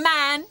 You're not a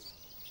man.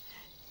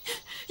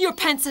 Your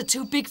pants are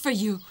too big for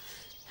you.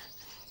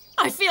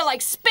 I feel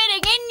like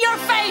spitting in your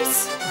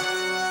face.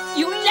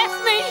 You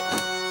left me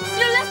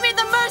at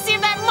the mercy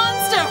of that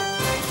monster.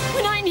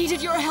 When I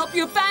needed your help,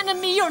 you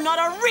abandoned me. You're not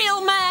a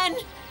real man.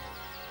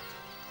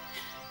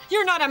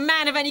 You're not a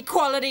man of any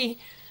quality.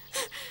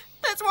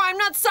 That's why I'm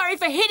not sorry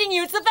for hitting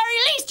you. It's the very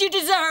least you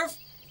deserve.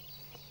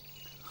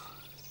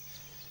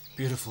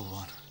 Beautiful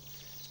one.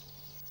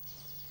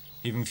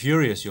 Even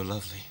furious, you're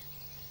lovely.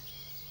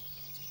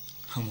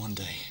 And one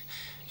day,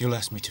 you'll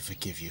ask me to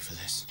forgive you for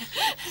this.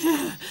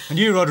 And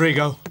you,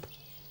 Rodrigo,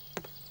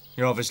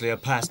 you're obviously a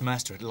past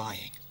master at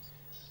lying.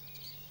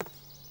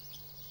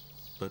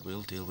 But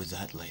we'll deal with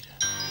that later.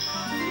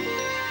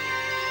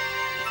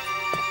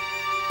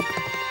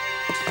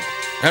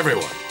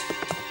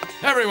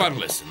 Everyone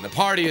listen. The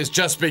party is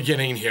just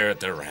beginning here at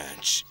the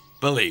ranch.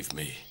 Believe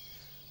me,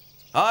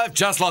 I've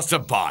just lost a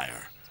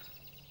buyer.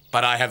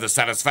 But I have the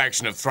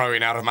satisfaction of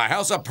throwing out of my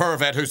house a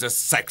pervert who's a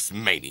sex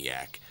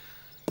maniac.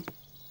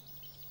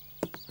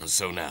 And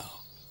so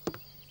now,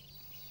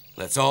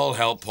 let's all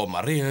help poor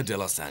María de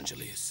Los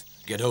Ángeles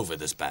get over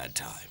this bad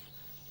time.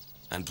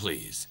 And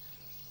please,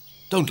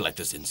 don't let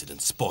this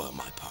incident spoil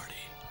my party.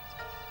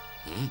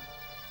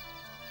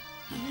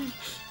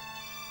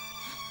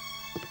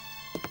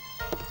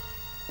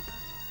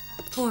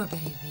 Poor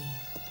baby.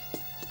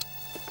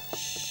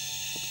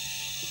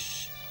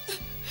 Shh.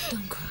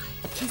 Don't cry.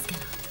 Please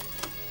get up.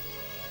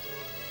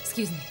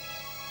 Excuse me.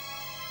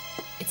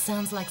 It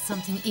sounds like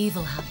something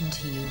evil happened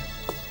to you.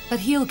 But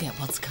he'll get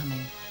what's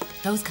coming.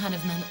 Those kind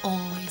of men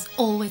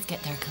always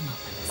get their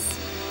comeuppance.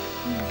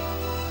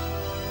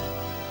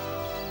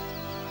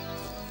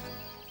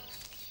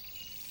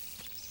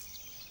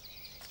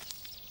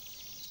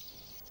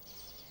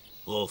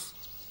 Wolf,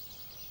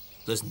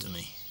 listen to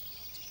me.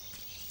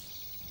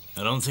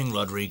 I don't think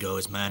Rodrigo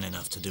is man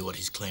enough to do what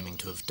he's claiming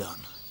to have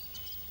done.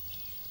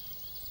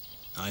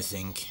 I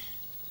think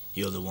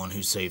you're the one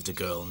who saved the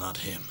girl, not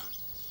him.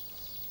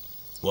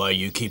 Why are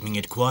you keeping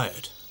it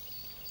quiet?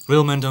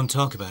 Real men don't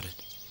talk about it.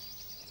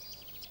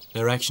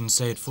 Their actions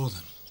say it for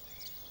them.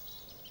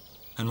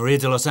 And Maria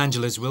de Los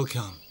Angeles will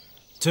come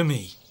to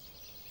me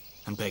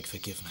and beg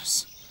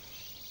forgiveness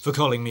for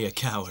calling me a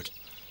coward,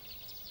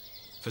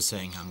 for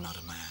saying I'm not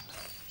a man.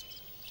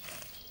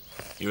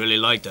 You really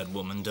like that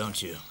woman,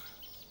 don't you?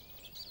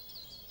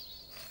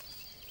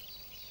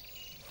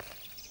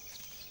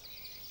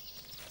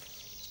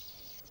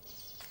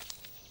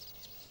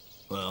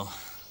 Well,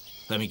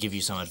 let me give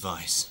you some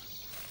advice.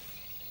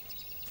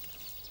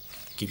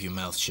 Keep your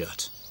mouth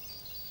shut.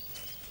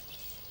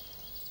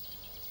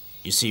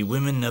 You see,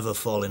 women never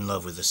fall in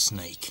love with a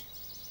snake.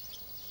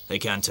 They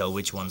can't tell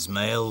which one's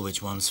male,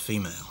 which one's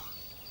female.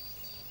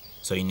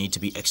 So you need to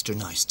be extra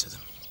nice to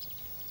them.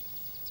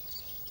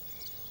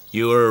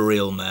 You are a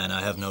real man,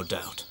 I have no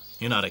doubt.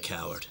 You're not a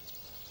coward.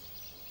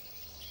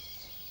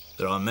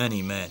 There are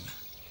many men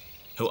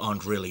who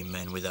aren't really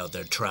men without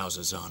their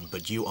trousers on,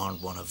 but you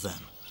aren't one of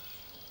them.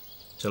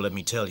 So let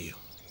me tell you,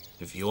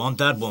 if you want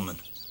that woman,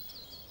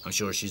 I'm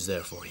sure she's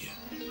there for you.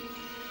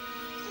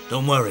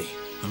 Don't worry,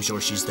 I'm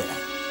sure she's there.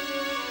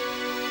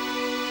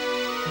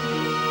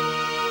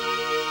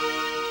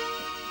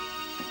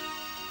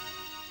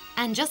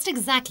 And just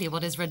exactly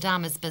what is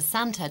Radamés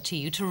Basanta to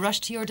you to rush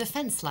to your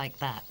defense like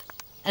that,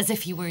 as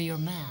if he were your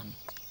man?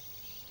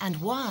 And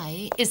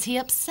why is he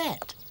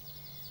upset?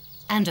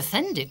 And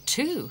offended,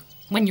 too,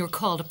 when you're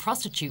called a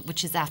prostitute,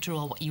 which is, after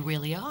all, what you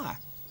really are.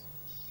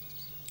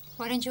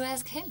 Why didn't you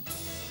ask him?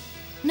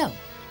 No.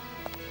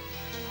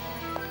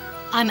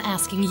 I'm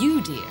asking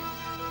you, dear.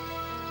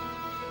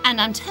 And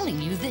I'm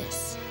telling you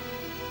this.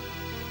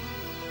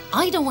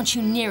 I don't want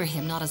you near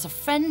him, not as a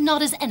friend,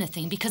 not as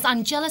anything, because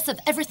I'm jealous of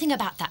everything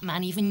about that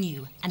man, even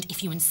you. And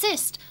if you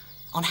insist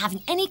on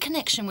having any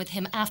connection with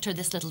him after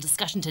this little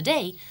discussion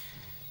today,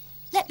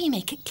 let me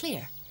make it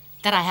clear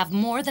that I have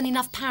more than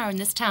enough power in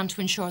this town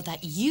to ensure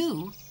that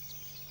you,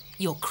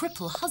 your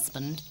cripple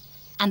husband,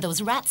 and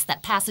those rats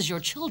that pass as your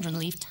children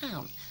leave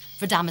town.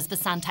 Radamés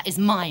Basanta is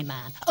my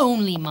man,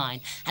 only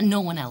mine, and no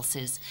one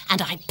else's.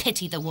 And I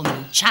pity the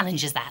woman who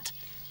challenges that.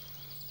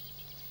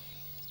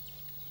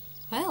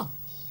 Well,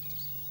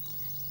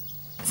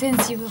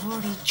 since you have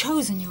already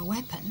chosen your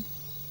weapon,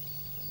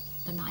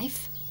 the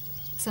knife,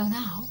 so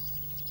now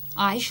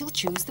I shall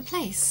choose the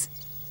place.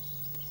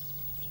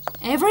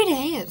 Every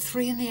day at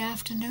 3 in the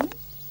afternoon,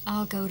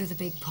 I'll go to the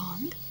big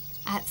pond.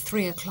 At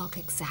 3 o'clock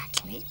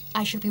exactly,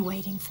 I shall be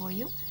waiting for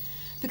you,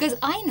 because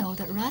I know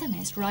that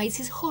Radamés rides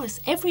his horse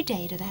every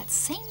day to that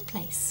same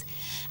place.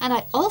 And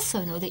I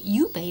also know that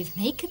you bathe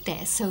naked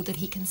there so that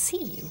he can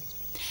see you.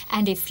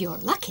 And if you're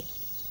lucky,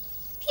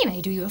 he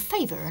may do you a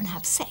favor and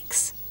have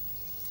sex.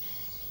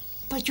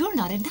 But you're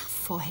not enough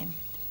for him.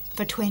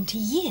 For 20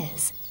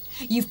 years,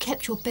 you've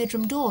kept your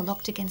bedroom door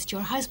locked against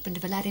your husband,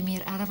 Vladimir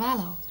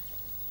Arévalo.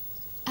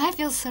 I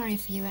feel sorry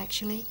for you,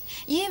 actually.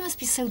 You must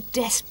be so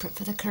desperate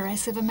for the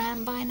caress of a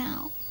man by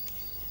now.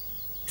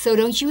 So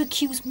don't you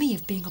accuse me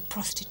of being a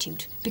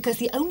prostitute, because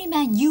the only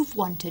man you've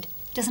wanted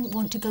doesn't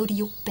want to go to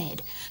your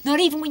bed, not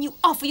even when you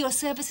offer your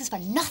services for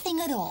nothing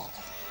at all.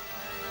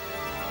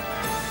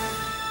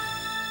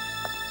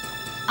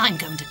 I'm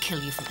going to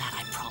kill you for that,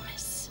 I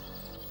promise.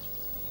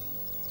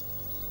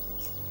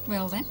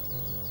 Well then,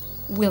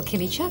 we'll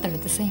kill each other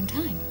at the same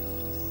time.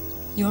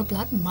 Your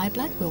blood and my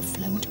blood will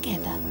flow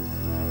together.